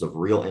victims of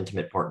real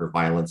intimate partner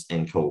violence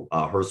and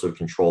coercive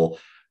control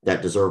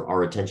that deserve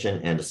our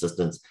attention and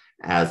assistance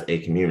as a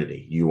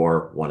community. You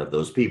are one of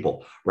those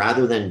people.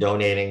 Rather than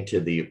donating to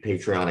the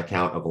Patreon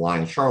account of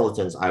Lying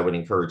Charlatans, I would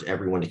encourage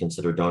everyone to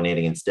consider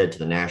donating instead to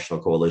the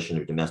National Coalition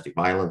of Domestic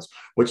Violence,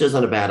 which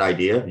isn't a bad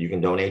idea. You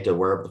can donate to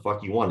wherever the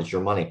fuck you want. It's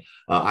your money.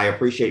 I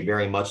appreciate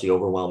very much the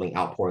overwhelming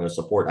outpouring of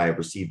support I have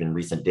received in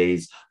recent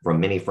days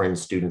from many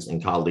friends, students,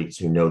 and colleagues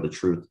who know the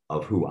truth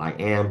of who I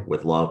am.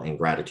 With love and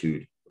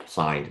gratitude,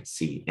 signed,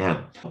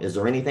 CM. Is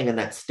there anything in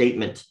that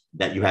statement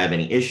that you have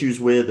any issues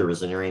with, or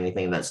is there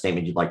anything in that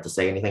statement you'd like to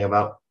say anything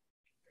about?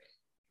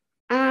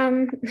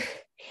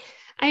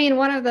 I mean,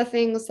 one of the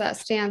things that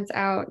stands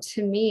out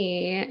to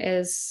me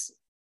is,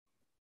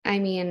 I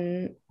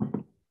mean,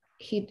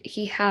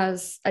 he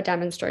has a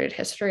demonstrated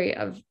history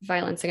of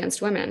violence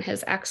against women.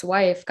 His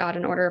ex-wife got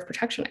an order of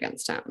protection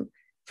against him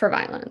for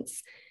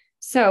violence.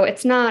 So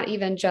it's not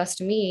even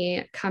just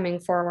me coming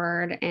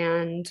forward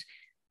and,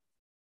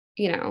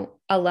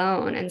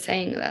 alone and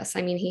saying this.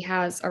 I mean, he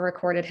has a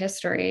recorded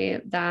history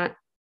that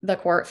the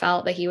court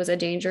felt that he was a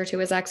danger to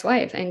his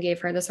ex-wife and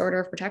gave her this order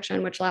of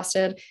protection, which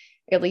lasted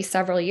at least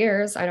several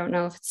years. I don't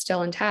know if it's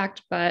still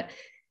intact, but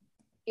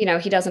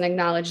he doesn't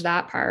acknowledge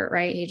that part,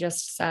 right? He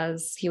just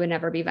says he would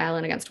never be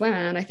violent against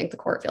women. I think the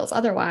court feels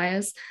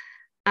otherwise.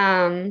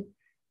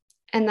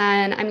 And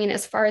then, I mean,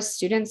 as far as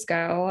students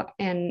go,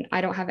 and I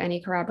don't have any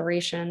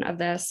corroboration of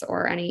this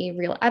or any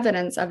real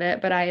evidence of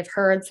it, but I've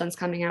heard since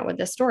coming out with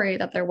this story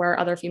that there were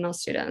other female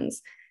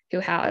students who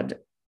had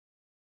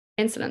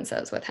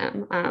incidences with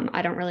him.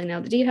 I don't really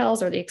know the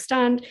details or the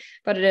extent,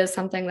 but it is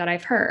something that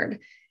I've heard.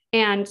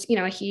 And,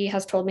 he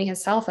has told me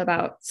himself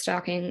about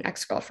stalking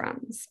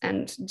ex-girlfriends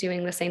and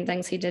doing the same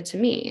things he did to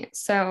me.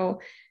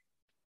 So,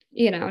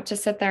 to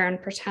sit there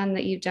and pretend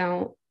that you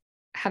don't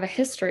have a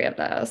history of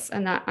this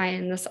and that I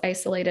am this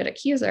isolated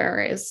accuser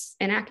is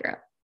inaccurate.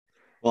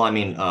 Well, I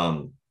mean,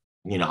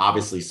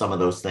 obviously some of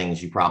those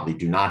things you probably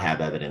do not have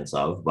evidence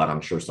of, but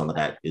I'm sure some of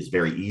that is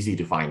very easy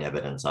to find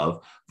evidence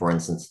of. For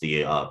instance,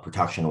 the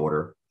protection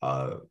order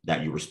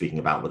that you were speaking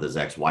about with his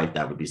ex-wife,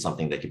 that would be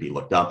something that could be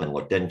looked up and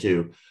looked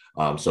into.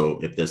 So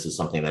if this is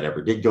something that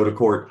ever did go to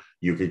court,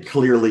 you could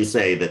clearly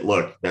say that,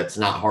 look, that's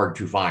not hard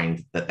to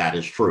find that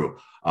is true.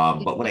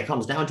 But when it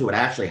comes down to it, I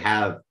actually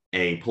have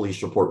a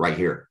police report right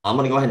here. I'm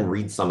going to go ahead and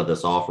read some of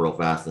this off real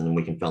fast, and then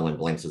we can fill in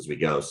blanks as we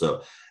go.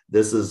 So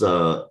this is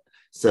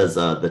says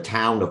the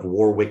town of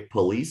Warwick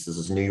Police. This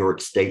is New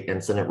York State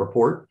Incident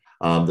Report.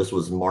 This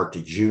was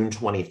marked June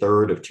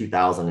 23rd of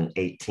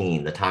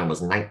 2018. The time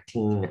was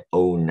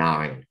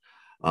 1909.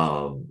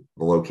 The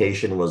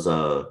location was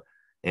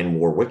in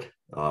Warwick,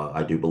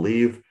 I do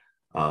believe.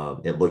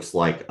 It looks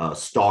like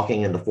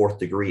stalking in the 4th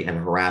degree and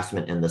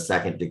harassment in the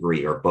 2nd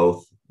degree are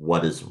both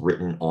what is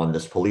written on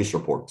this police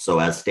report. So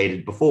as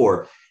stated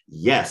before,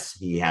 yes,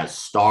 he has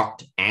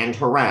stalked and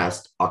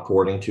harassed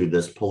according to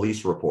this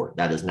police report.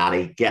 That is not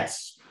a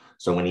guess.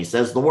 So when he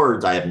says the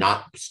words, I have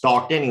not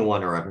stalked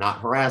anyone or have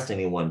not harassed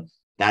anyone,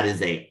 that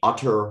is a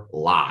utter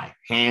lie,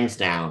 hands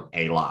down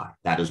a lie.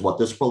 That is what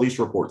this police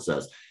report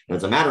says. And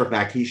as a matter of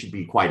fact, he should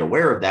be quite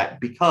aware of that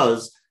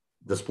because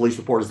this police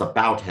report is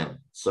about him.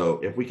 So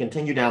if we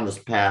continue down this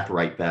path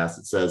right fast,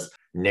 it says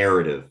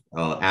narrative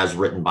as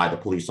written by the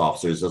police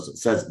officers. It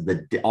says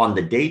on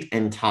the date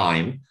and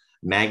time,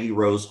 Maggie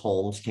Rose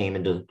Holmes came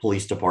into the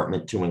police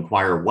department to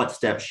inquire what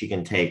steps she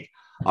can take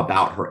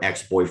about her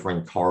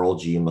ex-boyfriend, Carl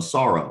G.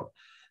 Massaro.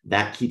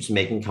 That keeps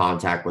making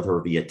contact with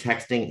her via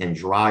texting and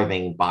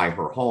driving by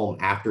her home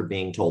after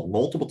being told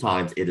multiple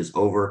times it is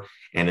over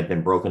and have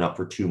been broken up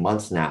for 2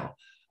 months now.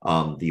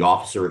 The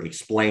officer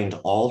explained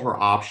all her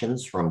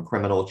options from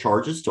criminal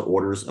charges to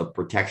orders of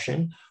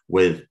protection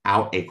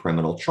without a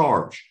criminal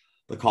charge.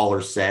 The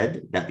caller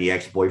said that the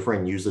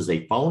ex-boyfriend uses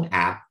a phone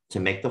app to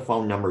make the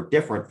phone number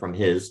different from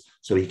his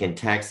so he can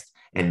text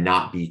and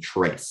not be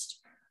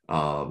traced.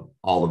 All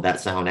of that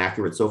sound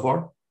accurate so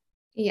far?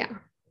 Yeah.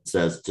 It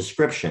says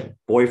description,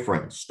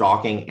 boyfriend,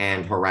 stalking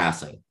and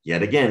harassing.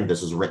 Yet again,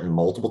 this is written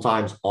multiple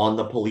times on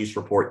the police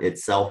report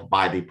itself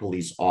by the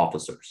police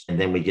officers. And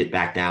then we get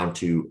back down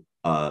to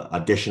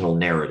additional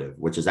narrative,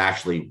 which is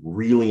actually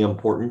really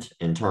important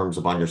in terms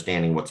of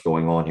understanding what's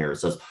going on here. It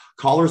says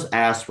callers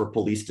asked for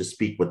police to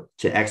speak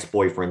to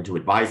ex-boyfriend to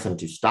advise him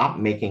to stop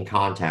making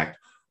contact,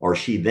 or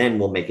she then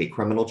will make a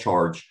criminal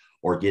charge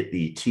or get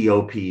the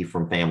TOP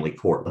from family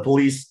court. The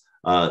police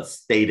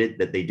stated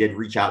that they did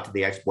reach out to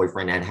the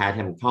ex-boyfriend and had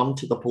him come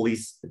to the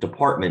police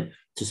department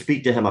to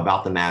speak to him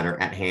about the matter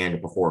at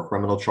hand before a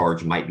criminal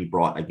charge might be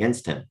brought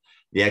against him.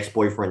 The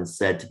ex-boyfriend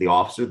said to the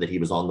officer that he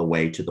was on the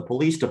way to the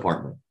police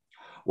department.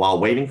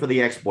 While waiting for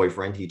the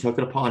ex-boyfriend, he took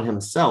it upon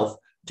himself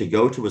to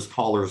go to his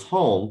caller's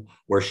home,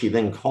 where she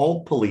then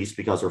called police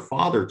because her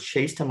father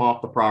chased him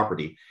off the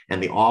property,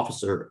 and the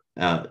officer,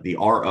 the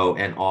RO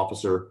and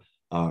Officer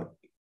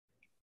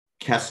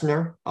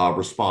Kessner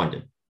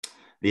responded.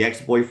 The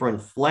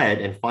ex-boyfriend fled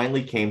and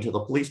finally came to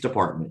the police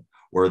department,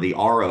 where the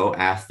RO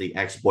asked the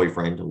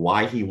ex-boyfriend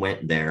why he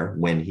went there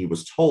when he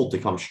was told to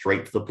come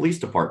straight to the police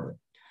department.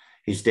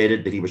 He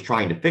stated that he was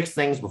trying to fix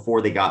things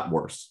before they got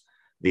worse.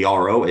 The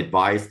RO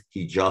advised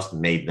he just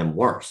made them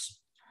worse.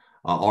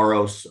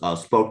 RO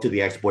spoke to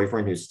the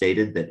ex-boyfriend, who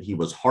stated that he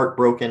was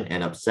heartbroken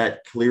and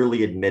upset,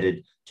 clearly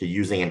admitted to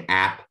using an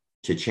app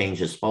to change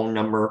his phone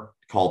number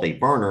called a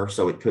burner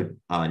so it could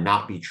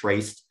not be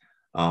traced.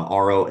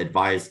 RO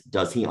advised,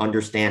 does he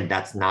understand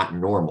that's not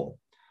normal?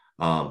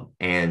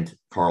 And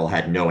Carl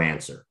had no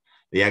answer.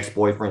 The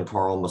ex-boyfriend,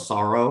 Carl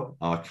Massaro,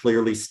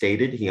 clearly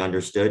stated he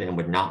understood and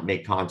would not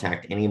make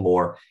contact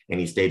anymore, and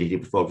he stated he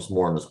would focus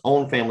more on his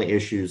own family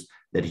issues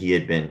that he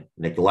had been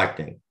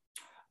neglecting.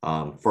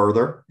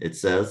 Further, it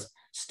says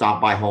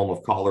stopped by home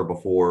of caller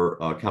before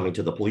coming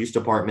to the police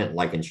department,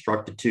 like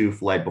instructed to,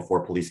 fled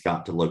before police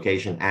got to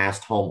location,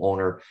 asked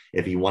homeowner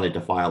if he wanted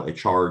to file a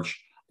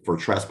charge for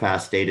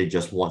trespass, stated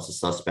just wants the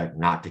suspect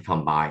not to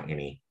come by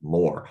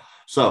anymore.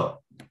 So,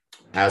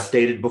 as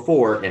stated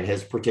before, in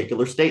his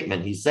particular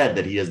statement, he said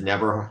that he has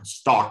never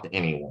stalked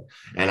anyone.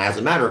 And as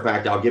a matter of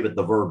fact, I'll give it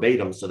the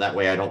verbatim so that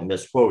way I don't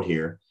misquote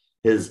here.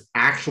 His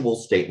actual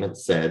statement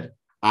said,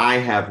 "I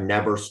have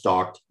never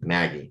stalked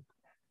Maggie."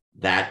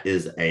 That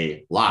is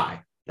a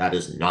lie. That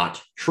is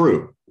not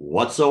true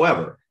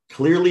whatsoever.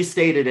 Clearly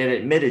stated and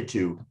admitted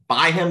to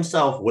by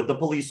himself with the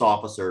police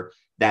officer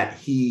that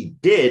he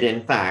did,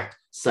 in fact,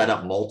 set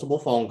up multiple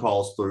phone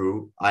calls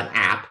through an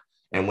app.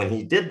 And when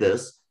he did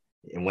this,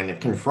 and when it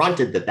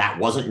confronted that that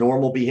wasn't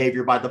normal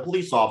behavior by the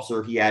police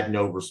officer, he had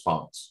no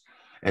response.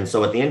 And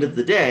so at the end of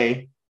the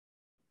day,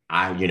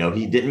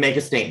 he didn't make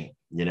a statement,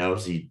 so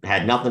he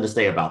had nothing to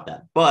say about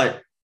that.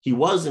 But he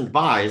was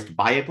advised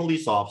by a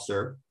police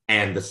officer,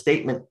 and the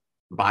statement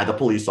by the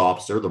police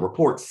officer, the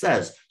report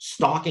says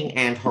stalking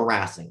and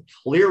harassing,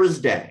 clear as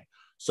day.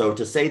 So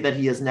to say that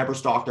he has never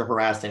stalked or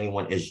harassed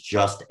anyone is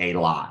just a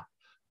lie,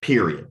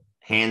 period,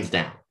 hands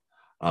down.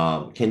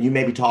 Can you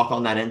maybe talk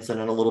on that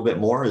incident a little bit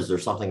more? Is there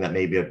something that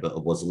maybe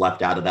was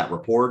left out of that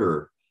report,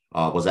 or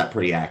was that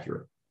pretty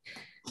accurate?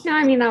 No,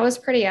 I mean, that was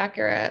pretty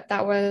accurate.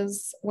 That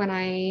was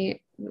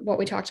what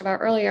we talked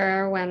about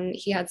earlier, when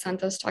he had sent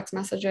those text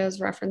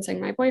messages referencing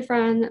my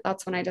boyfriend.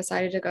 That's when I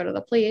decided to go to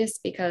the police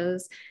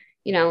because,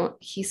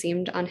 he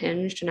seemed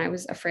unhinged and I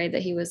was afraid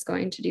that he was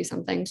going to do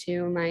something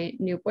to my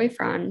new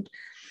boyfriend.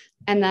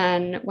 And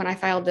then when I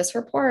filed this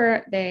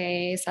report,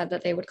 they said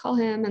that they would call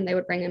him and they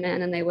would bring him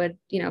in and they would,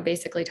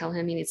 basically tell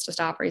him he needs to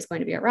stop or he's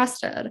going to be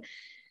arrested.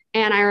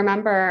 And I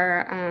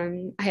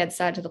remember I had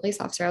said to the police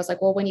officer, I was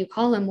like, well, when you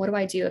call him, what do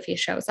I do if he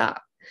shows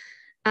up?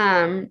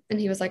 And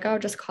he was like, oh,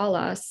 just call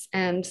us.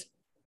 And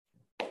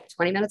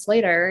 20 minutes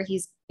later,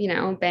 he's,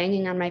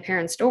 banging on my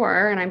parents'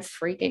 door and I'm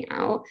freaking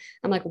out.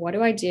 I'm like, what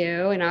do I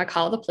do? And I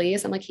call the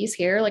police. I'm like, he's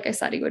here, like I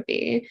said he would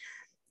be.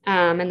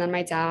 And then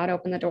my dad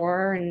opened the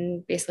door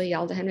and basically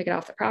yelled at him to get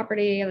off the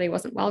property. He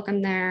wasn't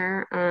welcome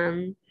there.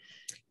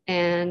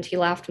 And he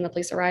left when the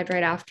police arrived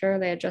right after.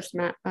 They had just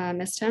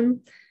missed him.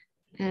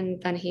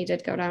 And then he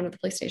did go down to the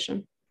police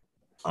station.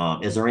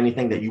 Is there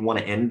anything that you want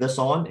to end this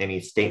on? Any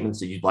statements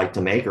that you'd like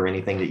to make or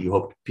anything that you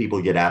hope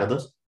people get out of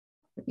this?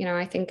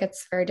 I think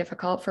it's very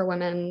difficult for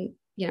women,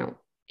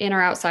 in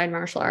or outside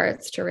martial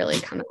arts to really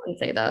come out and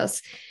say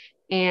this.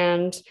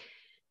 And,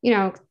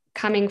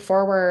 coming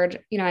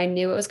forward, I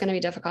knew it was going to be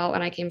difficult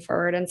when I came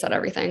forward and said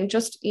everything.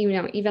 Just,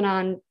 even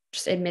on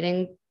just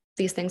admitting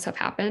these things have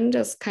happened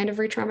is kind of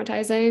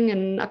re-traumatizing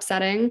and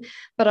upsetting,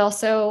 but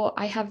also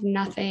I have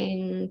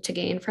nothing to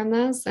gain from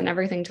this and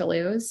everything to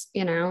lose,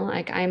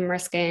 like I'm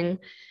risking,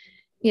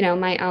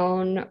 my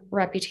own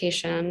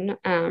reputation,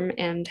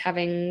 and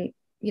having,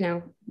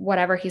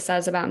 whatever he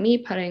says about me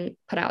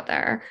put out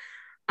there.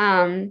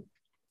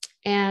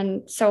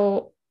 And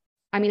so,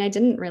 I mean, I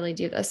didn't really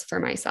do this for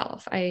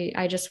myself.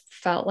 I just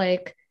felt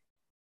like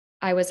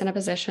I was in a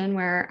position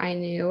where I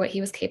knew what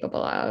he was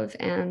capable of.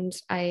 And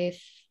I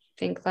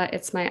think that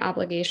it's my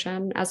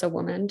obligation as a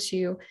woman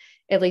to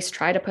at least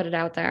try to put it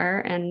out there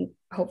and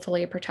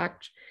hopefully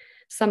protect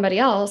somebody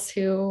else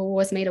who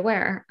was made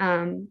aware.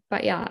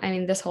 But yeah, I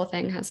mean, this whole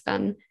thing has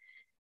been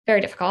very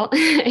difficult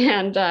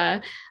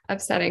and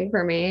upsetting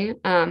for me.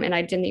 And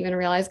I didn't even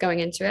realize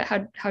going into it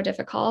how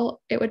difficult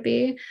it would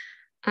be.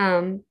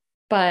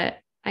 But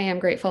I am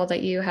grateful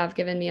that you have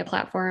given me a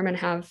platform and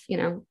have,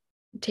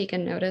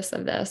 taken notice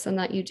of this and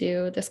that you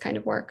do this kind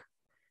of work.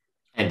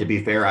 And to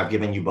be fair, I've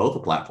given you both a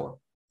platform.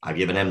 I've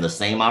given him the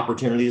same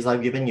opportunities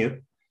I've given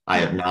you. I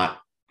have not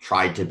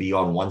tried to be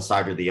on one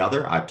side or the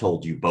other. I've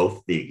told you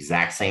both the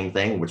exact same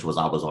thing, which was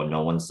I was on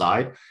no one's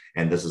side.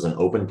 And this is an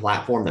open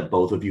platform that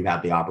both of you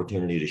have the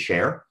opportunity to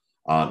share.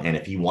 And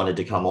if he wanted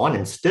to come on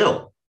and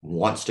still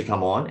wants to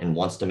come on and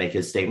wants to make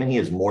his statement, he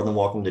is more than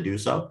welcome to do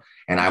so.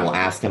 And I will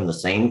ask him the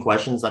same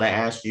questions that I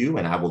asked you,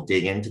 and I will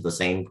dig into the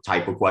same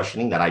type of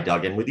questioning that I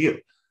dug in with you.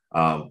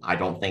 I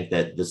don't think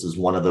that this is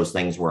one of those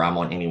things where I'm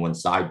on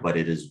anyone's side, but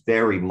it is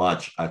very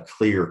much a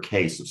clear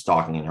case of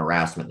stalking and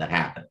harassment that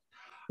happened.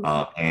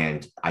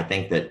 And I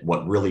think that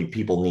what really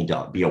people need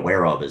to be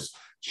aware of is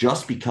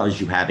just because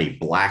you have a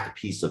black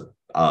piece of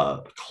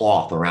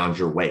cloth around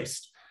your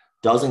waist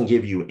doesn't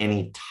give you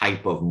any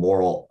type of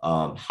moral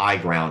high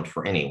ground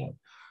for anyone.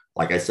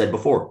 Like I said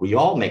before, we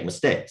all make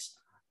mistakes.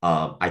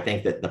 I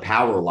think that the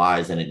power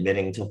lies in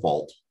admitting to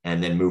fault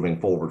and then moving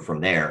forward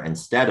from there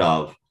instead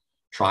of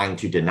trying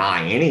to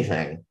deny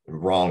anything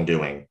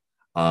wrongdoing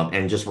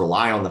and just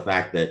rely on the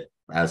fact that,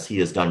 as he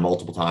has done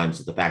multiple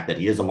times, the fact that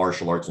he is a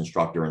martial arts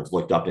instructor and has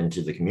looked up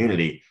into the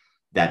community,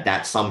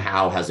 that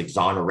somehow has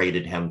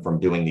exonerated him from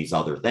doing these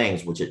other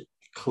things, which it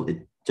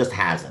just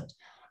hasn't.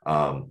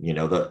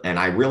 And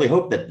I really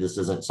hope that this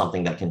isn't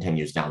something that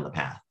continues down the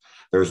path.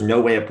 There's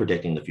no way of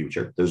predicting the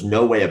future. There's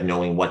no way of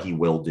knowing what he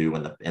will do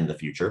in the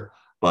future.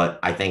 But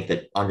I think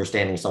that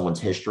understanding someone's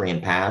history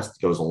and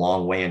past goes a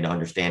long way into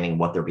understanding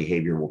what their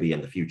behavior will be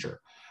in the future.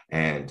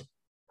 And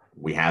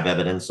we have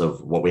evidence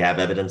of what we have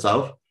evidence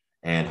of.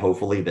 And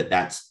hopefully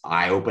that's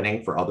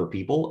eye-opening for other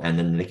people, and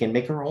then they can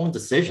make their own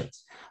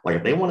decisions. Like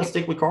if they want to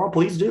stick with Carl,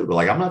 please do.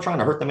 Like I'm not trying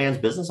to hurt the man's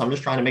business. I'm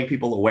just trying to make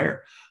people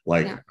aware.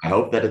 Like I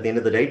hope that at the end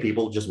of the day,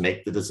 people just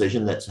make the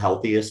decision that's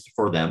healthiest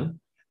for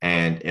them.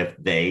 And if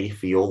they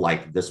feel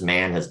like this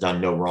man has done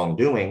no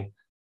wrongdoing,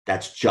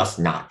 that's just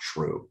not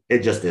true. It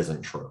just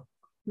isn't true.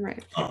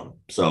 Right.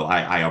 So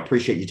I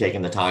appreciate you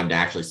taking the time to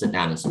actually sit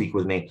down and speak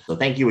with me. So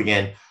thank you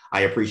again.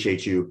 I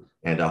appreciate you.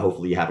 And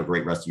hopefully you have a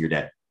great rest of your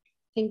day.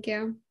 Thank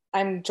you.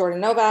 I'm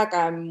Jordan Novak.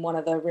 I'm one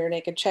of the Rear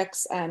Naked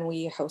Chicks, and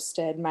we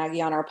hosted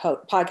Maggie on our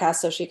podcast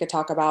so she could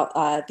talk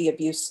about the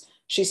abuse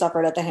she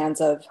suffered at the hands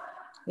of,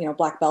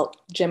 black belt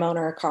gym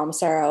owner Carl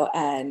Massaro.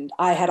 And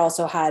I had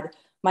also had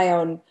my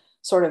own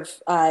sort of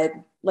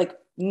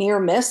near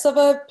miss of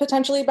a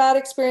potentially bad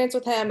experience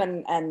with him,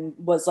 and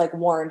was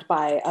warned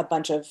by a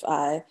bunch of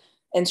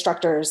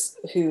instructors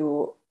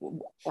who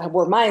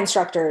were my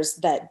instructors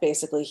that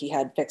basically he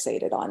had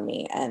fixated on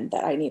me and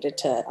that I needed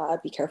to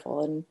be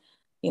careful and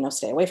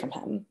stay away from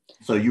him.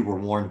 So you were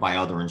warned by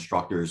other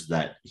instructors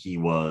that he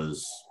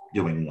was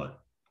doing what?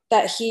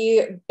 That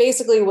he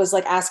basically was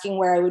asking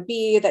where I would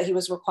be, that he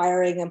was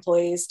requiring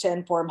employees to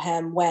inform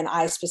him when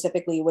I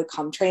specifically would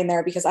come train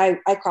there, because I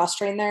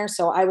cross-trained there.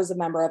 So I was a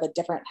member of a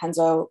different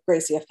Renzo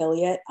Gracie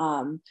affiliate.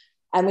 And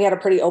we had a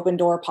pretty open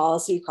door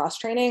policy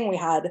cross-training. We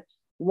had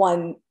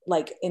one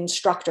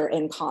instructor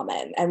in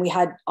common, and we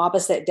had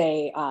opposite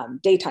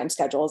daytime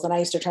schedules. And I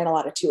used to train a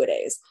lot of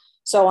 2-a-days.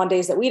 So on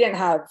days that we didn't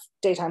have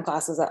daytime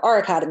classes at our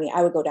academy,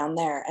 I would go down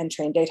there and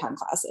train daytime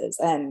classes.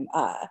 And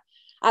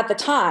at the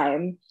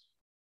time,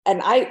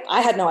 and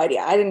I had no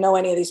idea. I didn't know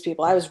any of these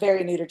people. I was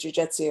very new to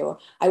jiu-jitsu.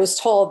 I was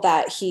told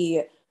that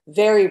he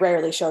very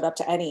rarely showed up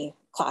to any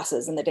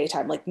classes in the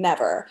daytime,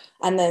 never.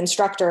 And the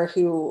instructor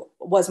who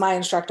was my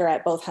instructor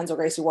at both Renzo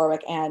Gracie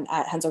Warwick and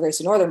at Renzo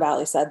Gracie Northern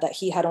Valley said that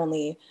he had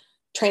only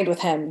trained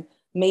with him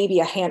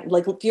maybe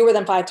fewer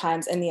than 5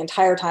 times in the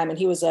entire time. And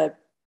he was a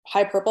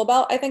high purple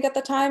belt, I think, at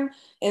the time.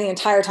 And the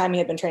entire time he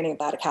had been training at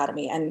that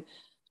academy. And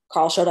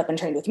Carl showed up and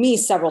trained with me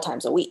several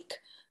times a week.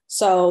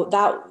 So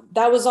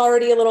that was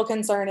already a little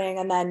concerning.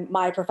 And then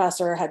my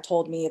professor had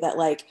told me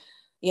that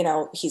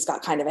he's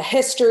got kind of a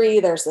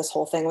history. There's this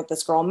whole thing with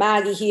this girl,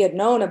 Maggie. He had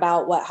known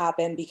about what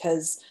happened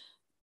because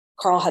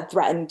Carl had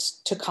threatened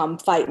to come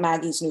fight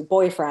Maggie's new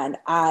boyfriend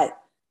at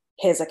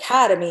his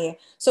academy.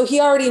 So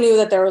he already knew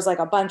that there was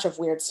a bunch of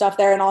weird stuff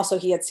there. And also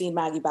he had seen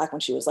Maggie back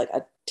when she was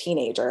a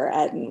teenager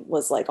and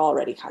was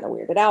already kind of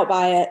weirded out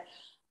by it.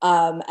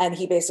 And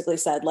he basically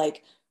said,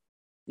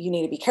 you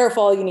need to be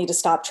careful. You need to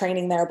stop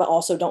training there, but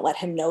also don't let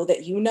him know that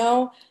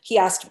he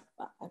asked,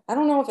 I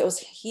don't know if it was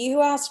he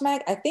who asked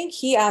Maggie. I think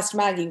he asked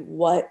Maggie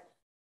what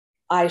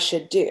I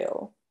should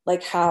do,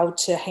 how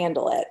to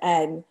handle it.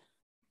 And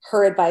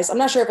her advice, I'm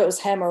not sure if it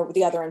was him or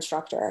the other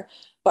instructor,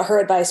 but her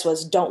advice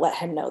was don't let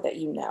him know that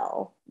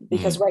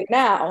because right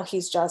now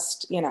he's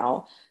just,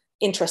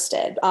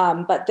 interested.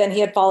 But then he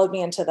had followed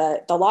me into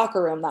the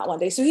locker room that one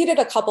day. So he did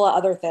a couple of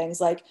other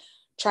things,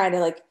 trying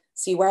to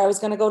see where I was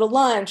going to go to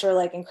lunch,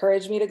 or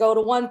encourage me to go to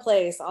one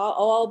place.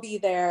 I'll be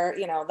there,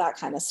 that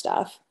kind of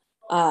stuff.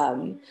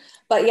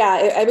 But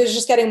yeah, I was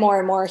just getting more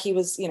and more. He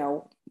was,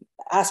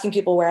 asking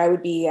people where I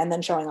would be and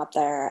then showing up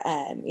there.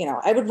 And,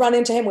 I would run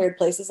into him weird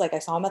places. I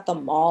saw him at the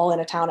mall in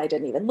a town I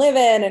didn't even live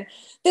in. And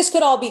this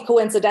could all be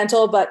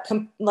coincidental, but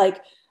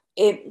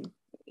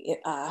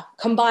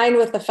combined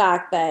with the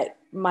fact that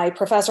my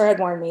professor had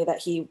warned me that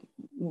he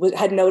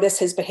had noticed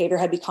his behavior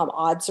had become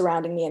odd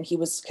surrounding me, and he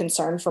was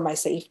concerned for my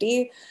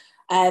safety.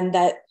 And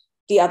that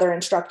the other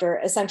instructor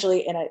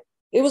essentially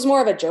it was more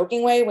of a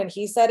joking way when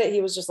he said it. He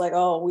was just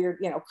oh,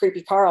 weird,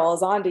 creepy Carl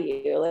is onto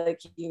you.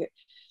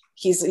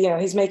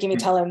 He's making me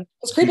tell him,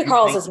 because creepy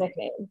Carl is his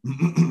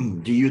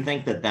nickname. Do you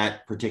think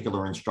that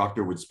particular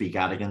instructor would speak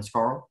out against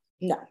Carl?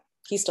 No,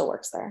 he still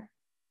works there.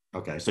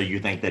 Okay. So you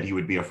think that he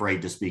would be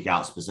afraid to speak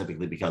out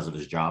specifically because of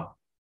his job?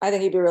 I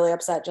think he'd be really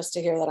upset just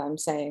to hear that I'm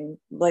saying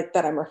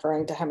that I'm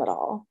referring to him at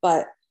all.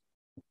 But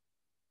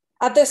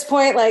at this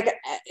point,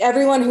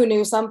 everyone who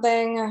knew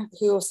something,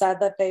 who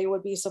said that they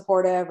would be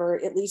supportive, or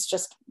at least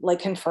just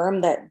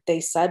confirm that they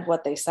said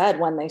what they said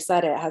when they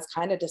said it, has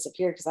kind of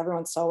disappeared, because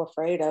everyone's so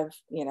afraid of,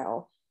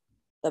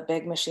 the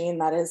big machine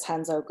that is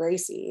Renzo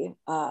Gracie,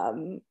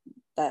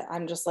 that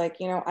I'm just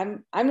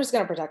I'm just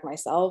going to protect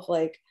myself.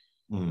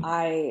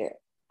 I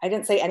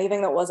didn't say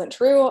anything that wasn't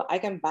true. I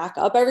can back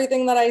up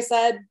everything that I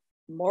said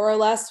more or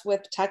less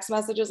with text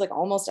messages,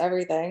 almost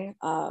everything.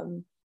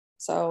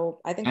 So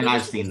I think, and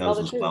I've seen those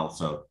as well.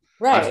 So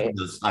right,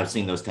 I've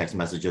seen those text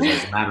messages.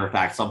 As a matter of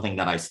fact, something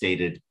that I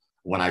stated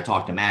when I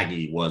talked to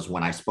Maggie was,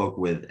 when I spoke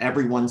with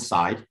everyone's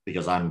side,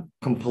 because I'm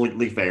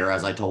completely fair,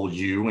 as I told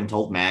you and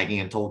told Maggie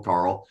and told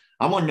Carl,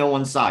 I'm on no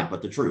one's side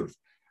but the truth.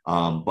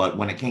 But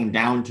when it came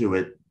down to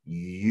it,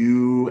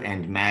 you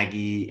and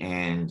Maggie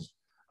and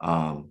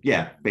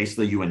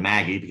basically you and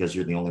Maggie, because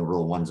you're the only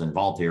real ones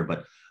involved here,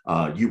 but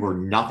you were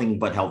nothing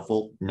but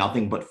helpful,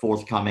 nothing but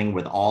forthcoming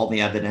with all the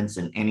evidence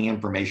and any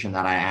information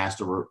that I asked,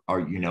 or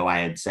I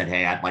had said,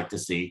 hey, I'd like to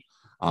see.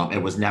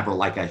 It was never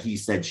like a he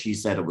said, she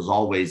said. It was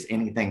always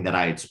anything that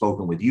I had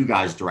spoken with you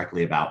guys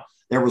directly about.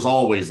 There was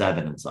always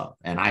evidence of,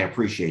 and I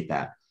appreciate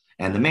that.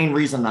 And the main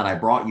reason that I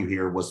brought you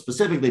here was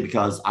specifically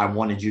because I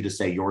wanted you to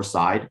say your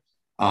side.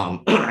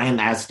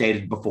 And as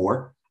stated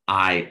before,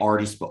 I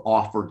already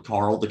offered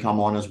Carl to come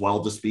on as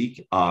well to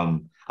speak.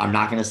 I'm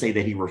not going to say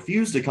that he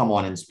refused to come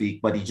on and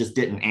speak, but he just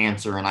didn't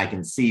answer. And I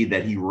can see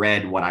that he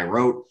read what I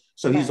wrote.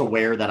 So he's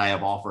aware that I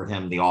have offered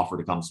him the offer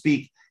to come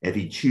speak. If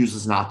he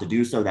chooses not to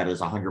do so, that is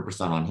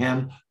 100% on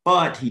him.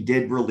 But he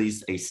did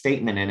release a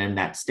statement. And in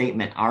that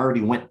statement, I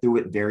already went through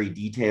it very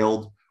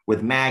detailed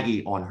with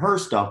Maggie on her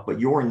stuff, but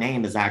your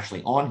name is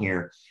actually on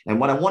here. And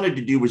what I wanted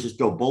to do was just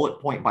go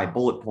bullet point by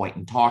bullet point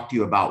and talk to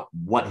you about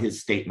what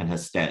his statement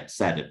has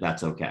said, if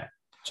that's okay.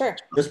 Sure.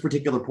 This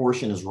particular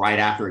portion is right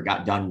after it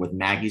got done with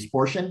Maggie's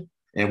portion.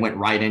 It went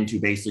right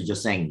into basically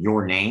just saying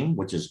your name,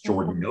 which is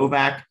Jordan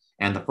Novak.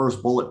 And the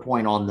first bullet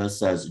point on this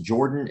says,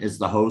 Jordan is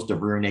the host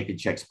of Rear Naked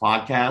Chicks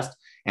podcast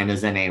and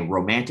is in a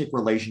romantic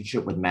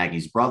relationship with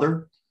Maggie's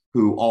brother,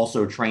 who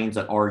also trains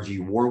at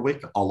RG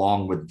Warwick,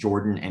 along with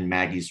Jordan and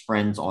Maggie's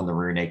friends on the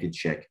Rear Naked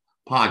Chick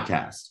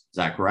podcast. Is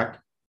that correct?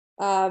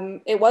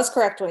 It was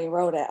correct when he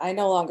wrote it. I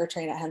no longer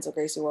train at Henzo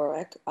Gracie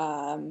Warwick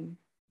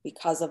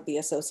because of the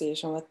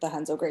association with the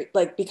Henzo Gracie,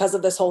 like because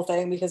of this whole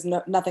thing, because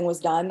nothing was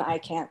done. I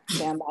can't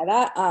stand by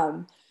that.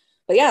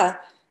 But yeah,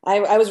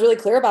 I was really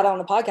clear about it on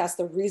the podcast.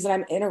 The reason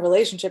I'm in a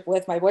relationship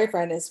with my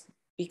boyfriend is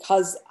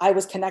because I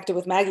was connected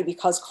with Maggie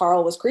because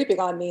Carl was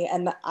creeping on me.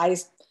 And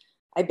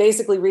I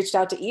basically reached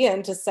out to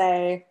Ian to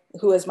say,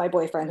 who is my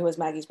boyfriend, who is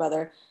Maggie's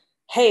brother,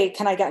 hey,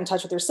 can I get in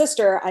touch with your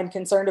sister? I'm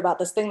concerned about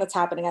this thing that's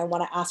happening. I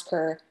want to ask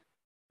her,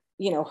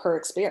 you know, her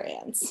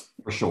experience.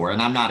 For sure. And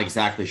I'm not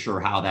exactly sure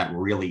how that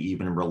really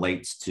even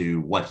relates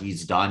to what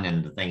he's done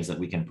and the things that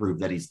we can prove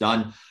that he's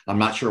done. I'm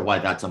not sure why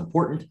that's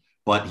important,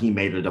 but he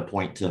made it a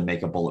point to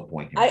make a bullet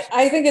point here.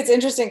 I think it's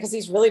interesting because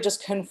he's really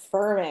just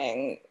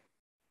confirming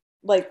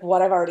like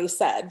what I've already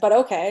said, but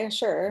okay,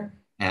 sure.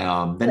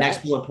 And the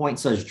next bullet point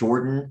says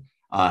Jordan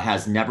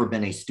has never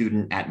been a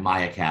student at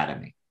my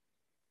academy.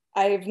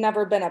 I've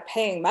never been a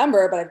paying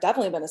member, but I've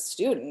definitely been a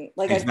student.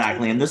 Like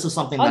exactly. And this is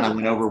something that I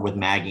went over with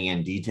Maggie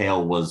in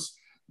detail was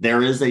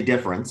there is a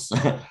difference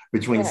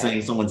between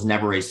saying someone's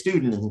never a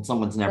student and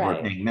someone's never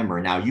a paying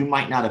member. Now, you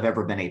might not have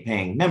ever been a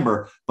paying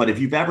member, but if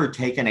you've ever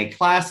taken a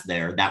class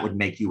there, that would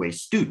make you a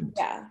student.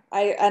 Yeah.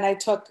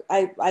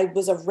 I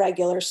was a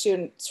regular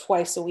student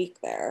twice a week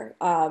there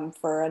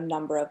for a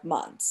number of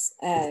months.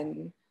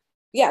 And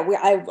yeah,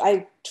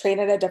 I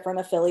trained at a different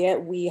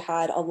affiliate. We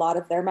had a lot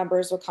of their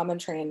members would come and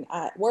train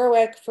at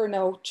Warwick for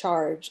no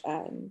charge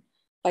and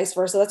vice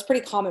versa. That's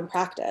pretty common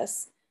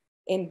practice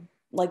in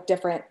like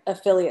different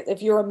affiliates.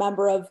 If you're a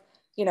member of,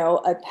 you know,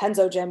 a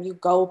Henzo gym, you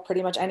go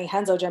pretty much any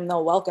Henzo gym,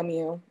 they'll welcome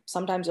you.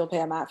 Sometimes you'll pay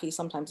a mat fee,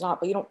 sometimes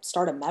not, but you don't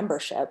start a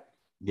membership.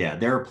 Yeah,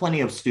 there are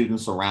plenty of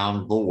students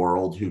around the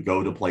world who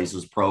go to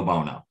places pro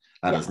bono.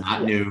 That is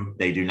not new.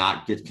 They do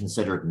not get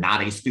considered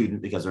not a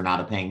student because they're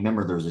not a paying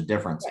member. There's a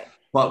difference.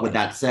 But with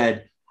that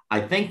said,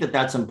 I think that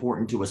that's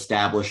important to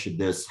establish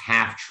this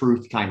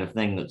half-truth kind of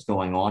thing that's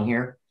going on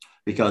here,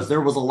 because there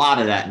was a lot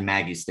of that in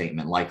Maggie's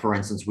statement. Like, for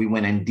instance, we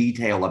went in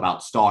detail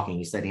about stalking.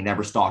 He said he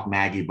never stalked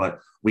Maggie, but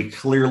we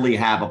clearly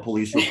have a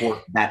police report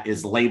that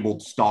is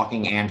labeled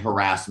stalking and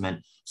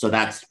harassment. So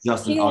that's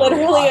just he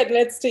literally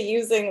admits to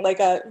using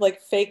like a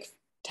fake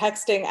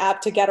texting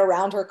app to get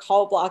around her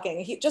call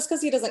blocking. Just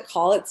because he doesn't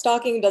call it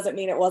stalking doesn't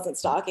mean it wasn't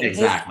stalking.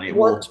 Exactly.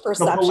 Warped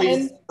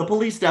perception. The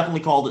police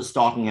definitely called it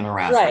stalking and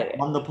harassment.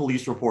 On the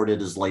police report,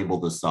 it is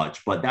labeled as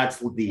such, but that's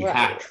the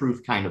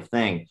half-truth kind of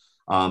thing.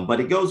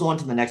 But it goes on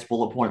to the next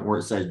bullet point where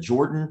it says,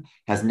 Jordan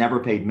has never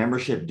paid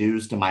membership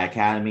dues to my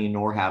academy,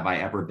 nor have I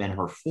ever been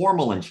her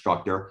formal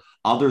instructor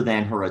other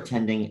than her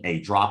attending a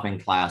drop-in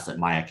class at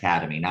my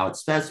academy. Now, it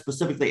says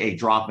specifically a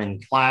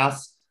drop-in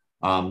class.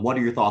 What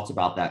are your thoughts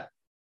about that?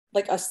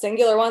 Like a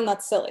singular one?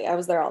 That's silly. I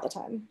was there all the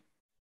time.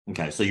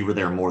 Okay, so you were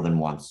there more than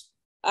once.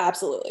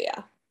 Absolutely,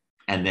 yeah.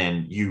 And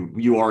then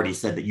you already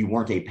said that you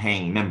weren't a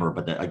paying member,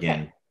 but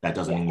again, that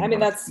doesn't mean. I mean,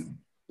 that's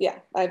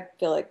I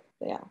feel like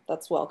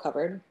that's well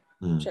covered.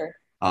 Sure.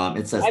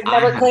 It says I've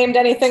never claimed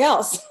anything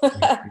else.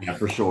 Yeah,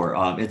 for sure.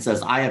 It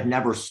says I have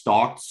never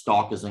stalked.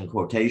 Stalk is in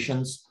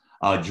quotations.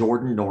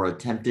 Jordan, nor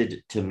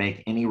attempted to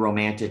make any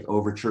romantic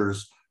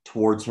overtures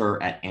towards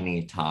her at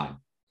any time.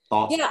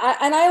 Thoughts? Yeah,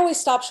 and I always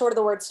stop short of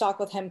the word stalk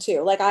with him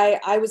too. Like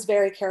I was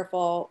very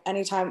careful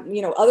anytime,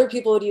 other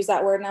people would use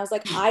that word and I was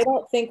like, I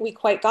don't think we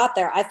quite got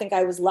there. I think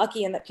I was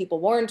lucky in that people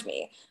warned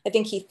me. I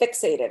think he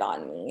fixated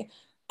on me.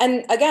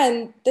 And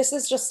again, this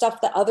is just stuff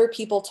that other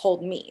people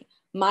told me.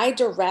 My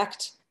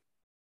direct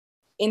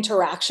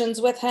interactions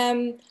with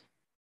him,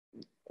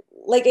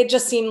 like it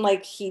just seemed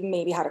like he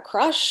maybe had a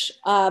crush.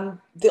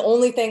 The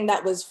only thing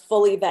that was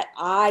fully that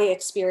I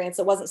experienced,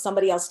 it wasn't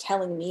somebody else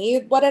telling me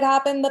what had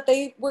happened that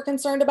they were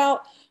concerned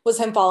about, was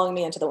him following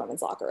me into the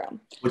women's locker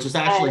room. Which is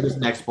actually his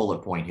next bullet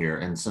point here.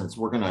 And since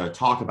we're going to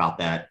talk about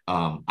that,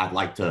 I'd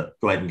like to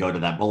go ahead and go to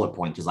that bullet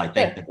point because I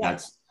think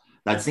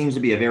that seems to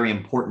be a very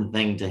important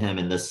thing to him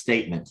in this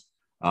statement.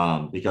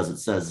 because it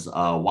says,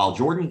 while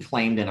Jordan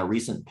claimed in a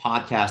recent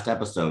podcast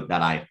episode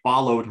that I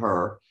followed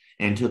her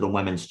into the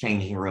women's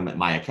changing room at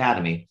my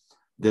academy,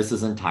 this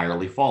is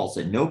entirely false.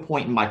 At no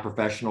point in my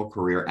professional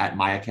career at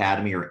my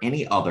academy or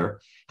any other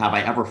have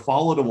I ever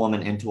followed a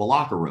woman into a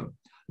locker room.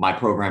 My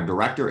program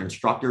director,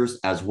 instructors,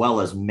 as well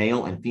as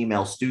male and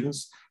female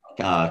students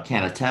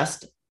can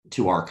attest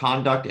to our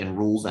conduct and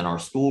rules in our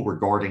school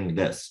regarding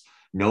this.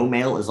 No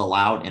male is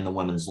allowed in the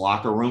women's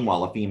locker room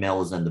while a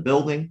female is in the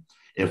building.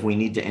 If we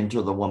need to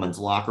enter the women's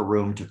locker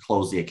room to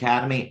close the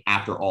academy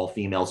after all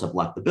females have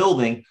left the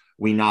building,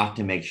 we knock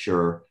to make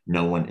sure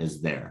no one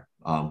is there.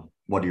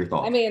 What are your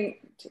thoughts? I mean,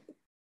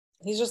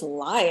 he's just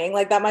lying.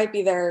 Like, that might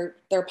be their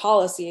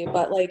policy,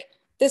 but like,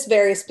 this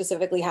very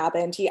specifically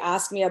happened. He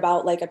asked me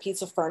about like a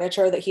piece of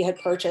furniture that he had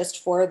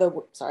purchased for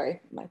sorry,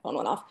 my phone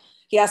went off.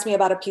 He asked me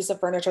about a piece of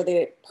furniture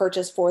they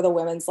purchased for the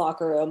women's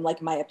locker room, like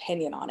my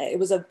opinion on it. It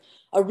was a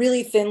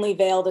really thinly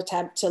veiled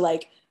attempt to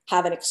like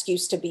have an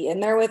excuse to be in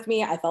there with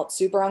me. I felt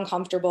super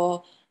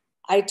uncomfortable.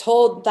 I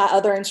told that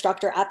other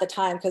instructor at the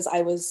time, because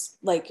I was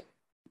like,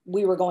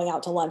 we were going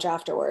out to lunch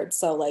afterwards.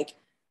 So like,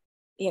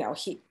 you know,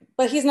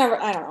 he's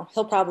never, I don't know,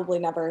 he'll probably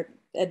never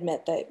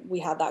admit that we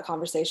had that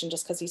conversation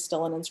just because he's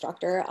still an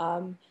instructor.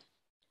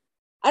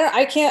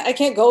 I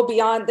can't go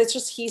beyond, it's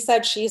just he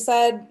said, she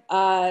said.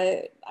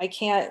 I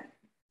can't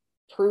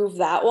prove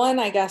that one.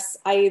 I guess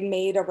I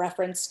made a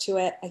reference to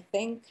it, I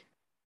think.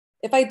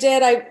 If I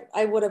did,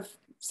 I would have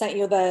sent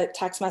you the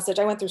text message.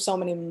 I went through so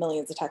many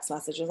millions of text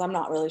messages. I'm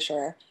not really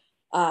sure.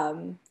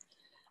 I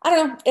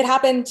don't know. It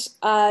happened.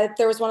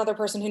 There was one other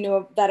person who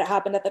knew that it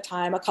happened at the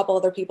time. A couple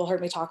other people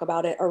heard me talk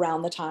about it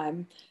around the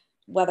time.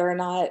 Whether or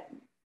not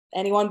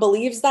anyone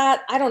believes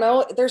that, I don't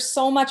know. There's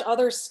so much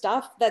other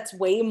stuff that's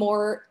way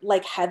more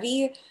like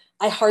heavy.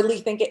 I hardly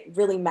think it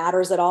really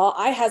matters at all.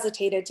 I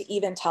hesitated to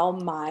even tell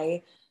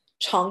my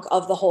chunk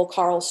of the whole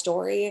Carl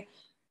story.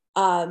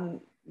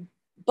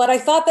 But I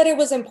thought that it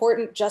was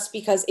important just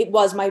because it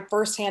was my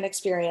firsthand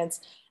experience.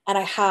 And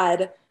I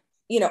had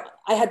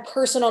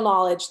personal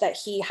knowledge that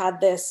he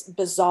had this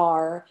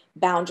bizarre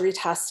boundary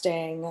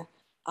testing,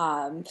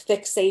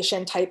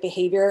 fixation type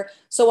behavior.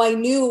 So I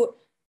knew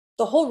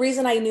the whole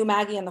reason I knew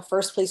Maggie in the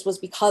first place was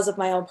because of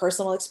my own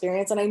personal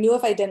experience. And I knew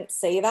if I didn't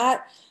say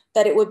that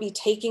it would be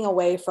taking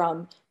away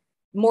from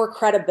more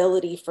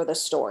credibility for the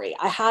story.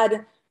 I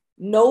had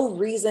no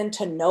reason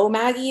to know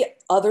Maggie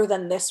other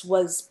than this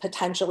was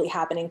potentially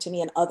happening to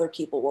me and other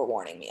people were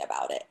warning me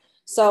about it.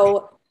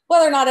 So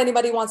whether or not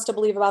anybody wants to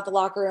believe about the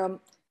locker room.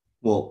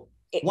 Well,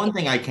 one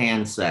thing I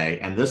can say,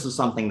 and this is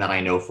something that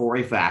I know for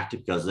a fact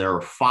because there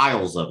are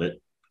files of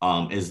it,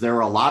 is there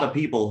are a lot of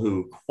people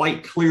who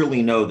quite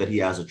clearly know that he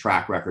has a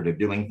track record of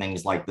doing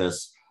things like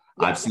this.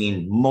 Yeah. I've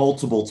seen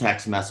multiple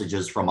text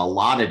messages from a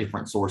lot of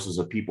different sources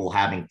of people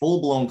having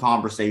full-blown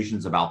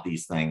conversations about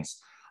these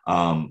things.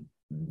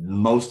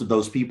 Most of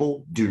those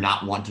people do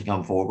not want to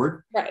come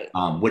forward, right?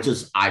 Which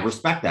is, I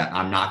respect that.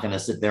 I'm not going to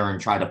sit there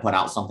and try to put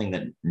out something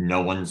that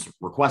no one's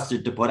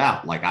requested to put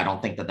out. Like, I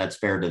don't think that that's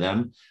fair to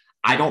them.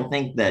 I don't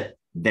think that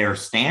their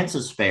stance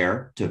is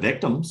fair to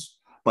victims,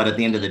 but at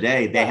the end of the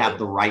day, they have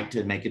the right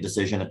to make a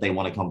decision if they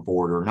want to come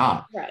forward or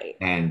not. Right.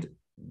 And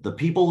the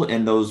people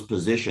in those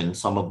positions,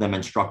 some of them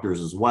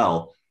instructors as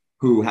well,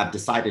 who have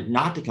decided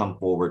not to come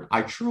forward,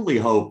 I truly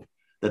hope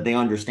that they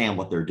understand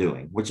what they're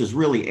doing, which is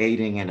really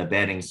aiding and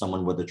abetting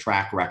someone with a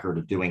track record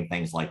of doing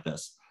things like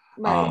this.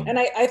 Right. And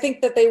I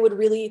think that they would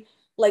really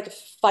like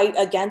fight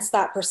against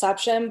that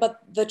perception.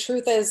 But the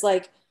truth is,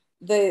 like,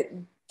 the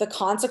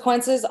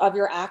consequences of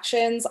your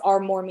actions are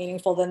more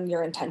meaningful than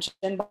your intention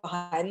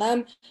behind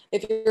them.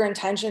 If your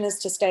intention is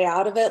to stay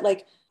out of it,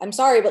 like, I'm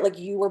sorry, but like,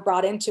 you were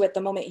brought into it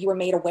the moment you were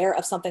made aware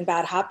of something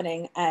bad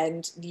happening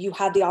and you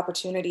had the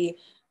opportunity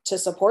to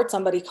support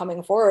somebody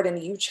coming forward,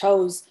 and you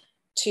chose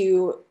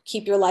to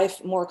keep your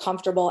life more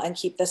comfortable and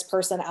keep this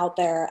person out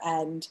there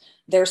and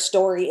their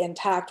story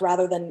intact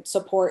rather than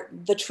support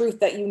the truth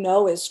that you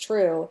know is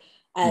true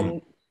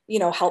and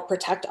help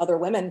protect other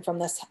women from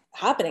this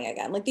happening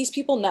again. Like, these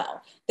people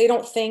know. They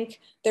don't think,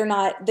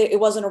 it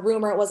wasn't a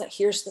rumor, it wasn't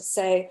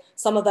hearsay.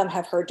 Some of them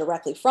have heard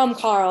directly from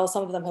Carl,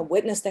 some of them have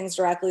witnessed things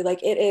directly.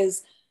 Like, it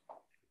is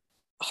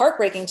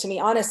heartbreaking to me,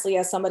 honestly,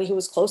 as somebody who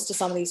was close to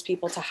some of these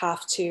people, to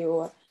have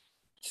to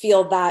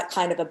feel that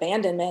kind of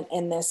abandonment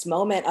in this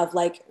moment of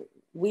like,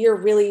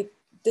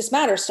 this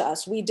matters to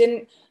us. We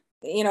didn't,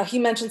 he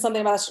mentioned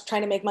something about us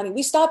trying to make money.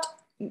 We stopped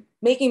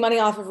making money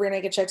off of Rear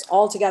Naked Chicks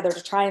altogether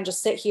to try and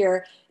just sit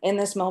here in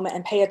this moment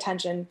and pay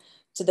attention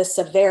to the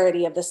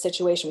severity of this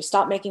situation. We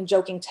stopped making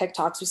joking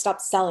TikToks. We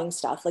stopped selling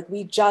stuff. Like,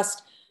 we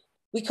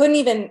couldn't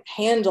even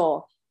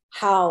handle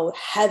how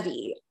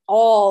heavy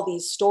all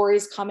these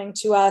stories coming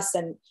to us,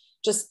 and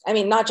just, I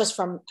mean, not just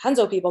from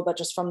Henzo people, but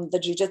just from the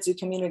jiu-jitsu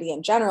community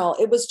in general.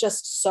 It was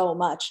just so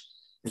much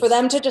for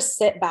them to just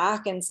sit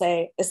back and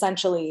say,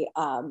 essentially,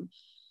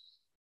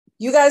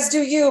 you guys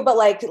do you, but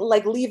like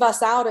leave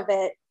us out of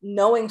it,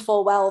 knowing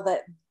full well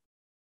that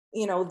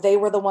you know, they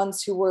were the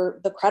ones who were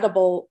the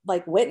credible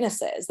like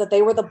witnesses, that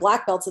they were the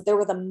black belts, that there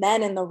were the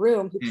men in the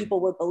room who people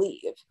would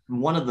believe.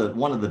 One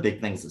of the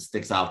big things that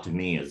sticks out to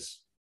me is,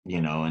 you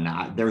know,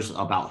 and there's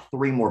about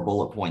 3 more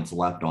bullet points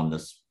left on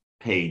this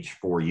page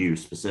for you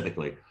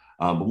specifically.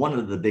 But one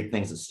of the big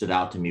things that stood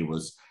out to me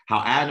was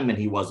how adamant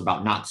he was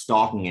about not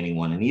stalking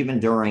anyone. And even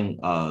during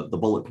the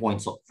bullet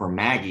points for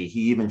Maggie,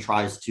 he even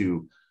tries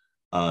to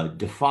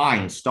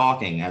define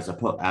stalking as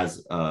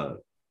a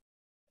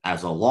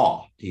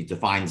law. He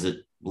defines it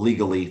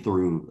legally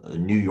through a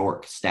New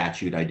York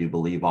statute, I do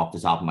believe, off the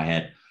top of my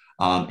head.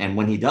 And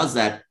when he does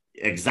that,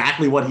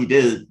 exactly what he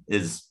did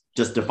is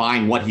just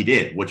define what he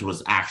did, which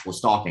was actual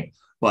stalking.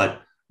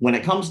 But when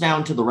it comes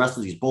down to the rest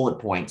of these bullet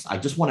points, I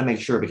just want to make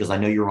sure, because I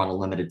know you're on a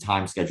limited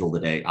time schedule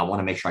today, I want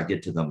to make sure I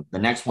get to them. The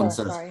next one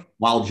says,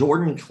 while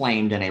Jordan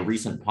claimed in a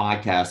recent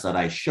podcast that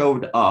I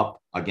showed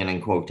up, again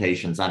in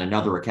quotations, at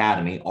another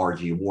academy,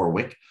 RG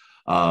Warwick,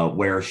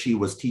 where she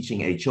was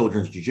teaching a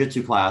children's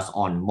jiu-jitsu class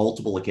on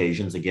multiple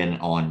occasions, again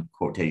on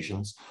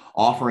quotations,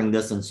 offering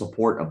this in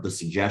support of the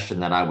suggestion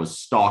that I was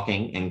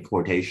stalking, in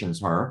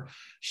quotations, her.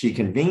 She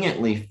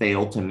conveniently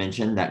failed to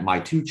mention that my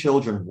 2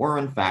 children were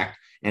in fact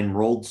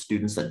enrolled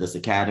students at this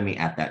academy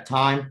at that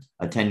time,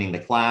 attending the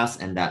class,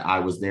 and that I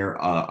was there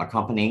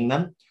accompanying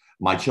them.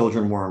 My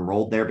children were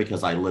enrolled there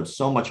because I live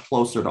so much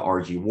closer to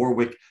RG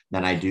Warwick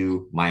than I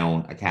do my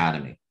own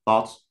academy.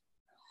 Thoughts?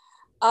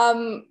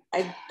 I'm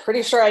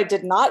pretty sure I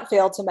did not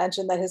fail to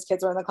mention that his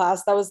kids were in the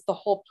class. That was the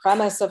whole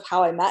premise of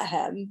how I met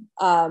him.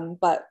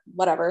 But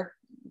whatever.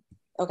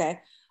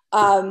 Okay.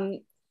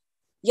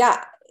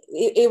 Yeah,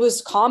 it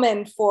was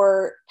common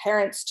for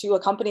parents to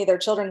accompany their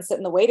children to sit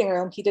in the waiting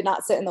room. He did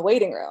not sit in the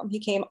waiting room. He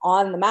came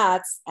on the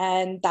mats.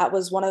 And that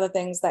was one of the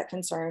things that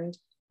concerned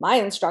my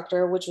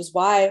instructor, which was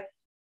why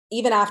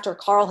even after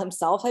Carl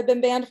himself had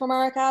been banned from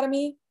our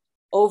academy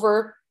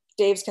over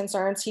Dave's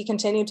concerns, he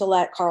continued to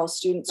let Carl's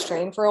students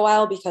train for a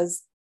while,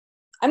 because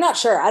I'm not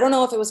sure. I don't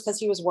know if it was because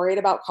he was worried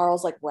about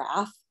Carl's like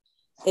wrath.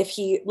 If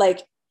he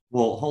like,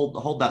 well,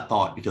 hold that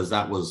thought, because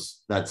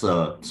that's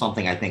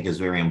something I think is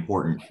very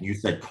important. You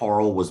said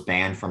Carl was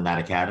banned from that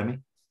academy?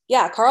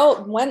 Yeah,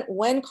 Carl,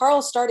 when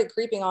Carl started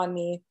creeping on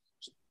me,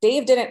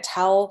 Dave didn't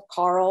tell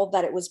Carl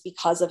that it was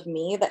because of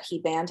me that he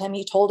banned him.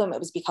 He told him it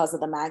was because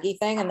of the Maggie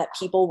thing and that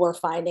people were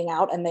finding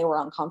out and they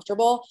were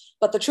uncomfortable.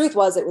 But the truth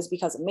was it was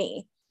because of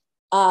me.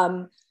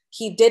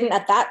 He didn't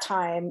at that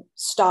time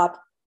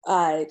stop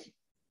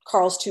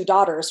Carl's 2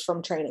 daughters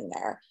from training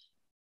there.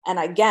 And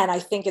again, I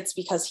think it's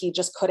because he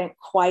just couldn't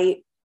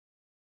quite.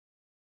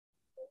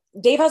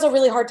 Dave has a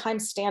really hard time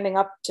standing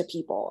up to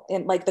people,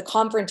 and like the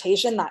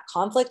confrontation, that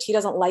conflict, he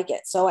doesn't like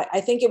it. So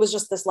I think it was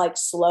just this like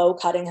slow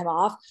cutting him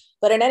off.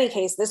 But in any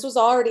case, this was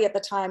already at the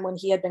time when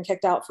he had been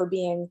kicked out for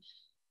being,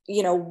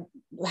 you know,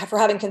 for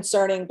having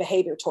concerning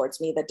behavior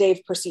towards me that Dave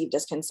perceived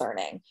as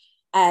concerning.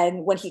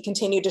 And when he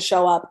continued to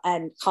show up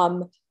and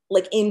come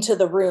like into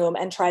the room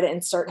and try to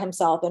insert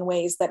himself in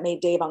ways that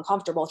made Dave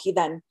uncomfortable, he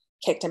then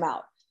kicked him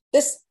out.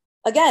 This,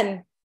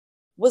 again,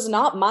 was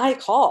not my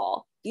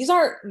call. These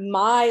aren't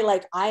my,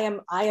 like, I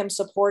am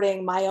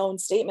supporting my own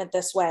statement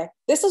this way.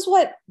 This is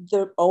what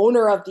the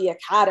owner of the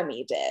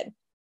academy did.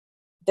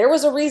 There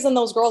was a reason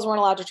those girls weren't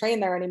allowed to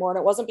train there anymore. And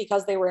it wasn't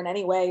because they were in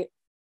any way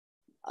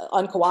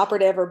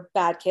uncooperative or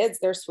bad kids.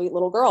 They're sweet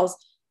little girls,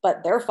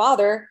 but their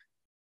father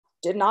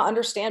did not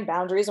understand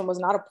boundaries and was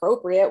not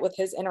appropriate with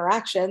his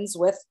interactions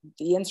with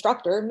the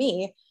instructor,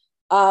 me.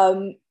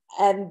 And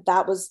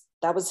that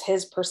was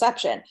his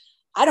perception.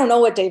 I don't know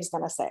what Dave's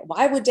going to say.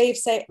 Why would Dave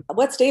say,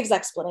 what's Dave's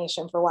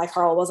explanation for why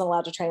Carl wasn't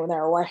allowed to train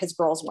there or why his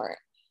girls weren't?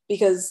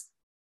 Because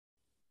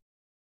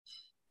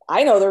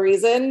I know the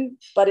reason,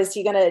 but is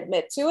he going to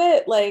admit to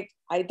it? Like,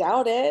 I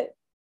doubt it.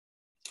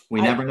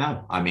 We never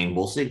know. I mean,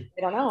 we'll see.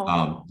 I don't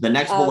know. The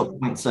next bullet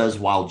point says,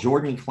 while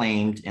Jordan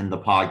claimed in the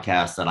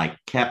podcast that I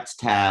kept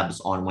tabs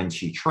on when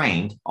she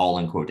trained, all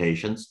in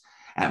quotations,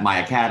 at my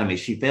academy,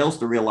 she fails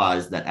to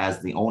realize that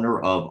as the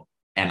owner of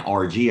an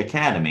RG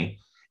academy,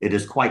 it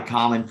is quite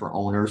common for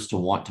owners to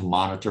want to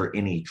monitor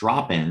any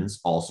drop-ins,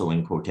 also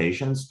in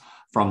quotations,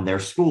 from their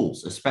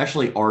schools,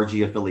 especially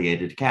RG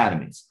affiliated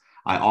academies.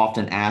 I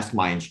often ask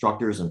my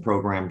instructors and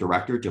program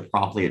director to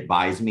promptly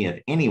advise me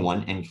if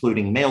anyone,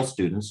 including male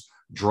students,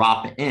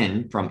 drop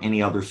in from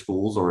any other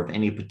schools or if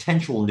any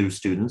potential new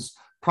students,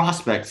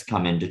 prospects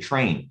come in to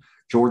train.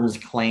 Jordan's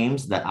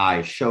claims that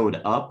I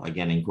showed up,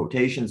 again in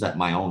quotations, at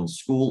my own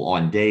school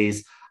on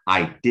days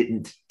I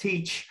didn't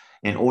teach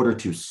in order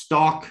to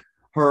stalk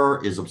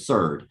her is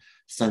absurd.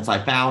 Since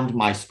I founded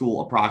my school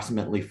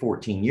approximately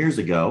 14 years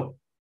ago,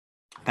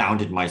 I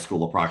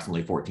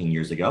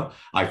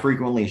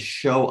frequently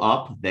show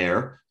up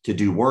there to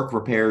do work,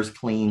 repairs,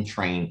 clean,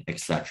 train,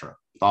 etc.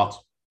 Thoughts?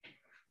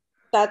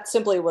 That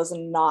simply was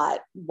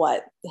not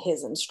what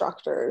his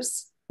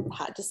instructors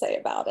had to say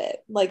about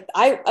it. Like,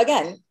 I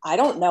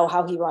don't know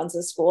how he runs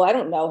his school. I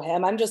don't know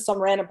him. I'm just some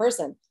random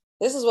person.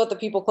 This is what the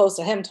people close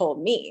to him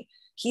told me.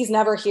 He's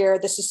never here.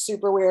 This is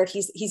super weird.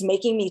 He's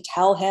making me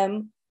tell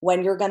him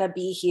when you're going to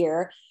be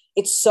here.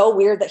 It's so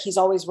weird that he's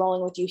always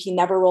rolling with you. He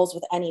never rolls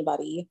with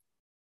anybody.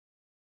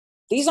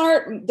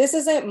 this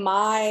isn't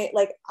my,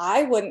 like,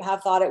 I wouldn't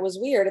have thought it was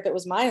weird if it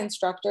was my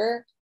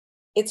instructor.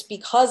 It's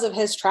because of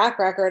his track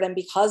record and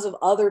because of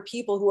other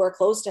people who are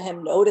close to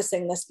him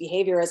noticing this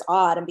behavior as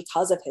odd, and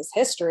because of his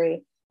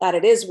history, that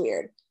it is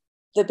weird.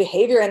 The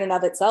behavior in and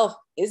of itself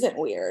isn't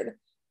weird.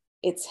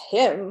 It's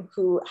him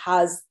who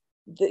has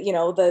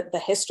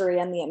the history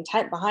and the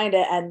intent behind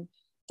it, and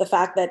the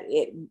fact that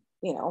it,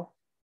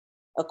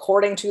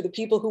 according to the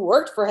people who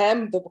worked for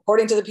him,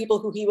 according to the people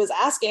who he was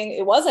asking,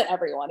 it wasn't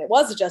everyone. It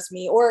was just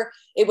me, or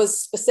it was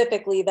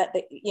specifically that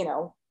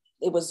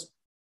it was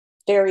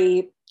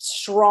very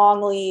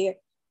strongly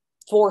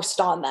forced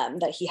on them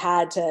that he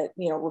had to,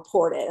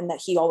 report it, and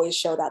that he always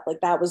showed up.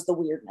 Like, that was the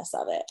weirdness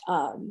of it.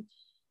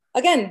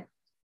 Again,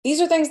 these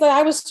are things that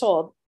I was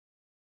told.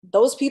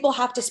 Those people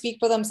have to speak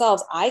for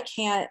themselves. I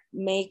can't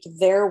make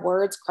their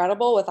words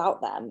credible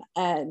without them.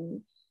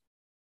 And,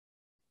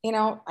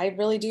 I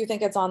really do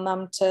think it's on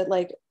them to,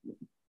 like,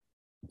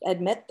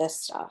 admit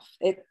this stuff.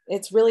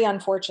 It's really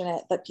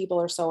unfortunate that people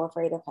are so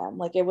afraid of him.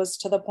 Like, it was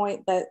to the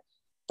point that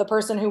the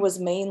person who was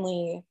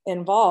mainly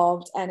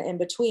involved and in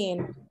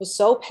between was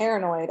so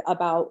paranoid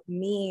about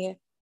me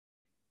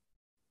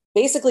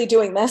basically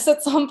doing this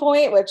at some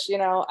point, which,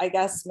 I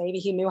guess maybe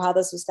he knew how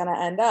this was going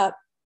to end up,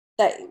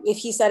 that if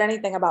he said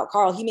anything about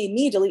Carl, he made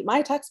me delete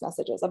my text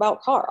messages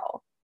about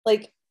Carl.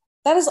 Like,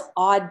 that is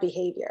odd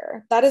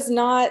behavior. That is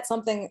not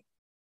something,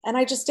 and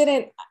I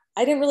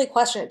didn't really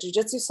question it.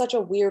 Jiu-Jitsu is such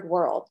a weird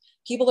world.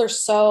 People are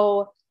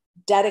so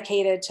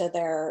dedicated to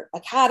their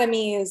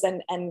academies,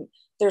 and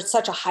there's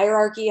such a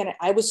hierarchy, and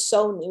I was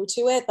so new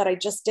to it that I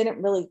just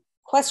didn't really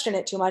question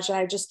it too much. And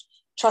I just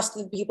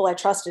trusted the people I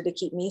trusted to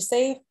keep me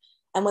safe.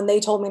 And when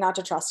they told me not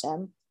to trust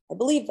him, I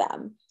believed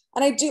them.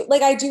 And I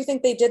do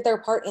think they did their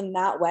part in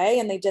that way,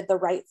 and they did the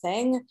right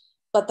thing.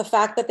 But the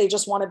fact that they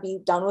just want to be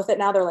done with it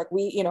now, they're like,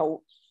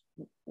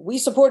 we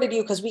supported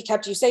you because we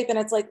kept you safe. And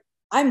it's like,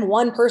 I'm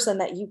one person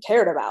that you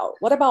cared about.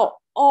 What about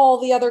all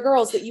the other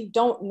girls that you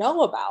don't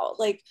know about?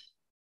 Like,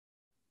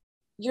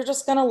 you're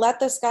just going to let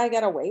this guy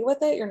get away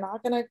with it? You're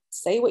not going to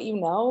say what you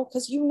know?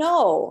 Because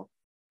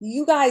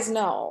you guys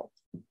know.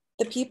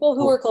 The people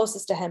who are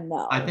closest to him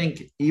know. I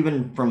think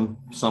even from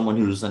someone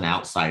who's an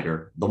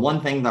outsider, the one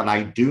thing that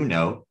I do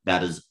know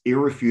that is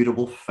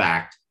irrefutable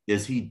fact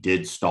is he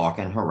did stalk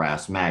and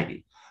harass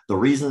Maggie. The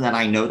reason that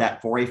I know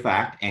that for a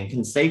fact and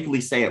can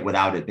safely say it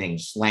without it being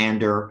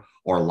slander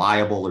or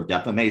libel or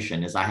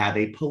defamation is I have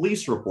a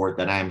police report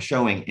that I am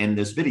showing in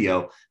this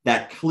video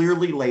that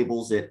clearly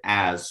labels it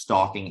as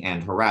stalking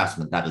and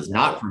harassment. That is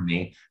not from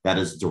me. That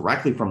is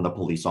directly from the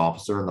police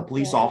officer. And the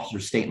police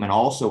officer's statement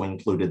also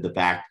included the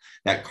fact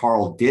that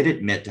Carl did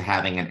admit to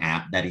having an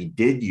app that he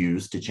did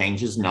use to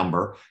change his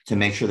number to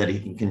make sure that he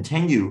can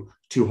continue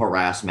to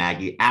harass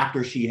Maggie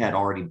after she had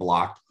already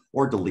blocked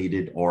or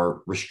deleted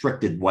or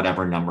restricted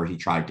whatever number he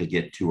tried to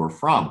get to her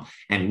from.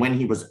 And when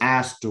he was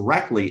asked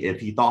directly if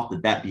he thought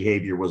that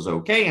behavior was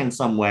okay in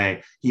some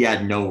way, he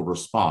had no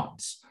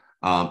response.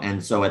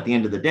 And so at the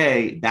end of the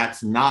day,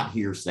 that's not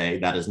hearsay.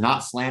 That is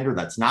not slander.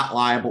 That's not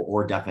libel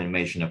or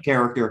defamation of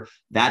character.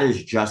 That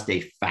is just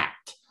a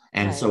fact.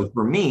 And so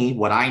for me,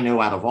 what I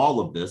know out of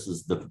all of this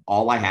is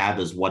all I have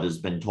is what has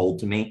been told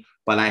to me,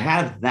 but I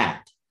have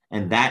that.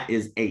 And that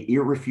is a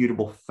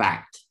irrefutable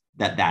fact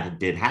that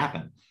did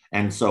happen.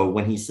 And so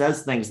when he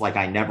says things like,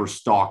 I never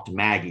stalked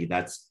Maggie,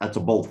 that's a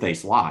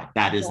bold-faced lie.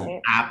 That is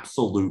an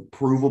absolute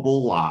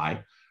provable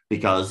lie,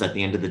 because at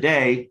the end of the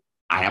day,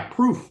 I have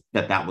proof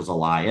that was a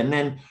lie. And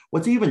then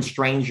what's even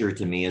stranger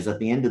to me is at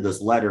the end of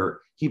this letter,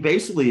 he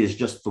basically is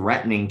just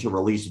threatening to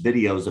release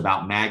videos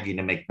about Maggie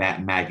to make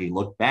Maggie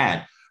look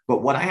bad.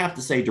 But what I have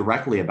to say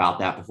directly about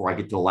that before I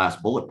get to the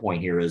last bullet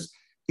point here is,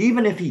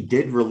 even if he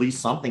did release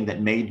something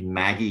that made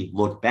Maggie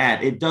look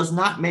bad, it does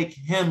not make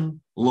him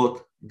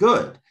look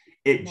good.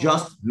 It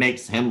just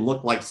makes him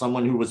look like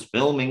someone who was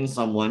filming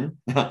someone.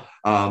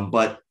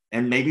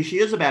 And maybe she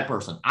is a bad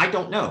person. I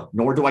don't know,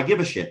 nor do I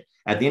give a shit.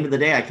 At the end of the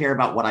day, I care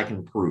about what I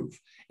can prove.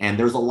 And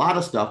there's a lot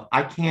of stuff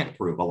I can't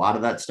prove. A lot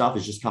of that stuff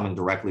is just coming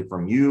directly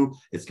from you.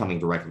 It's coming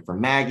directly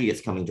from Maggie.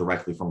 It's coming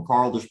directly from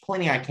Carl. There's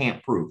plenty I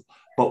can't prove.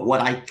 But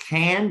what I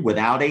can,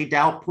 without a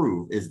doubt,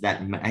 prove is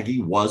that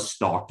Maggie was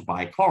stalked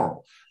by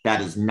Carl.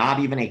 That is not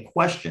even a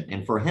question.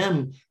 And for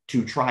him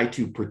to try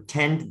to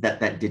pretend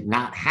that did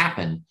not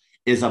happen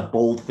is a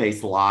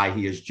bold-faced lie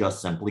he is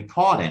just simply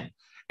caught in.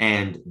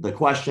 And the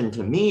question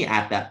to me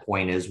at that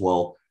point is,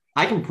 well,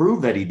 I can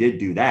prove that he did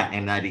do that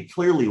and that he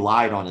clearly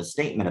lied on his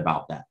statement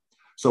about that.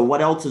 So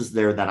what else is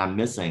there that I'm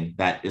missing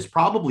that is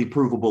probably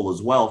provable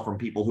as well from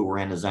people who are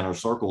in his inner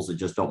circles that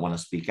just don't want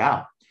to speak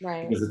out?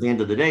 Right. Because at the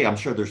end of the day, I'm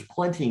sure there's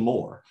plenty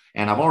more.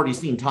 And I've already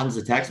seen tons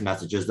of text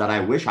messages that I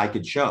wish I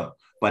could show.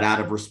 But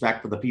out of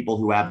respect for the people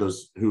who have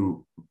those,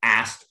 who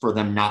asked for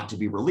them not to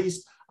be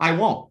released, I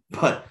won't.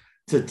 But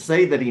to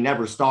say that he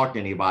never stalked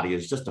anybody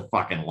is just a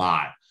fucking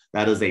lie.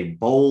 That is a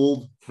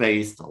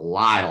bold-faced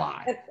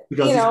lie.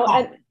 Because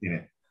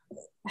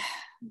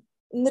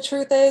and the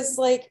truth is,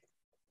 like,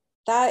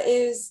 that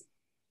is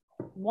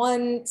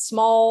one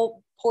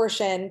small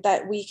portion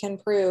that we can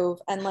prove.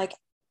 And like,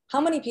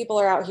 how many people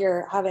are out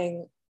here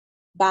having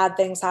bad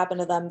things happen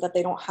to them that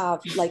they don't have,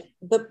 like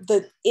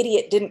the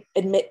idiot didn't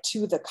admit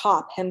to the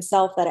cop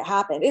himself that it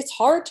happened. It's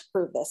hard to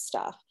prove this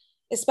stuff,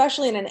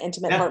 especially in an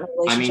intimate partner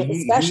relationship,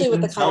 especially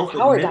with the kind of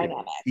power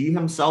dynamic. He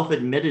himself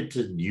admitted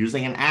to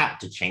using an app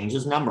to change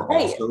his number.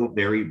 Right. Also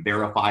very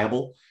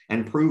verifiable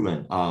and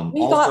proven.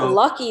 We got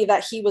lucky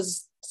that he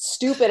was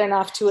stupid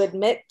enough to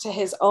admit to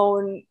his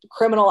own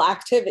criminal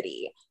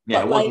activity.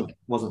 Yeah, it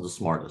wasn't the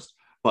smartest.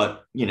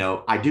 But, you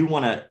know, I do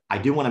want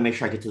to make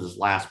sure I get to this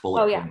last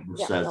bullet point,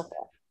 which says,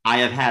 I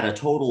have had a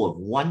total of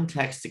 1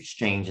 text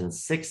exchange and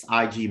 6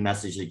 IG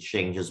message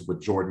exchanges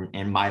with Jordan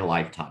in my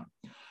lifetime.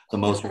 The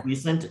most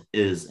recent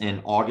is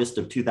in August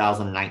of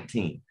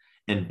 2019.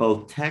 In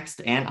both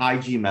text and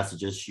IG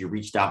messages, she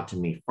reached out to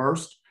me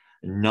first.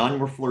 None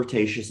were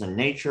flirtatious in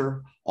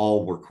nature.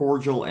 All were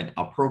cordial and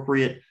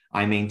appropriate.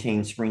 I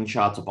maintain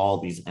screenshots of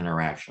all these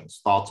interactions.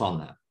 Thoughts on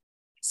that?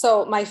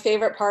 So my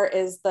favorite part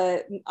is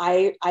that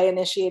I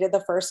initiated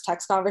the first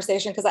text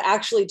conversation, because I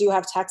actually do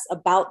have texts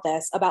about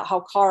this, about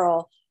how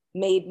Carl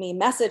made me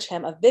message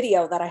him a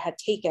video that I had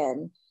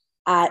taken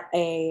at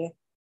a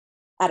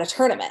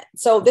tournament.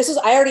 So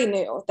I already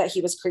knew that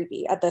he was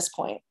creepy at this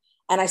point,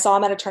 and I saw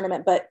him at a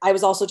tournament, but I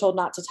was also told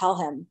not to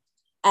tell him.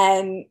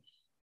 And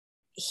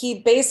he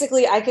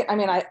basically, I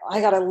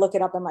got to look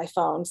it up on my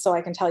phone so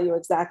I can tell you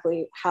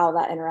exactly how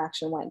that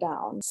interaction went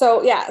down.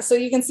 So yeah, so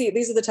you can see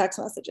these are the text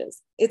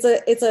messages. It's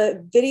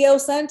a video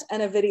sent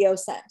and a video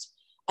sent.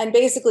 And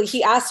basically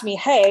he asked me,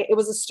 hey, it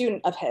was a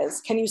student of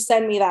his, can you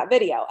send me that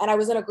video? And I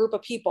was in a group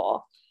of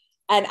people.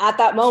 And at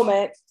that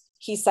moment,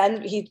 he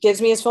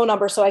gives me his phone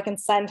number so I can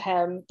send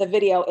him the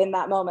video in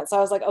that moment. So I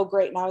was like, oh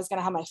great, now he's going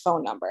to have my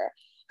phone number.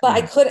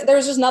 But there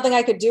was just nothing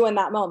I could do in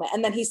that moment.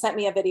 And then he sent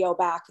me a video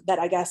back that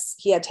I guess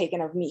he had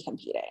taken of me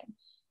competing.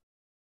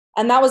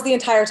 And that was the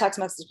entire text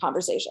message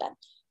conversation.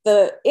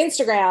 The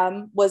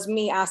Instagram was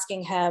me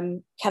asking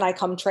him, can I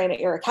come train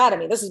at your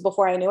academy? This is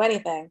before I knew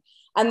anything.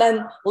 And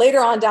then later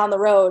on down the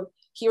road,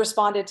 he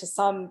responded to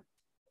some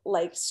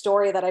like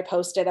story that I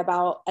posted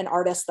about an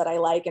artist that I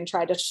like and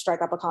tried to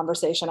strike up a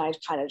conversation. I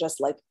kind of just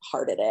like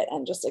hearted it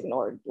and just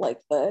ignored like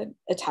the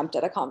attempt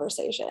at a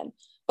conversation.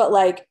 But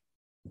like,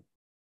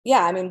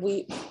 yeah, I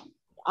mean,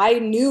 I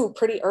knew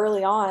pretty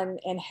early on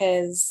in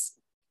his,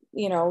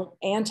 you know,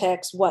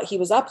 antics, what he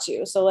was up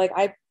to. So like,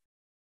 I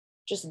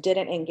just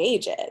didn't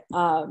engage it.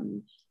 But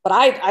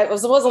it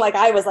wasn't like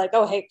I was like,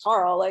 oh, hey,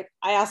 Carl, like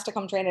I asked to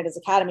come train at his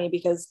academy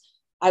because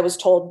I was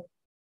told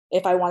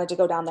if I wanted to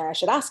go down there, I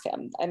should ask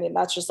him. I mean,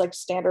 that's just like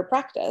standard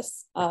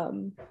practice.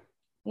 And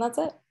that's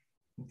it.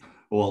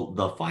 Well,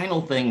 the final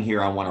thing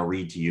here I want to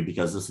read to you,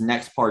 because this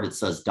next part, it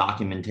says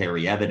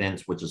documentary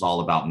evidence, which is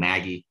all about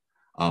Maggie.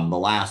 The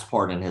last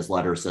part in his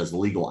letter says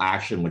legal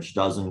action, which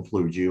does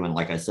include you. And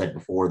like I said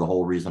before, the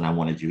whole reason I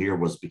wanted you here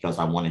was because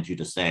I wanted you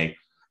to say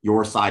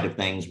your side of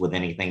things with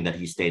anything that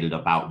he stated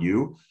about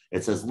you.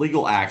 It says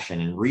legal action.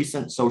 In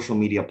recent social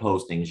media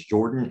postings,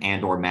 Jordan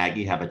and or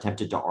Maggie have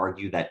attempted to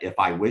argue that if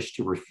I wish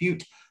to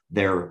refute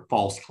their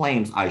false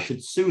claims, I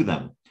should sue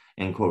them,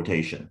 in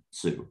quotation,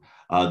 sue.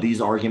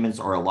 These arguments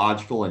are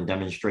illogical and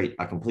demonstrate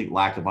a complete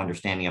lack of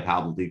understanding of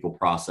how the legal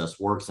process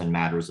works in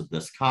matters of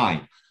this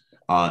kind.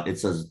 It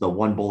says the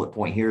one bullet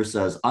point here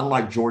says,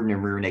 unlike Jordan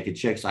and Rear Naked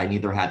Chicks, I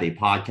neither have a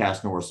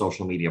podcast nor a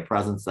social media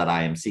presence that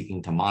I am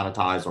seeking to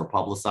monetize or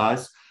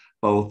publicize.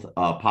 Both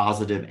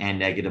positive and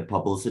negative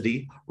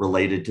publicity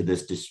related to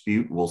this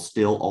dispute will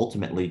still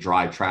ultimately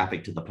drive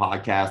traffic to the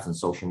podcast and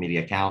social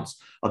media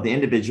accounts of the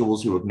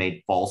individuals who have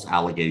made false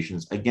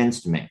allegations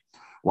against me.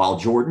 While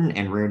Jordan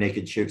and Rear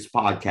Naked Chicks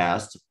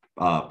podcast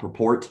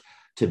purport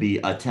to be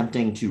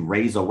attempting to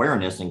raise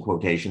awareness, in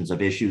quotations,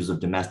 of issues of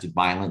domestic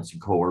violence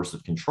and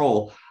coercive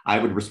control, I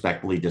would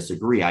respectfully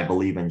disagree. I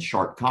believe in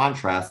sharp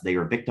contrast, they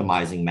are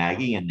victimizing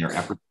Maggie in their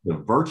effort to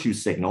virtue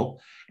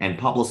signal and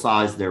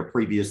publicize their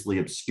previously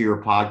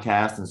obscure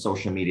podcast and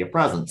social media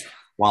presence,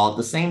 while at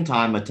the same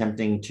time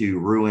attempting to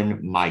ruin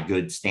my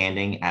good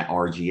standing at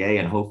RGA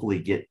and hopefully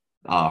get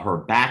her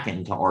back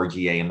into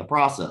RGA in the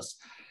process.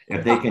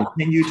 If they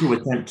continue to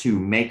attempt to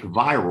make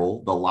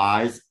viral the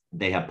lies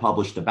they have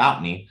published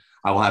about me,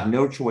 I will have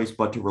no choice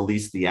but to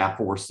release the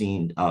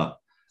aforesaid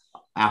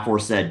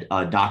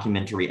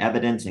documentary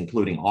evidence,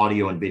 including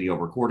audio and video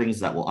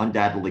recordings that will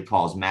undoubtedly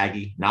cause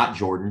Maggie, not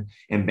Jordan,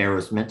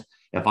 embarrassment.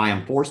 If I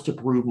am forced to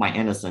prove my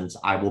innocence,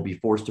 I will be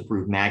forced to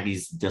prove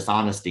Maggie's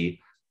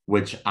dishonesty,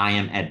 which I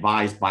am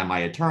advised by my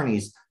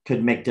attorneys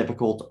could make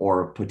difficult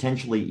or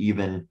potentially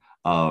even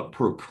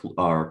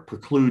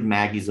preclude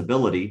Maggie's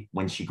ability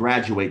when she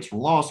graduates from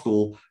law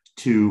school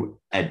to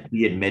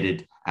be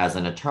admitted as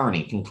an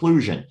attorney.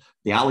 Conclusion: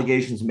 the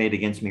allegations made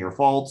against me are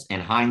false. In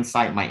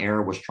hindsight, my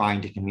error was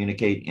trying to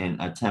communicate in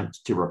an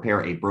attempt to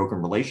repair a broken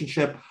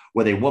relationship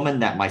with a woman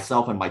that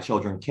myself and my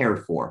children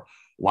cared for.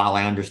 While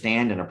I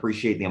understand and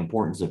appreciate the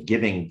importance of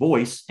giving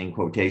voice, in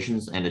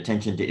quotations, and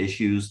attention to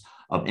issues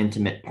of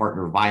intimate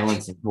partner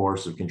violence and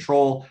coercive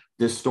control,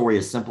 this story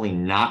is simply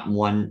not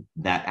one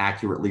that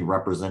accurately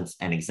represents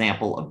an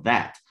example of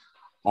that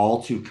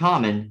all too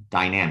common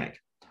dynamic.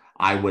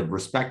 I would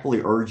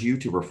respectfully urge you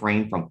to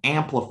refrain from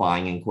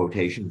amplifying, in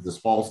quotations, this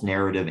false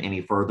narrative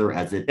any further,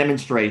 as it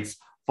demonstrates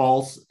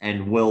false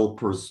and will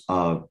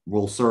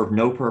serve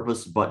no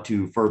purpose but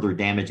to further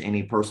damage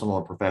any personal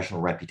or professional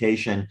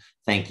reputation.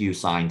 Thank you,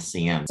 signed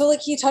CM. So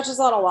like he touches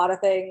on a lot of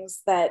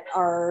things that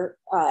are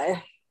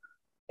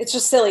it's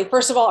just silly.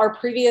 First of all, our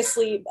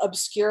previously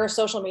obscure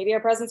social media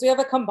presence, we have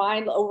a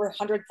combined over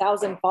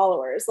 100,000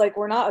 followers. Like,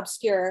 we're not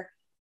obscure.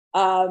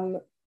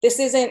 This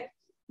isn't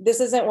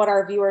what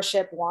our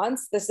viewership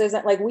wants. This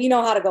isn't like, we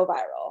know how to go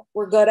viral.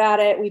 We're good at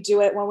it. We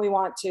do it when we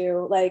want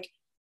to. Like,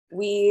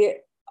 we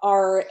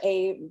are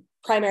a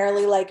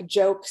primarily like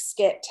joke,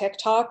 skit,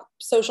 TikTok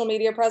social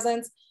media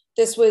presence.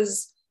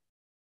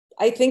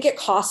 I think it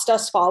cost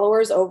us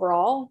followers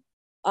overall.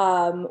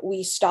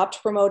 We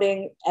stopped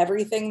promoting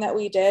everything that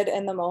we did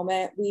in the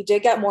moment. We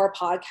did get more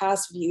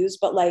podcast views,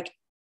 but like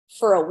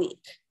for a week,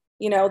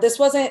 this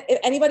wasn't,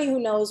 anybody who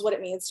knows what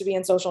it means to be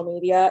in social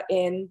media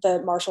in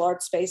the martial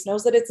arts space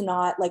knows that it's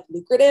not like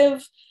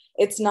lucrative.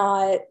 It's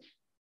not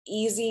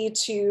easy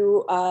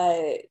to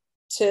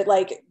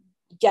like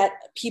get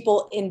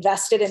people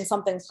invested in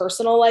something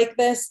personal like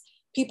this.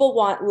 People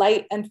want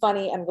light and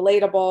funny and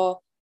relatable.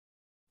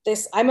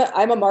 I'm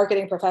a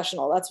marketing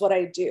professional. That's what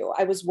I do.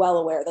 I was well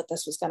aware that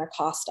this was going to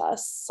cost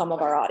us some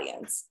of our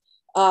audience.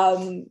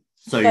 So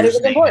but it was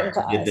important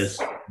to us.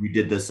 You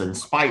did this in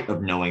spite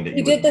of knowing that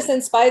we did this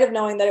in spite of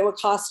knowing that it would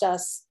cost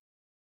us,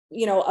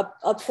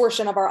 a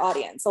portion of our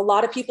audience. A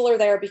lot of people are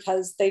there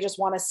because they just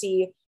want to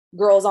see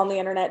girls on the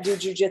internet do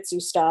jiu-jitsu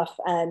stuff.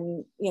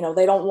 And,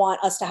 they don't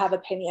want us to have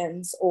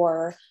opinions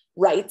or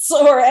rights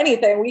or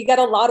anything. We get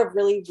a lot of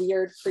really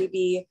weird,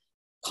 creepy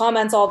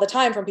comments all the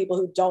time from people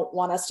who don't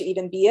want us to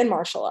even be in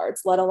martial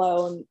arts, let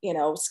alone,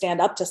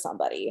 stand up to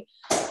somebody.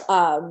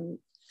 The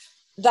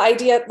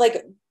idea,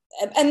 like,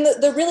 and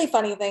the really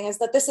funny thing is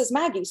that this is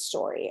Maggie's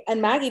story,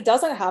 and Maggie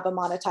doesn't have a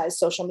monetized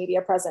social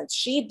media presence.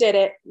 She did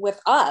it with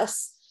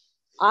us.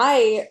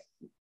 I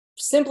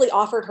simply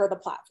offered her the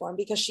platform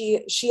because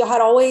she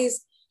had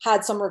always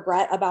had some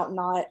regret about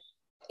not,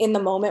 in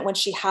the moment when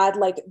she had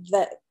like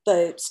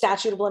the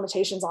statute of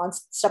limitations on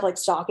stuff like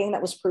stalking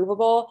that was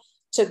provable,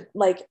 to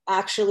like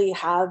actually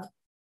have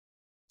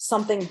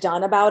something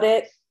done about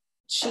it.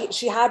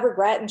 She had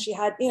regret, and she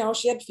had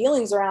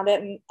feelings around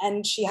it,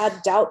 and she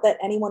had doubt that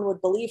anyone would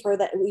believe her,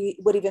 that we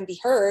would even be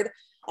heard.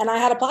 And I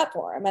had a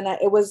platform, and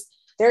it was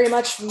very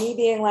much me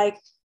being like,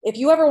 if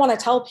you ever want to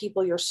tell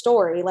people your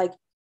story, like,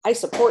 I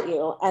support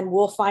you, and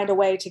we'll find a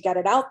way to get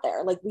it out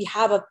there. Like, we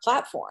have a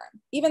platform,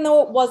 even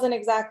though it wasn't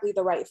exactly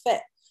the right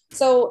fit.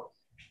 So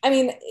I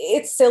mean,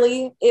 it's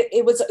silly.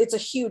 It's a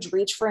huge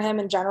reach for him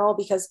in general,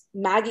 because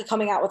Maggie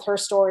coming out with her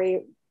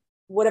story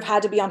would have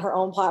had to be on her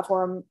own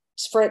platform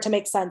for it to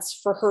make sense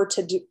for her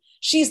to do.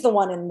 She's the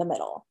one in the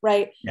middle,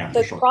 right? Yeah,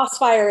 the sure.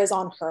 Crossfire is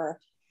on her.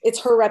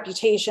 It's her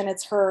reputation.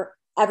 It's her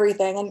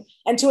everything.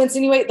 And to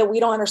insinuate that we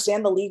don't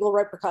understand the legal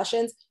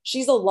repercussions,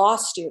 she's a law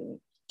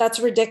student. That's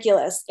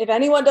ridiculous. If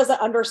anyone doesn't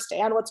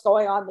understand what's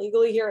going on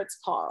legally here, it's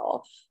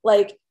Carl.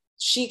 Like,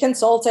 she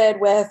consulted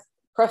with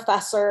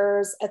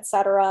professors,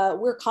 etc.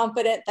 We're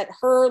confident that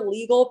her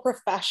legal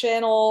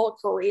professional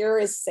career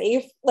is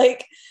safe.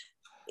 Like,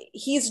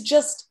 he's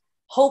just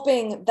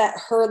hoping that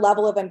her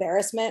level of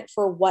embarrassment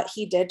for what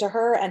he did to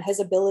her and his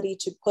ability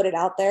to put it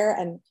out there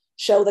and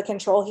show the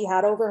control he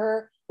had over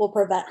her will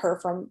prevent her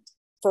from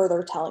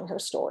further telling her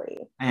story.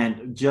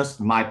 And just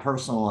my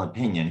personal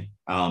opinion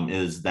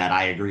is that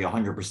I agree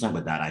 100%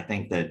 with that. I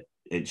think that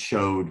it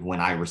showed when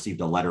I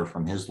received a letter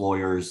from his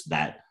lawyers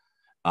that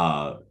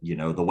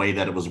the way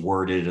that it was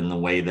worded and the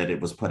way that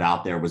it was put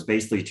out there was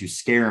basically to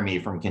scare me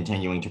from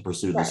continuing to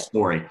pursue this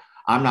story.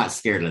 I'm not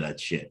scared of that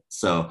shit.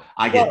 So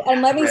I get. Well,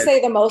 and let me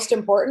say the most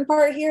important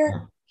part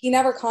here: he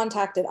never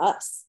contacted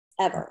us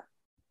ever.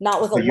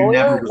 Not with a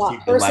lawyer,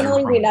 not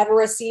personally. We never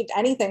received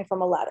anything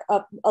from a letter.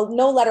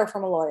 No letter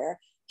from a lawyer.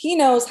 He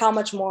knows how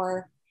much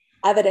more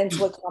evidence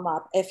would come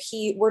up if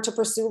he were to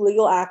pursue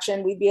legal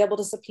action. We'd be able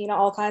to subpoena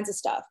all kinds of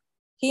stuff.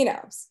 He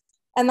knows,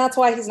 and that's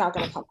why he's not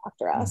going to come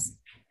after us.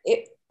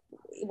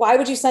 Why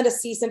would you send a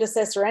cease and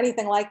desist or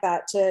anything like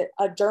that to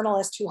a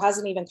journalist who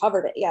hasn't even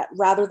covered it yet,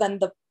 rather than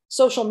the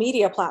social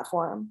media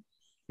platform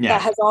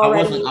that has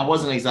already... I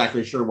wasn't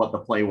exactly sure what the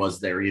play was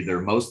there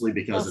either, mostly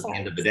because at the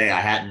end of the day, I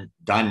hadn't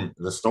done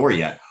the story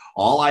yet.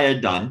 All I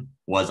had done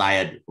was I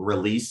had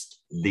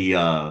released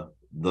the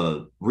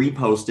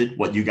reposted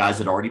what you guys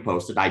had already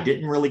posted. I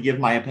didn't really give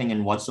my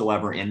opinion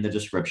whatsoever in the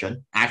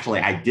description. Actually,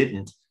 I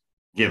didn't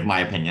give my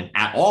opinion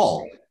at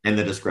all in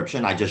the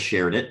description. I just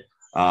shared it.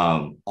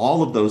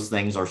 All of those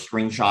things are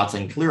screenshots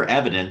and clear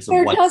evidence of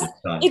what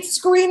done. It's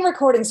screen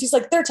recordings. He's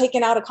like, they're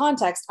taken out of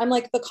context. I'm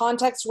like, the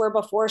context where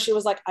before she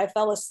was like, I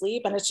fell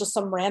asleep, and it's just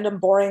some random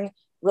boring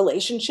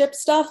relationship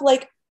stuff.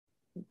 Like,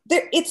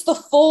 it's the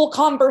full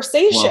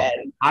conversation.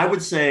 Well, I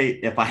would say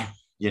if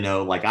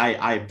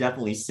I've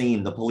definitely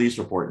seen the police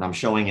report, and I'm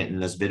showing it in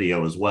this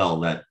video as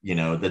well, that,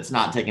 that's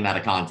not taken out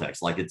of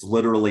context. Like, it's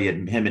literally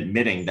him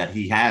admitting that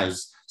he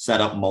has set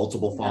up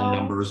multiple phone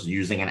numbers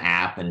using an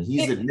app, and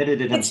he's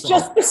admitted it himself. It's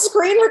just the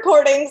screen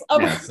recordings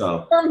of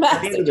so her message.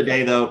 at the end of the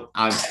day, though,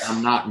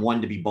 I'm not one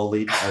to be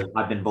bullied.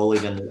 I've been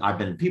bullied,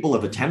 and people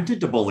have attempted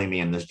to bully me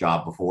in this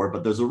job before,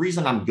 but there's a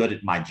reason I'm good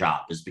at my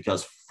job, is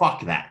because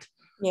fuck that.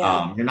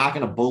 Yeah. You're not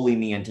going to bully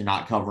me into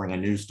not covering a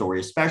news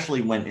story,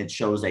 especially when it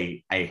shows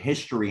a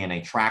history and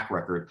a track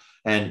record.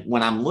 And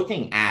when I'm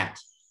looking at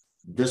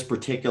this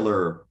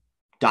particular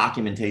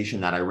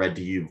documentation that I read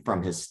to you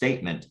from his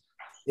statement,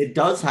 it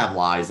does have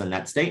lies in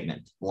that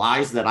statement,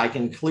 lies that I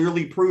can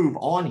clearly prove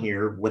on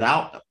here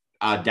without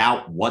a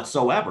doubt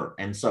whatsoever.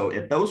 And so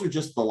if those are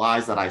just the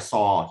lies that I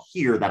saw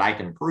here that I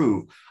can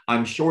prove,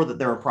 I'm sure that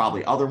there are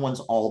probably other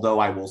ones. Although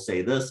I will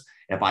say this,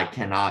 if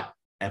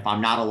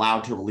I'm not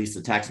allowed to release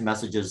the text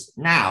messages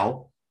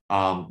now,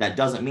 that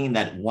doesn't mean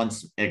that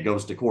once it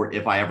goes to court,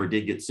 if I ever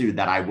did get sued,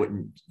 that I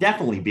wouldn't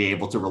definitely be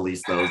able to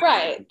release those.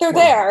 Right. They're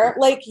there.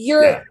 Like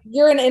you're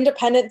an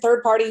independent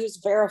third party who's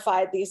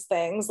verified these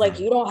things. Like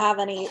you don't have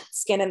any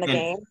skin in the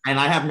game. And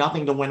I have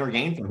nothing to win or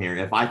gain from here.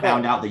 If I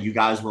found out that you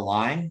guys were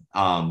lying,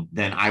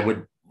 then I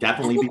would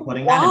definitely be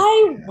putting that in.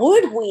 Why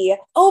would we?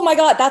 Oh my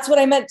God. That's what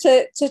I meant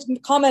to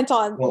comment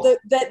on. Well,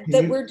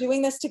 that we're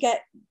doing this to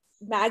get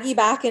Maggie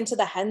back into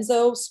the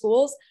Henzo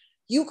schools.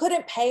 You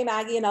couldn't pay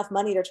Maggie enough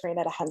money to train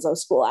at a Henzo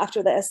school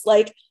after this.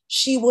 Like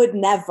she would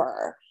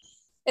never.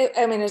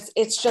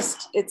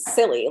 It's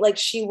silly. Like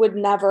she would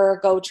never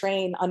go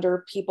train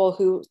under people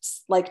who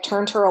like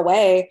turned her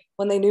away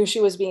when they knew she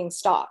was being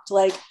stalked.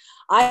 Like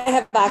I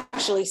have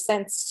actually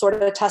since sort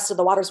of tested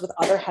the waters with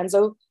other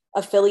Henzo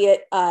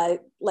affiliate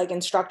like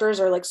instructors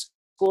or like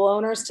school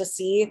owners to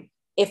see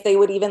if they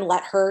would even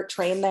let her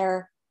train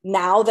there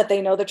now that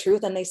they know the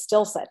truth, and they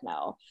still said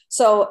no.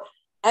 So,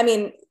 I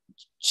mean,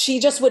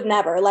 she just would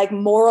never, like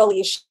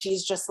morally,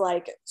 she's just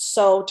like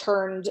so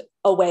turned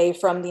away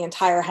from the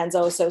entire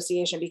Henzo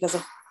Association because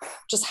of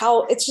just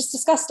how it's just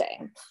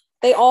disgusting.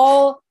 They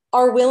all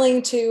are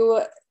willing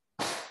to,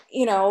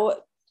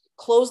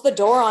 close the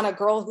door on a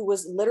girl who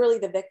was literally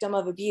the victim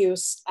of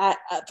abuse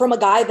from a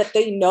guy that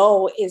they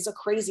know is a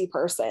crazy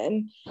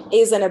person,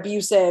 is an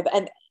abusive.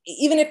 And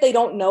even if they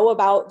don't know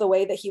about the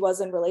way that he was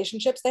in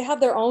relationships, they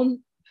have their own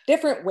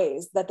different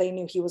ways that they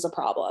knew he was a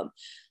problem.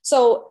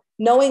 So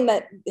knowing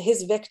that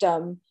his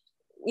victim,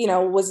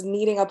 was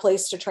needing a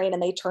place to train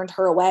and they turned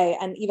her away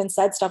and even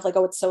said stuff like,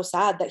 oh, it's so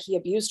sad that he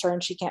abused her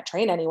and she can't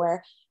train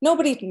anywhere.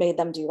 Nobody made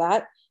them do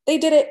that. They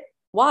did it.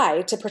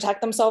 Why? To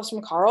protect themselves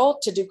from Carl,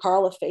 to do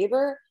Carl a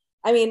favor.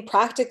 I mean,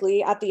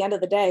 practically at the end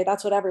of the day,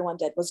 that's what everyone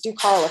did, was do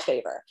Carl a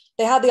favor.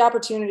 They had the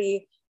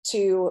opportunity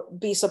to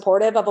be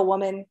supportive of a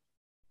woman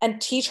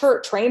and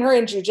train her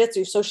in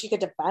jiu-jitsu so she could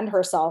defend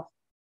herself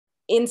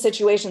in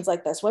situations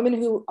like this. Women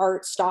who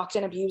are stalked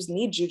and abused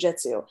need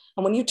jiu-jitsu.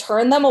 And when you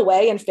turn them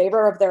away in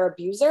favor of their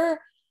abuser,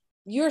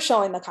 you're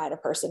showing the kind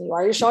of person you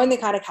are. You're showing the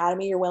kind of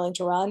academy you're willing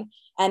to run.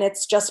 And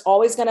it's just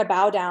always going to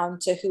bow down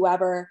to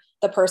whoever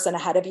the person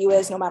ahead of you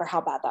is, no matter how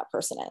bad that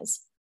person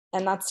is.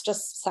 And that's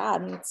just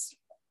sad. And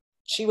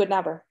she would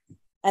never.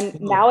 And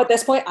now at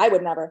this point, I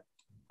would never.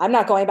 I'm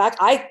not going back.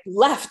 I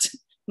left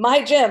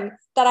my gym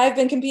that I've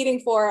been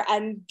competing for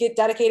and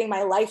dedicating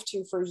my life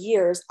to for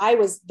years. I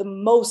was the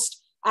most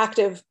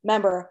active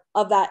member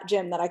of that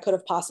gym that I could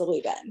have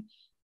possibly been.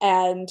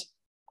 And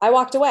I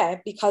walked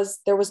away because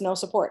there was no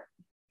support.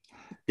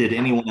 Did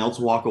anyone else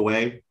walk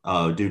away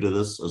due to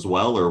this as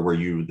well? Or were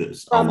you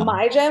this? From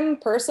my gym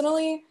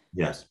personally?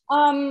 Yes.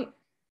 I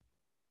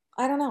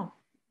don't know.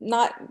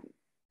 Not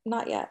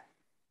yet.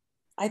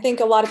 I think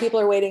a lot of people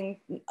are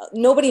waiting.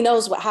 Nobody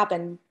knows what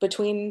happened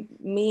between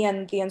me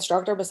and the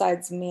instructor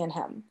besides me and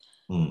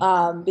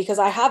him. Because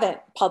I haven't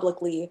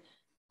publicly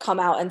come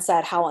out and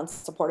said how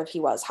unsupportive he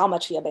was, how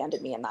much he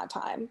abandoned me in that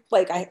time.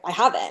 Like I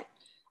haven't.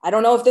 I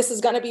don't know if this is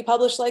going to be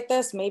published like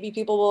this. Maybe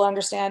people will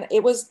understand.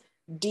 It was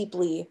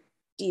deeply,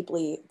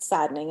 deeply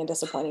saddening and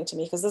disappointing to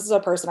me because this is a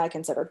person I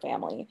considered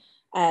family.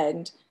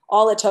 And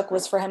all it took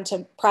was for him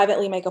to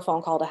privately make a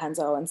phone call to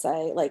Henzo and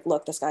say, like,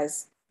 look,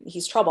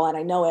 he's trouble and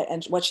I know it.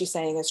 And what she's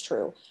saying is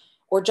true.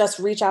 Or just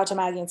reach out to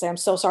Maggie and say, I'm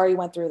so sorry you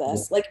went through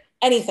this. Like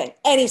anything,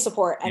 any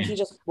support. And he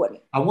just wouldn't.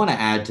 I want to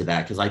add to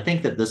that because I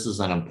think that this is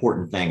an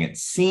important thing. It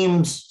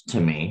seems to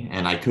me,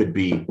 and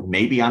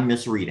maybe I'm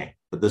misreading,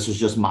 but this is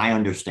just my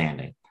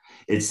understanding.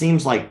 It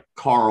seems like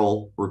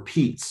Carl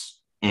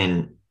repeats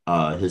in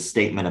his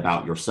statement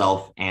about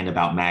yourself and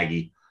about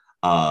Maggie,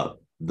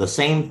 the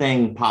same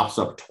thing pops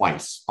up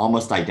twice,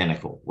 almost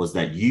identical, was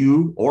that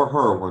you or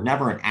her were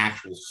never an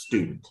actual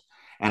student.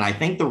 And I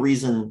think the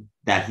reason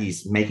that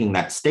he's making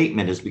that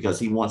statement is because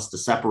he wants to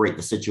separate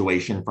the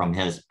situation from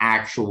his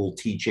actual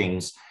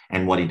teachings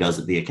and what he does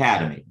at the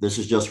academy. This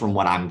is just from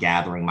what I'm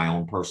gathering, my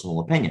own personal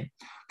opinion.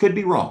 Could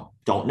be wrong,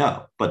 don't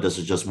know, but this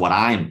is just what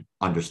I'm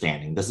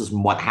understanding. This is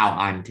how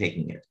I'm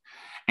taking it.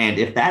 And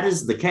if that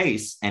is the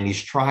case, and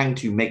he's trying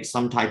to make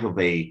some type of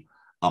a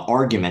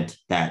argument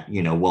that,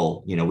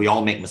 we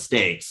all make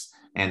mistakes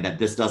and that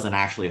this doesn't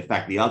actually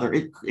affect the other,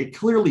 it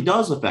clearly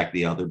does affect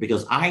the other,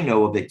 because I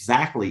know of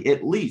exactly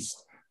at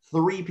least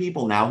 3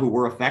 people now who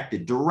were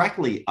affected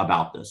directly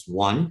about this.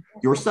 1,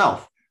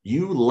 yourself,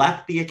 You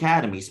left the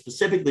academy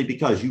specifically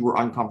because you were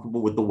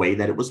uncomfortable with the way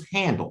that it was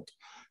handled.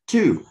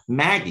 2,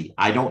 Maggie,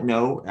 I don't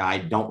know, I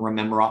don't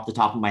remember off the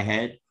top of my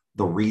head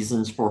the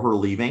reasons for her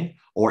leaving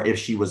or if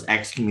she was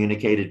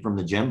excommunicated from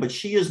the gym, but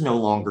she is no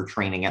longer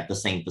training at the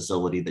same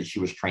facility that she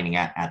was training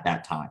at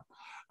that time.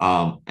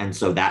 And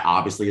so that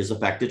obviously has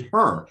affected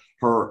her.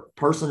 Her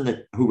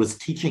person who was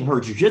teaching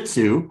her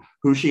jiu-jitsu,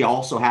 who she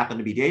also happened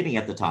to be dating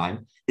at the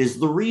time, is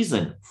the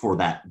reason for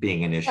that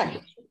being an issue.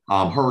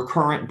 Her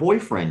current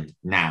boyfriend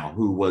now,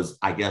 who was,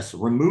 I guess,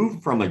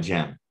 removed from a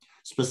gym,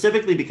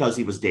 specifically because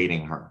he was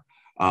dating her.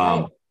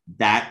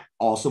 That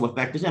also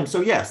affected him.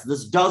 So yes,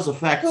 this does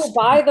affect. So,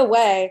 by the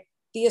way,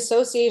 the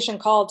association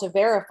called to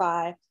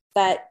verify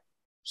that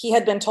he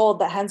had been told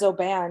that Renzo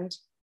banned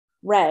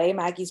Ray,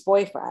 Maggie's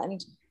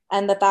boyfriend,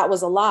 and that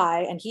was a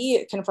lie. And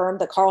he confirmed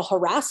that Carl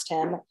harassed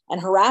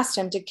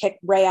him to kick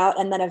Ray out,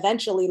 and then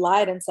eventually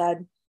lied and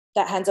said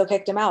that Renzo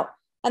kicked him out.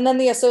 And then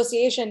the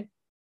association,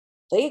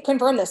 they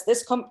confirmed this.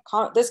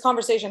 This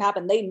conversation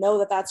happened. They know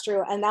that that's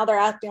true. And now they're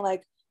acting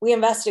like we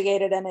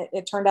investigated and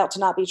it turned out to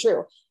not be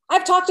true.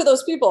 I've talked to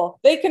those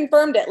people. They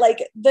confirmed it.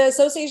 Like, the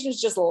association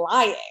is just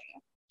lying.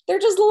 They're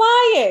just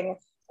lying.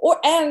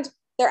 And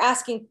they're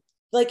asking,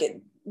 like,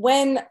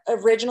 when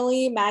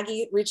originally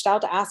Maggie reached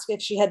out to ask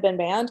if she had been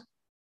banned,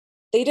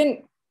 they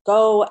didn't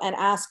go and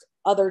ask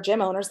other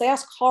gym owners. They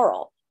asked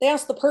Carl. They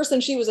asked the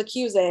person she was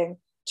accusing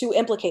to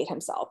implicate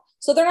himself.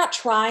 So they're not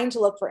trying to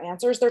look for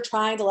answers. They're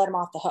trying to let him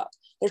off the hook.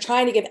 They're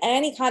trying to give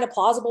any kind of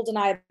plausible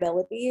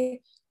deniability.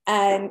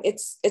 And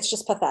it's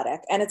just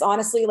pathetic. And it's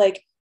honestly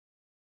like,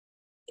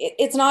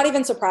 it's not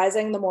even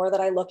surprising the more that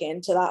I look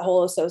into that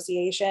whole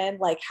association,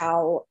 like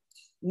how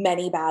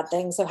many bad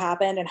things have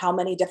happened and how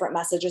many different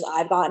messages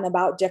I've gotten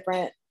about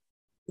different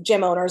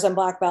gym owners and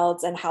black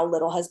belts and how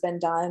little has been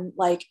done.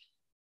 Like,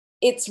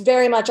 it's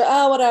very much,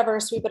 oh,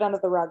 whatever, sweep it under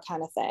the rug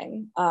kind of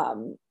thing.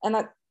 And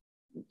that,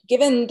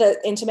 given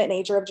the intimate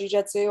nature of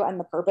jiu-jitsu and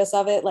the purpose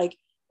of it, like,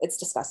 it's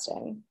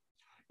disgusting.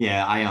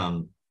 Yeah,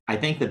 I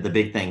think that the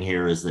big thing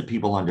here is that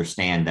people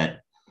understand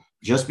that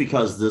just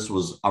because this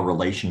was a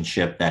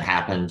relationship that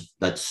happened,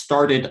 that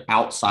started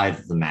outside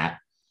of the mat,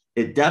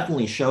 it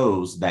definitely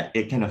shows that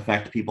it can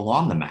affect people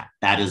on the mat.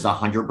 That is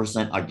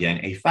 100%, again,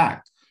 a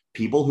fact.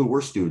 People who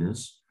were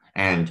students,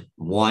 and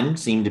one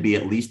seemed to be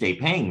at least a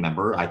paying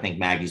member. I think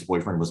Maggie's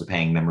boyfriend was a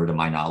paying member to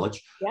my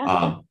knowledge.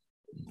 Yeah.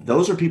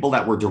 Those are people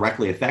that were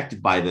directly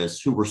affected by this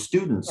who were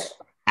students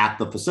at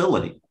the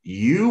facility.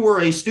 You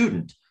were a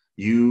student.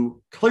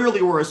 You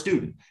clearly were a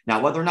student.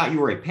 Now, whether or not you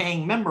were a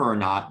paying member or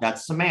not,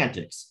 that's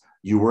semantics.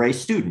 You were a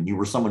student. You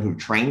were someone who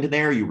trained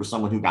there. You were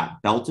someone who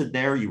got belted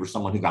there. You were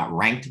someone who got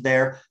ranked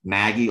there.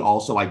 Maggie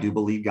also, I do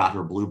believe, got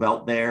her blue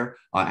belt there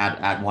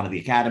at one of the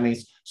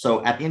academies.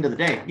 So at the end of the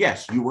day,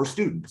 yes, you were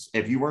students.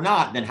 If you were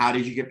not, then how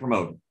did you get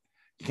promoted?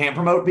 You can't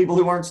promote people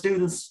who aren't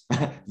students.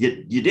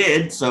 you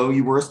did, so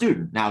you were a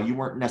student. Now, you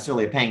weren't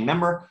necessarily a paying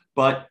member,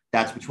 but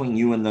that's between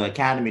you and the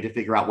academy to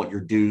figure out what your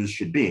dues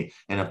should be.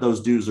 And if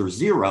those dues are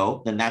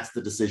 0, then that's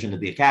the decision of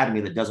the academy.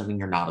 That doesn't mean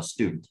you're not a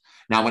student.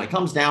 Now, when it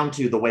comes down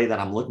to the way that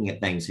I'm looking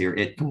at things here,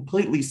 it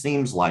completely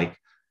seems like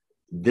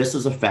this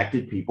has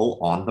affected people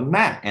on the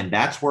mat. And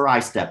that's where I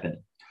step in.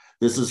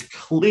 This is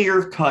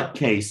clear-cut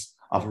case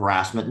of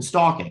harassment and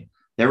stalking.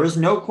 There is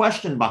no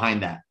question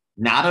behind that.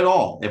 Not at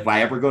all. If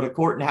I ever go to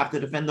court and have to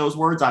defend those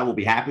words, I will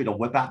be happy to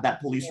whip out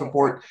that police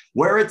report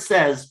where it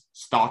says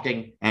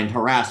stalking and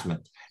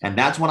harassment. And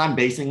that's what I'm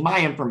basing my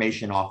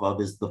information off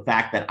of, is the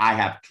fact that I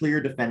have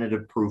clear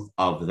definitive proof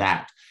of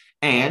that.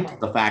 And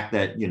the fact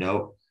that, you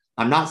know,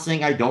 I'm not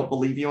saying I don't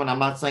believe you and I'm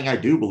not saying I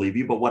do believe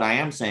you, but what I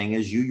am saying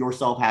is you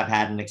yourself have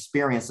had an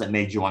experience that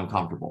made you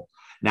uncomfortable.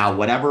 Now,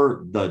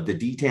 whatever the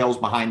details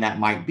behind that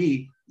might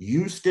be,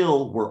 you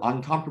still were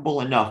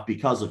uncomfortable enough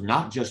because of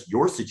not just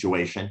your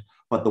situation,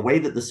 but the way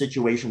that the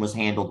situation was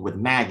handled with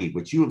Maggie,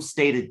 which you have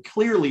stated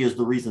clearly is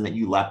the reason that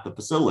you left the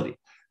facility.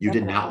 You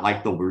did not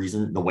like the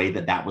way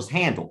that was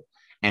handled.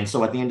 And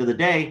so at the end of the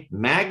day,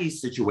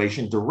 Maggie's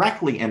situation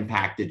directly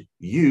impacted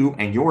you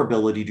and your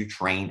ability to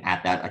train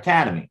at that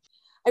academy.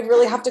 I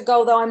really have to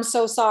go, though. I'm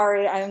so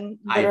sorry.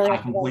 I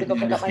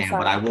completely understand,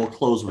 but I will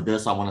close with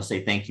this. I want to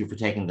say thank you for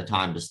taking the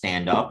time to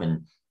stand up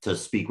and to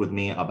speak with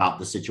me about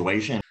the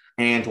situation.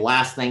 And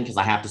last thing, because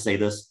I have to say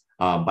this,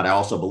 but I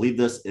also believe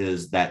this,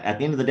 is that at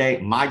the end of the day,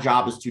 my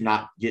job is to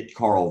not get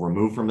Carl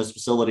removed from his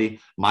facility.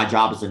 My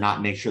job is to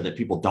not make sure that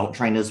people don't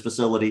train his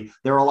facility.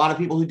 There are a lot of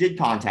people who did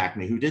contact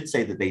me who did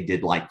say that they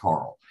did like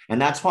Carl,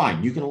 and that's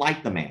fine. You can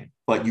like the man,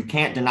 but you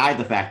can't deny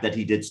the fact that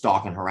he did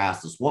stalk and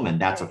harass this woman.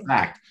 That's a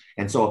fact.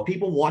 And so if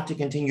people want to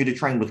continue to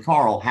train with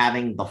Carl,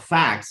 having the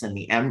facts and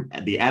the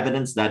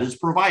evidence that is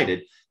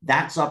provided,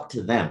 that's up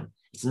to them.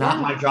 It's not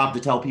my job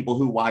to tell people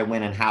who, why,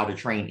 when, and how to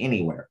train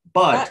anywhere,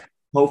 but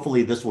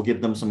hopefully this will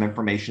give them some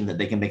information that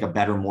they can make a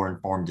better, more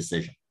informed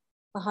decision.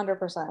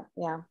 100%.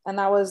 Yeah. And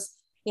that was,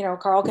 you know,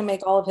 Carl can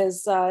make all of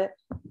his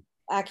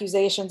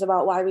accusations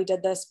about why we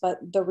did this, but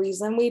the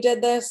reason we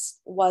did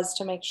this was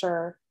to make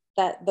sure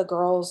that the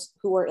girls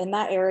who were in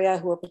that area,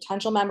 who were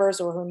potential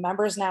members or who are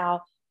members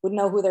now, would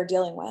know who they're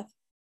dealing with.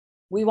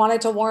 We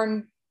wanted to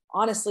warn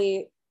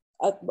honestly,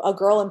 a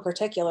girl in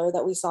particular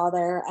that we saw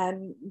there.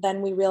 And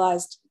then we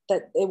realized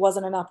that it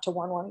wasn't enough to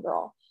warn one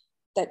girl,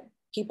 that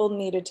people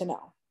needed to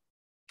know.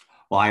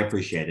 Well, I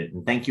appreciate it.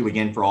 And thank you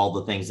again for all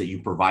the things that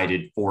you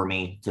provided for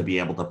me to be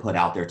able to put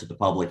out there to the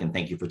public. And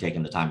thank you for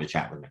taking the time to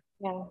chat with me.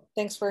 Yeah,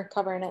 thanks for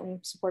covering it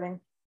and supporting.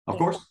 Of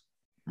course.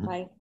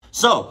 Bye.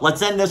 So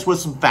let's end this with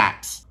some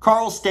facts.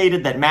 Carl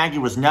stated that Maggie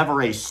was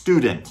never a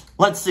student.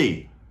 Let's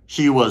see.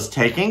 She was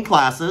taking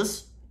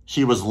classes.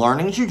 She was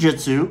learning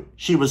Jiu-Jitsu.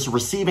 She was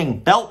receiving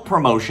belt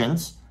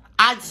promotions.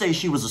 I'd say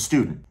she was a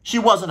student. She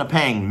wasn't a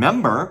paying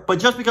member, but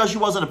just because she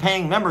wasn't a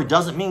paying member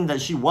doesn't mean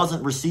that she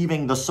wasn't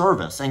receiving the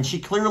service. And she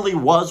clearly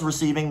was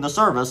receiving the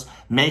service,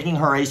 making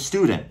her a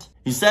student.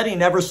 He said he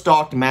never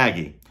stalked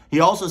Maggie. He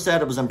also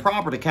said it was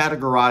improper to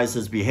categorize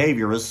his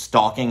behavior as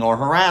stalking or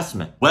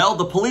harassment. Well,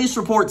 the police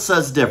report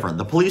says different.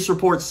 The police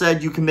report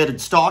said you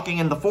committed stalking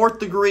in the 4th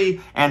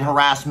degree and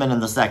harassment in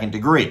the 2nd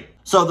degree.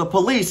 So the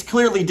police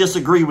clearly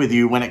disagree with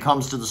you when it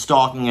comes to the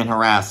stalking and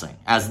harassing,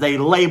 as they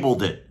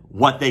labeled it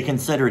what they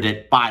considered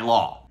it by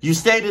law. You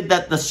stated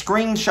that the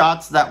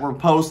screenshots that were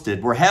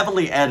posted were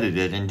heavily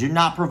edited and do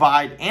not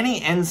provide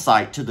any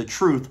insight to the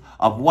truth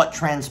of what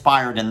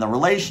transpired in the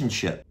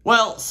relationship.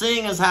 Well,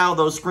 seeing as how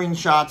those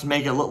screenshots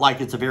make it look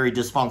like it's a very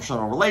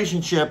dysfunctional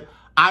relationship,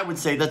 I would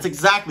say that's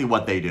exactly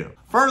what they do.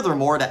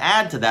 Furthermore, to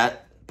add to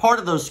that, part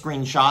of those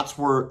screenshots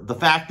were the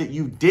fact that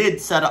you did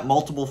set up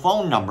multiple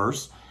phone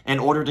numbers in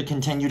order to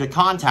continue to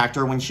contact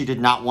her when she did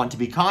not want to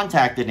be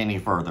contacted any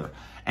further.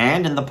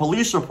 And in the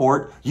police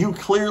report, you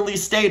clearly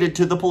stated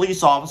to the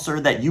police officer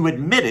that you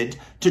admitted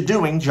to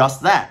doing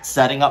just that,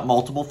 setting up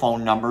multiple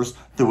phone numbers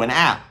through an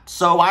app.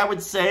 So I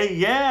would say,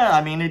 yeah,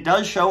 I mean, it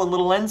does show a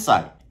little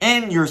insight.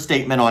 In your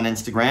statement on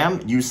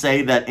Instagram, you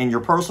say that in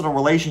your personal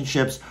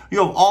relationships,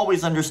 you have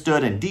always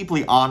understood and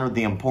deeply honored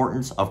the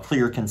importance of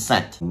clear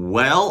consent.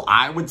 Well,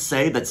 I would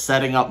say that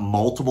setting up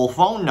multiple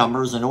phone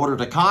numbers in order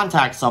to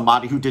contact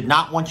somebody who did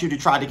not want you to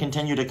try to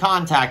continue to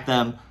contact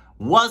them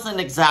wasn't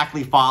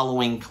exactly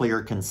following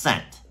clear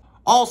consent.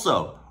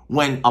 Also,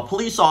 when a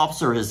police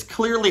officer has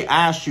clearly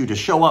asked you to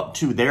show up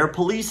to their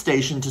police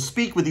station to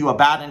speak with you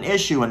about an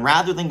issue, and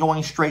rather than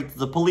going straight to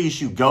the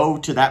police, you go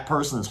to that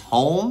person's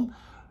home,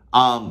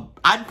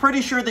 I'm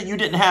pretty sure that you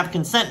didn't have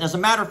consent. And as a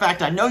matter of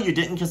fact, I know you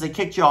didn't because they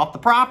kicked you off the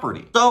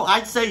property. So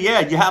I'd say, yeah,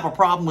 you have a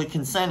problem with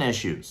consent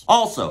issues.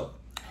 Also,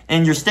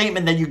 in your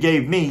statement that you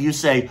gave me, you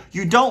say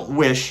you don't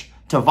wish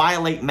to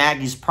violate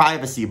Maggie's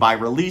privacy by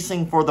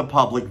releasing for the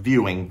public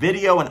viewing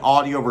video and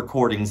audio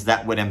recordings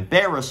that would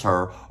embarrass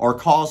her or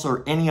cause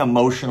her any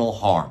emotional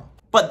harm.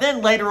 But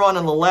then later on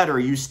in the letter,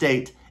 you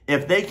state,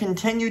 if they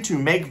continue to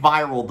make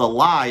viral the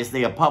lies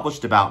they have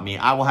published about me,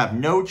 I will have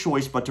no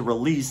choice but to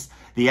release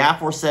the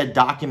aforesaid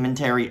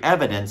documentary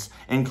evidence,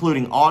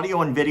 including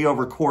audio and video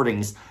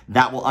recordings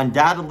that will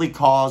undoubtedly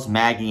cause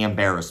Maggie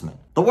embarrassment.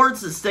 The words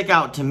that stick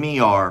out to me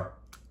are,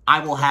 I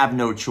will have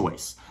no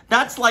choice.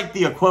 That's like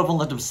the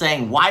equivalent of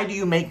saying, why do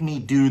you make me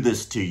do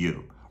this to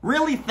you?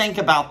 Really think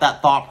about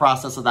that thought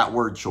process of that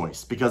word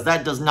choice, because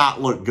that does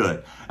not look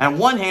good. On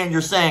one hand,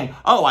 you're saying,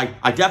 oh,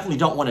 I definitely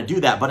don't want to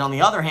do that. But on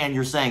the other hand,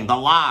 you're saying the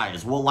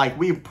lies. Well, like,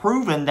 we've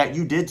proven that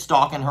you did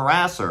stalk and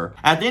harass her.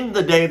 At the end of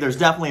the day, there's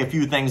definitely a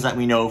few things that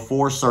we know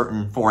for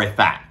certain for a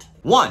fact.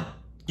 1,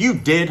 you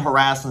did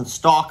harass and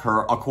stalk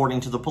her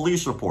according to the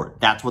police report.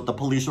 That's what the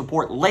police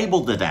report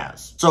labeled it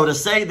as. So to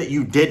say that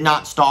you did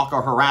not stalk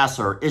or harass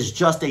her is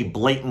just a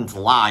blatant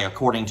lie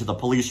according to the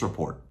police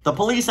report. The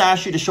police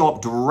asked you to show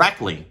up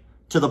directly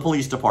to the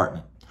police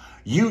department.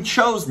 You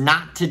chose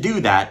not to do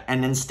that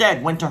and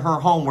instead went to her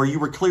home where you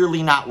were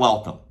clearly not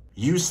welcome.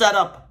 You set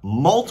up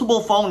multiple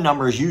phone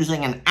numbers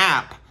using an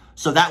app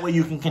so that way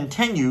you can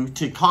continue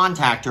to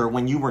contact her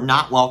when you were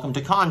not welcome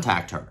to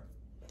contact her.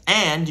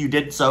 And you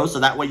did so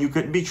that way you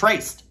couldn't be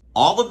traced.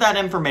 All of that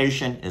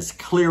information is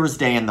clear as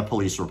day in the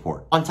police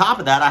report. On top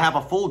of that, I have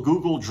a full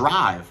Google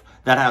Drive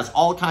that has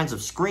all kinds of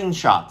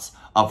screenshots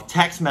of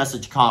text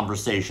message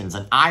conversations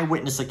and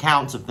eyewitness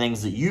accounts of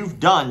things that you've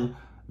done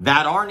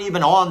that aren't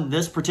even on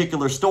this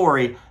particular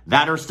story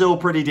that are still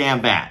pretty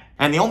damn bad.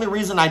 And the only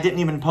reason I didn't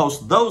even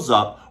post those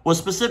up was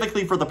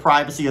specifically for the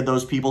privacy of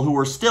those people who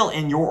are still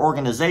in your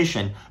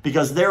organization,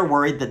 because they're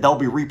worried that there'll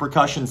be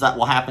repercussions that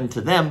will happen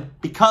to them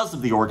because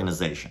of the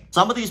organization.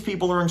 Some of these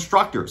people are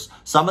instructors.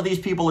 Some of these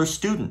people are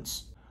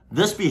students.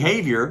 This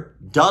behavior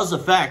does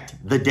affect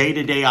the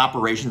day-to-day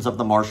operations of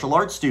the martial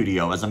arts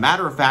studio. As a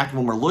matter of fact,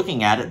 when we're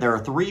looking at it, there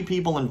are 3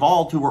 people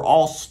involved who were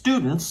all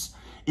students,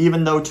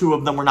 even though 2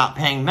 of them were not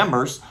paying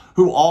members,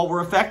 who all were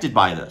affected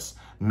by this.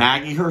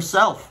 Maggie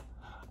herself.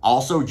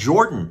 Also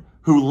Jordan,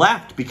 who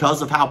left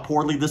because of how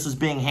poorly this is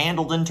being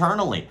handled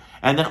internally.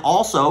 And then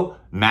also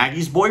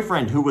Maggie's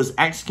boyfriend, who was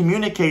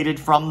excommunicated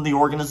from the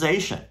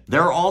organization.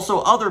 There are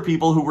also other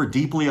people who were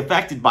deeply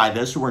affected by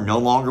this who are no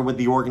longer with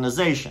the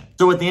organization.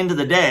 So at the end of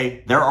the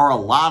day, there are a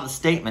lot of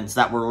statements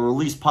that were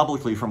released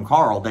publicly from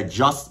Carl that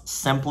just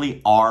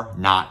simply are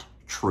not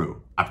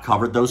true. I've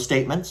covered those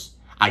statements.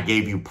 I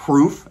gave you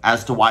proof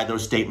as to why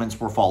those statements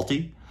were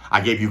faulty.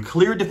 I gave you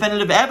clear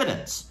definitive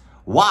evidence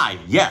why,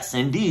 yes,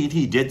 indeed,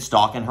 he did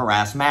stalk and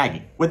harass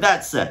Maggie. With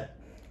that said,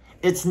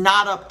 it's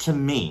not up to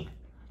me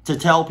to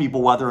tell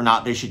people whether or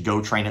not they should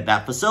go train at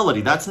that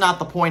facility. That's not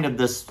the point of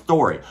this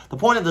story. The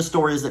point of this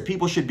story is that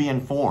people should be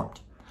informed.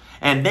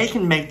 And they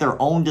can make their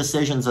own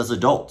decisions as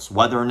adults.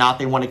 Whether or not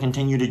they want to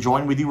continue to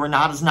join with you or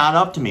not is not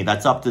up to me.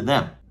 That's up to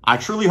them. I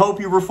truly hope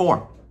you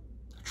reform.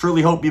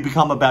 Truly hope you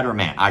become a better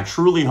man. I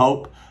truly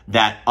hope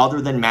that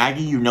other than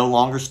Maggie, you no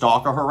longer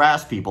stalk or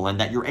harass people and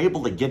that you're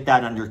able to get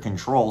that under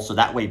control so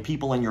that way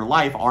people in your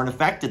life aren't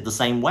affected the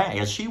same way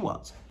as she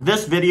was.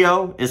 This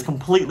video is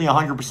completely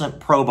 100%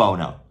 pro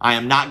bono. I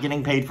am not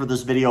getting paid for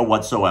this video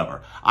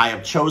whatsoever. I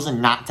have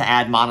chosen not to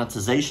add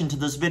monetization to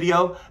this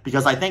video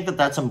because I think that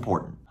that's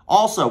important.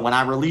 Also, when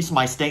I release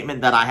my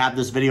statement that I have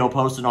this video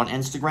posted on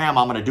Instagram,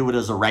 I'm going to do it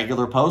as a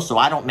regular post so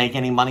I don't make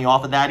any money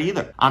off of that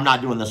either. I'm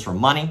not doing this for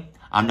money.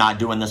 I'm not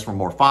doing this for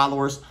more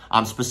followers.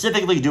 I'm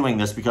specifically doing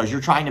this because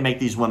you're trying to make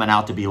these women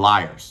out to be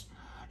liars.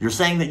 You're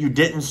saying that you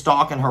didn't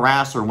stalk and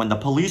harass her when the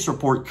police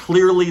report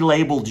clearly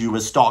labeled you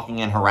as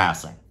stalking and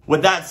harassing.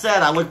 With that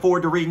said, I look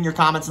forward to reading your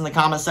comments in the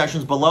comment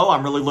sections below.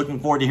 I'm really looking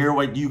forward to hear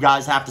what you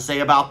guys have to say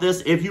about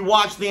this. If you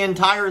watched the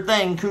entire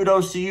thing,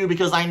 kudos to you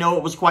because I know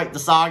it was quite the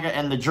saga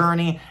and the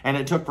journey and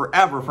it took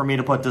forever for me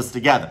to put this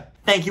together.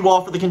 Thank you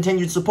all for the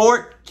continued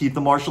support. Keep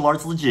the martial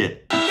arts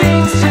legit.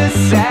 Things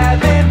just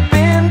haven't been